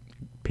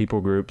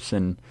people groups,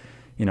 and,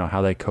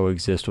 how they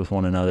coexist with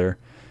one another.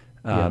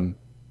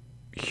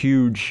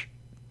 Huge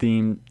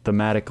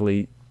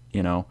thematically,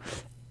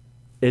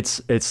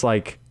 it's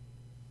like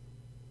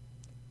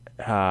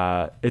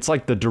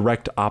the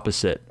direct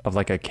opposite of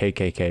like a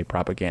KKK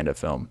propaganda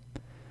film.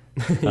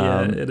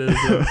 Yeah, it is.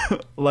 Yeah.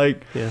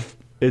 Like, Yeah.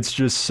 it's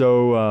just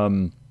so,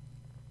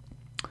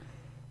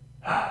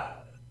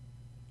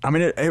 I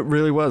mean, it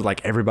really was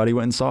like everybody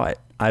went and saw it.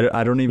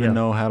 I don't even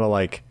know how to,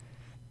 like,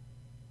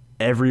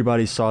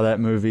 everybody saw that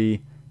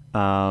movie.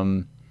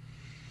 I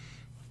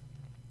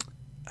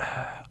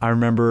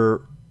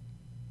remember,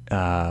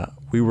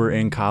 we were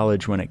in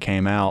college when it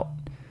came out,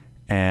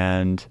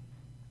 and,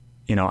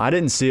 I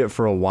didn't see it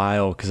for a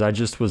while because I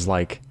just was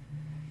like,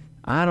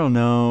 I don't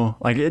know.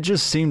 Like, it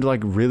just seemed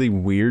like really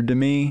weird to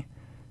me.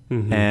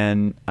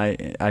 And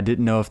I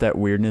didn't know if that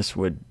weirdness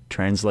would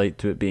translate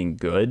to it being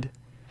good.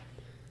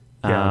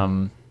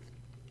 Yeah.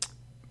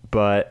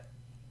 But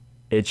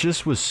it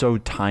just was so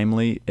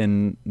timely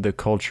in the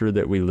culture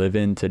that we live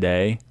in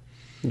today.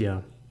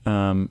 Yeah.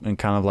 And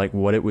kind of like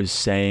what it was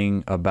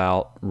saying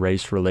about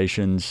race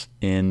relations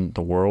in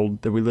the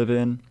world that we live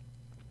in.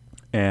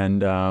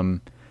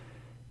 And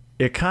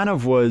it kind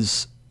of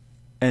was,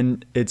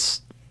 and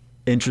it's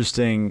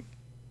interesting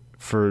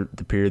for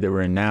the period that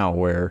we're in now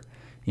where,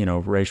 you know,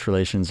 race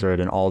relations are at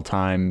an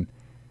all-time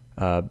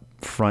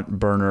front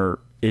burner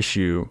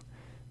issue.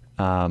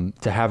 To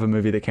have a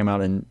movie that came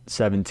out in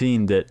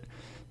 2017 that,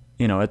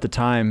 you know, at the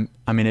time,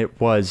 I mean, it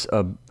was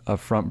a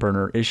front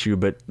burner issue,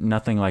 but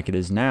nothing like it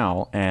is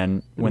now.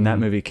 And when that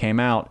movie came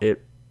out,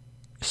 it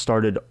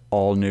started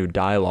all new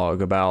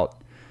dialogue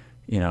about,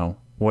 you know,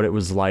 what it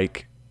was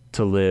like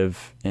to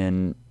live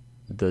in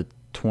the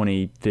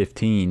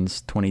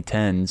 2015s,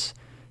 2010s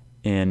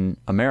in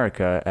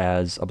America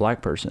as a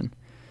black person.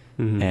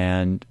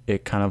 And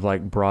it kind of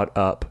like brought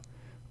up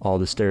all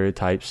the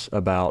stereotypes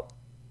about,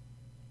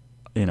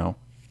 you know,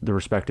 the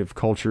respective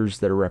cultures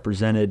that are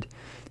represented.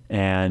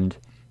 And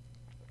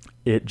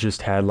it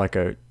just had like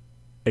a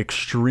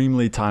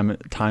extremely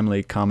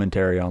timely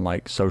commentary on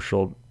like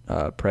social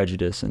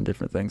prejudice and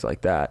different things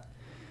like that.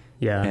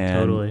 Yeah, And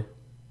totally.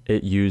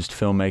 it used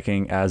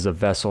filmmaking as a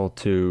vessel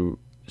to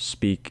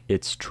speak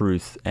its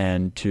truth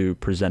and to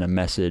present a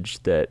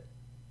message that,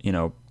 you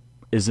know,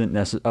 isn't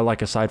necessarily,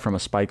 like, aside from a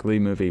Spike Lee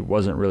movie,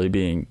 wasn't really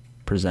being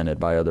presented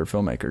by other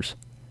filmmakers.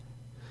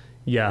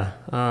 Yeah.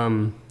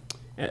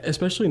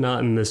 Especially not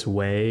in this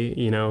way,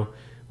 you know,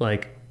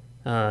 like,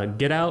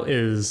 Get Out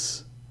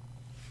is,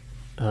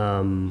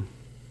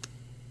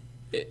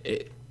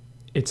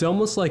 it's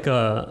almost like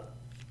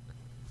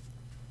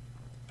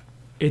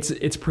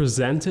it's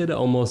presented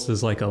almost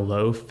as like a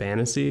low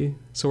fantasy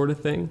sort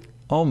of thing.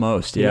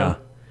 Almost, yeah. You know?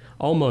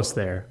 Almost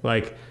there.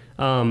 Like,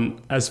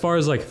 as far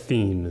as like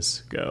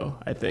themes go,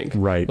 I think.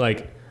 Right.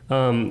 Like,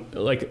 of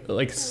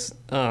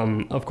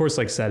course,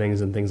 like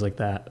settings and things like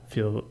that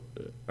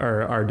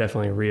are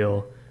definitely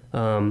real.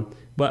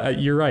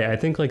 But you're right. I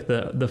think like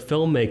the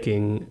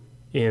filmmaking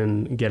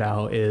in Get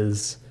Out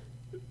is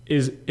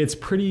it's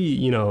pretty,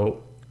 you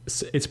know,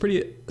 it's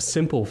pretty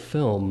simple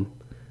film.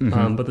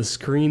 But the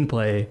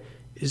screenplay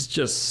is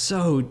just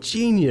so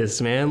genius,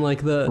 man.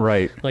 Like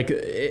Right. like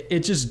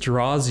it just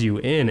draws you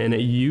in, and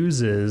it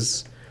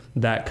uses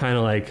that kind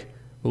of like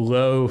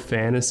low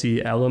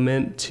fantasy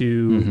element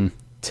to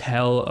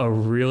tell a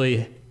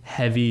really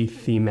heavy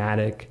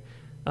thematic,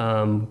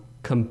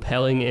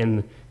 compelling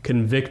and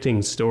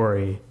convicting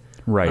story.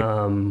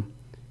 Right.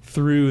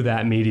 Through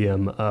that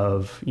medium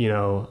of, you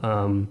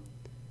know,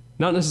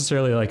 not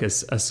necessarily like a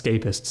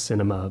escapist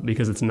cinema,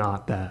 because it's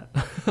not that.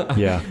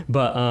 Yeah.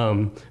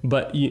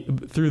 But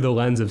through the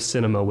lens of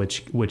cinema,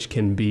 which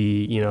can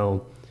be, you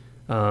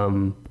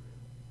know,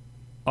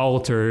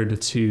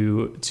 altered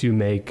to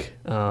make,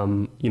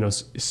 you know,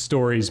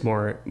 stories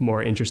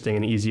more interesting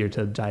and easier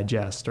to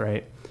digest,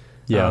 right?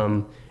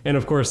 Yeah. And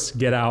of course,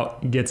 Get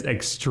Out gets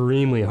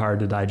extremely hard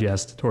to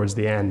digest towards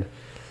the end.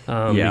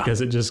 Because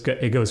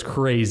it goes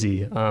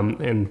crazy,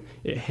 and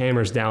it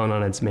hammers down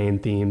on its main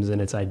themes and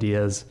its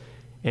ideas,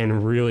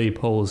 and really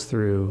pulls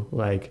through.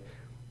 Like,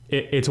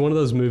 it's one of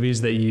those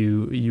movies that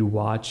you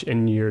watch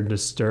and you're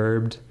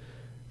disturbed,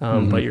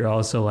 but you're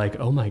also like,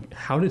 oh my,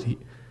 how did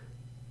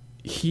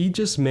he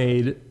just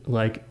made,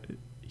 like,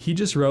 he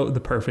just wrote the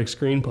perfect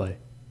screenplay,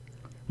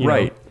 you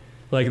Right. know?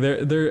 Like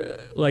they're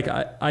like,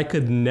 I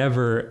could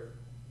never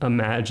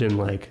imagine,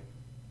 like,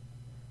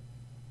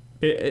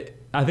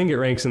 I think it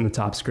ranks in the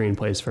top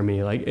screenplays for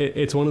me. Like,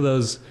 it's one of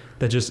those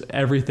that just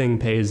everything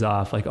pays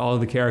off. Like, all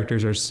of the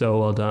characters are so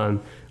well done.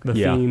 The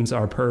themes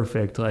are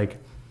perfect. Like,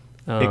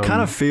 it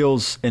kind of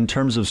feels, in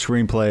terms of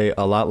screenplay,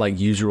 a lot like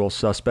Usual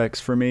Suspects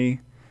for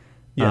me.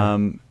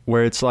 Yeah.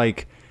 Where it's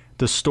like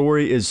the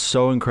story is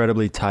so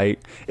incredibly tight.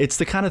 It's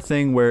the kind of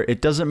thing where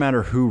it doesn't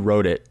matter who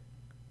wrote it,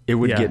 it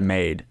would get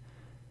made.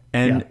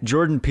 And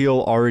Jordan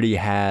Peele already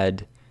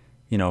had,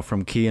 you know,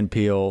 from Key and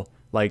Peele,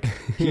 like,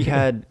 he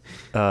had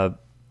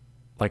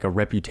like a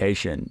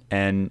reputation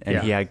and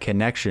he had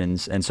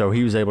connections, and so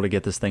he was able to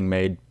get this thing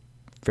made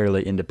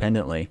fairly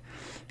independently.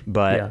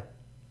 But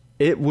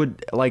it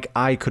would, like,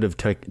 I could have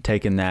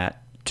taken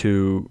that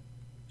to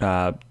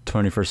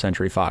 21st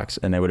Century Fox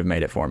and they would have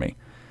made it for me.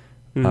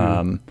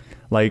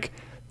 Like,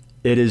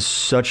 it is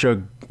such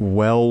a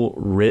well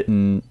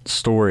written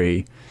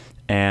story,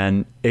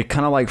 and it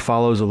kind of like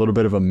follows a little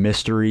bit of a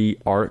mystery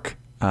arc,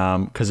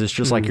 because it's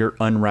just like you're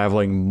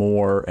unraveling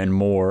more and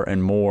more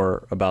and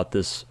more about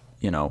this,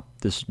 you know,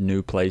 this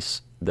new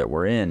place that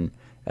we're in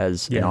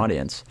as an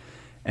audience.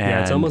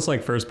 And it's almost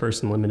like first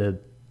person limited.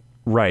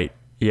 Right.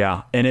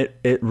 Yeah. And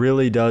it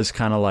really does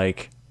kind of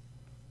like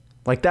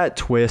that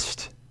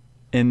twist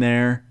in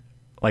there,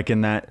 like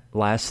in that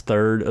last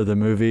third of the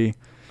movie.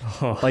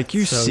 Oh, like,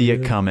 you see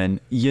it coming,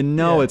 you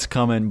know, it's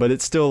coming, but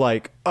it's still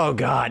like, oh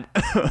God,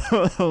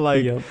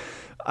 like,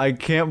 I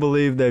can't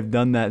believe they've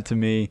done that to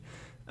me.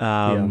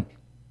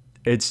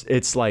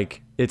 It's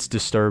like, it's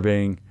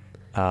disturbing.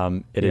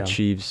 It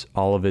achieves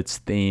all of its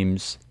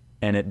themes,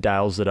 and it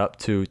dials it up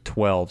to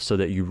 12 so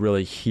that you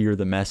really hear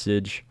the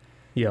message.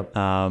 It's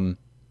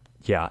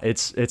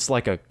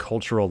like a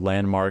cultural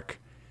landmark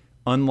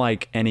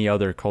unlike any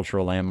other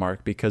cultural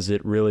landmark because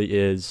it really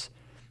is.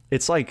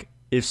 It's like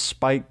if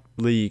Spike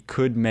Lee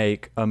could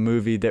make a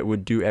movie that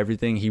would do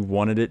everything he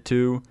wanted it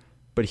to,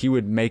 but he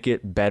would make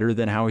it better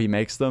than how he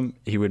makes them,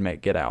 he would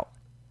make Get Out.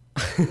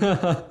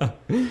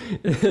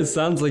 It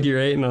sounds like you're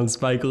hating on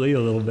Spike Lee a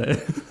little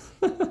bit.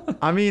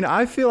 I mean,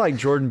 I feel like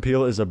Jordan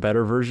Peele is a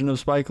better version of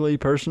Spike Lee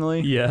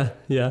personally. Yeah.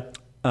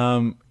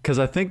 Because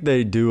I think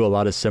they do a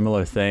lot of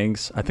similar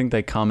things. I think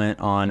they comment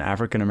on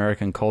African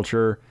American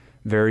culture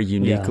very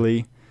uniquely.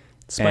 Yeah.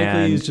 Spike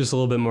Lee is just a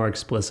little bit more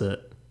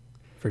explicit,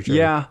 for sure.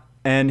 Yeah,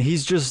 and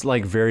he's just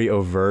like very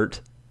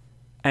overt.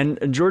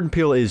 And Jordan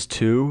Peele is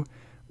too,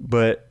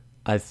 but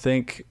I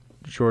think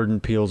Jordan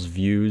Peele's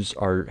views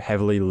are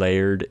heavily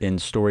layered in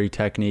story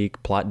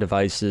technique, plot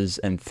devices,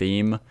 and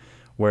theme,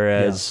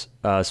 whereas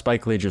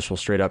Spike Lee just will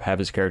straight up have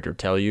his character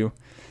tell you.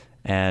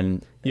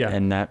 And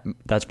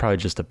that's probably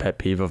just a pet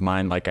peeve of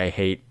mine. Like I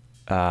hate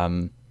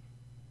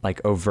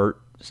like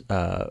overt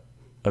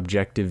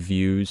objective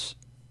views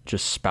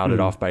just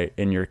spouted off by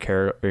your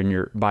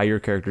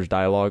character's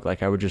dialogue.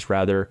 Like I would just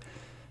rather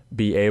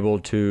be able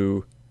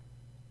to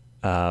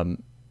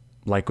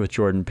like with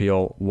Jordan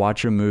Peele,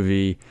 watch a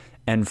movie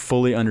and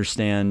fully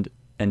understand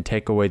and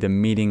take away the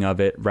meaning of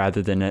it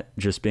rather than it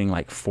just being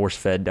like force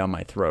fed down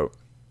my throat.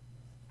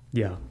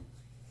 Yeah.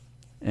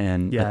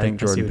 And I think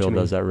Jordan Peele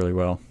does that really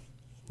well.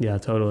 Yeah,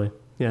 totally.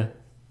 Yeah.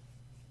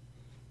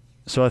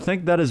 So I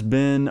think that has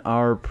been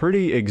our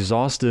pretty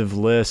exhaustive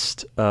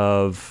list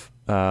of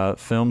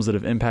films that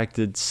have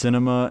impacted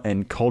cinema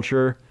and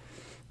culture.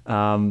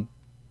 And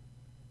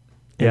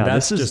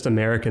that's just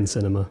American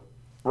cinema.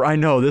 I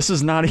know, this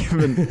is not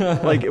even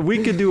like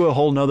we could do a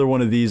whole nother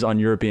one of these on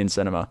European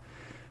cinema.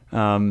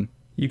 You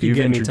could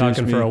get me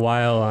talking for a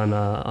while on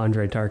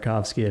Andrei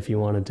Tarkovsky if you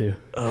wanted to.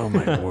 Oh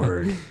my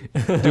word,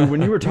 dude!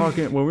 When we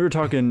were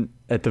talking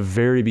at the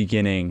very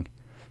beginning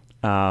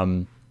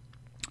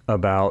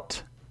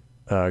about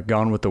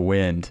Gone with the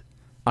Wind,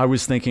 I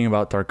was thinking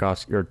about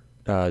Tarkovsky.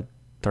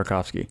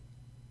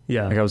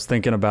 Yeah, like I was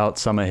thinking about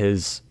some of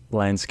his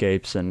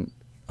landscapes, and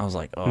I was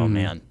like, oh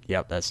man,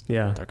 yep, that's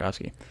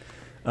Tarkovsky.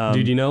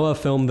 Dude, you know a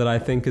film that I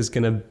think is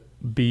going to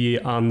be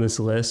on this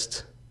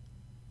list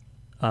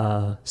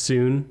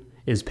soon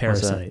is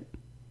Parasite.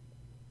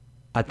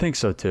 I think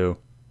so too.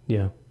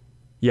 Yeah.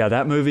 Yeah,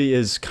 that movie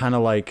is kind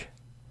of like,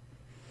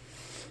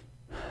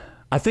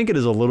 I think it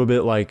is a little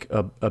bit like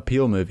a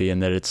Peele movie in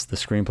that the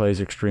screenplay is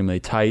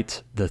extremely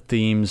tight. The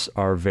themes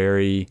are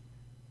very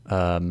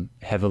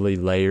heavily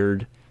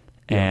layered,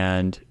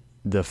 and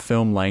the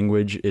film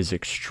language is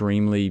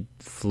extremely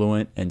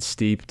fluent and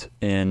steeped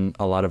in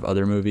a lot of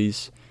other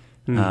movies.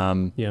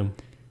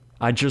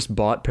 I just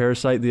bought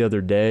Parasite the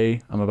other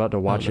day. I'm about to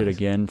watch it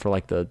again for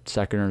like the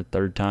second or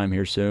third time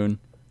here soon.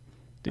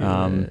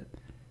 I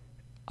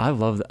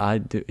love that. I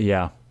do.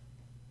 Yeah,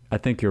 I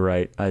think you're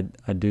right.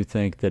 I do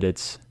think that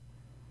it's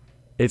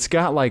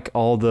got like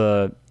all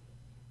the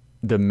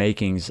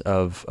makings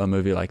of a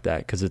movie like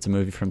that, because it's a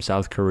movie from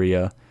South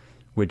Korea,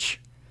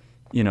 which,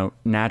 you know,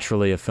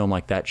 naturally a film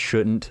like that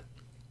shouldn't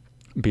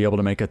be able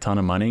to make a ton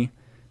of money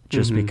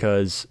just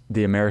because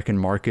the American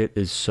market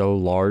is so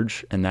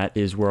large and that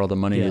is where all the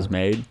money is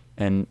made.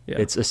 And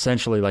it's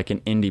essentially like an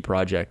indie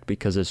project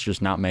because it's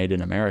just not made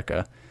in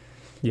America.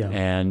 Yeah.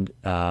 And,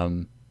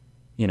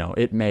 you know,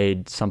 it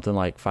made something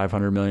like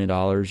 $500 million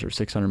or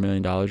 $600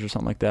 million or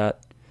something like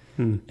that.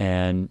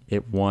 And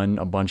it won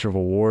a bunch of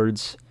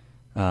awards.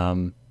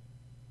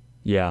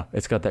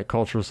 It's got that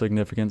cultural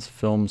significance,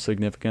 film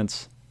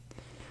significance.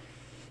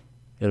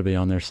 It'll be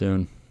on there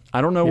soon. I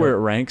don't know where it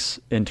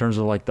ranks in terms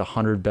of like the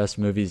 100 best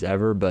movies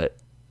ever, but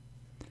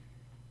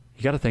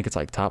you got to think it's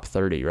like top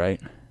 30, right?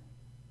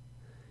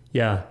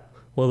 Yeah.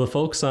 Well, the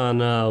folks on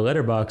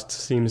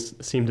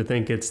Letterboxd seem to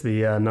think it's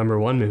the number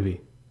one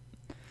movie.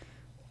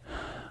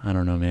 I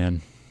don't know,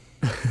 man.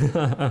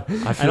 I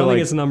don't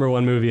think it's the number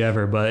one movie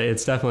ever, but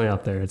it's definitely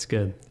up there. It's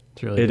good.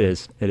 It's really good.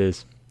 It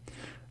is.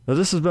 Well,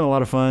 this has been a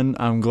lot of fun.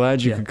 I'm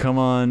glad you could come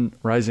on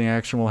Rising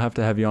Action. We'll have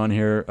to have you on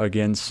here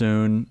again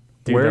soon.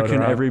 Dude, where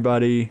can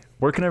everybody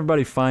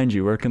find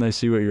you? Where can they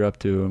see what you're up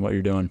to and what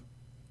you're doing?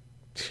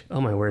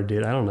 Oh my word,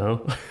 dude. I don't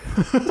know.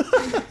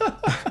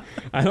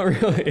 I don't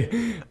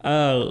really.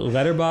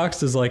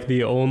 Letterboxd is like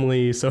the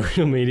only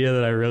social media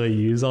that I really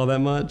use all that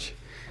much.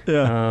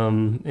 Yeah.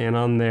 And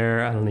on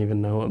there, I don't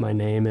even know what my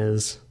name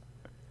is.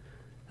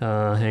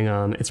 Hang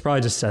on. It's probably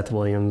just Seth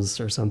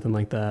Williams or something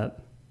like that.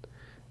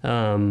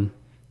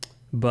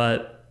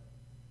 But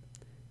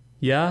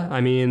yeah,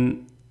 I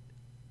mean,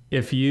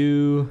 if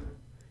you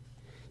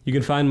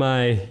can find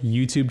my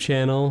YouTube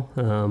channel.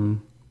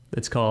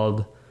 It's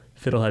called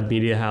Fiddlehead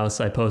Media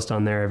House. I post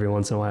on there every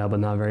once in a while, but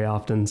not very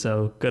often.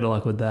 So good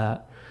luck with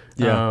that.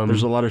 Yeah.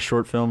 There's a lot of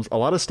short films. A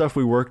lot of stuff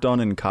we worked on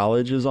in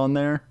college is on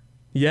there.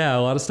 Yeah,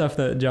 a lot of stuff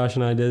that Josh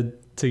and I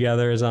did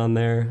together is on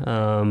there.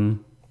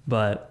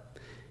 But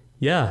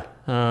yeah,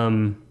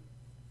 I'm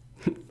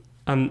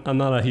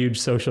not a huge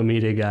social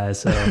media guy,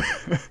 so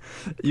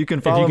you can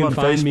follow me on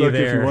Facebook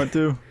if you want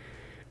to.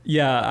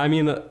 Yeah, I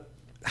mean,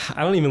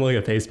 I don't even look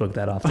at Facebook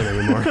that often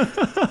anymore.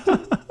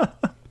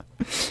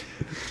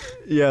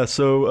 Yeah,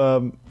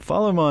 so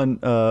follow him on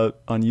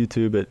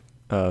YouTube at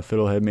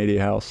Fiddlehead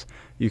Media House.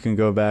 You can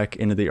go back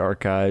into the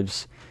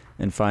archives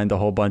and find a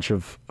whole bunch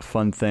of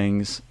fun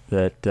things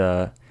that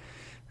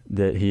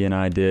that he and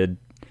I did.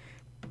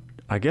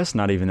 I guess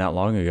not even that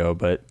long ago,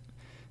 but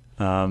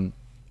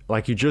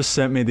like you just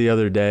sent me the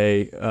other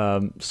day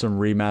some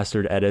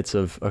remastered edits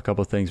of a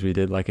couple of things we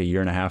did like a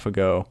year and a half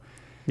ago.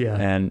 Yeah.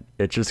 And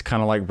it just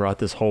kind of like brought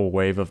this whole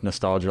wave of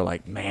nostalgia.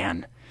 Like,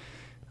 man,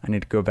 I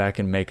need to go back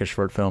and make a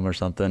short film or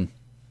something.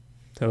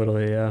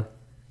 Totally, yeah.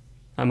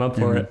 I'm up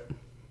for it.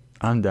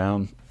 I'm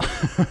down.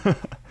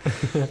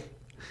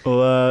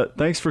 Well,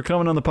 thanks for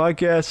coming on the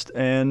podcast,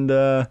 and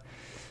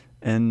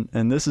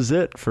this is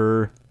it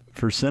for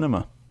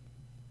cinema.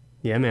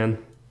 Yeah, man.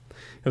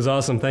 It was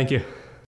awesome. Thank you.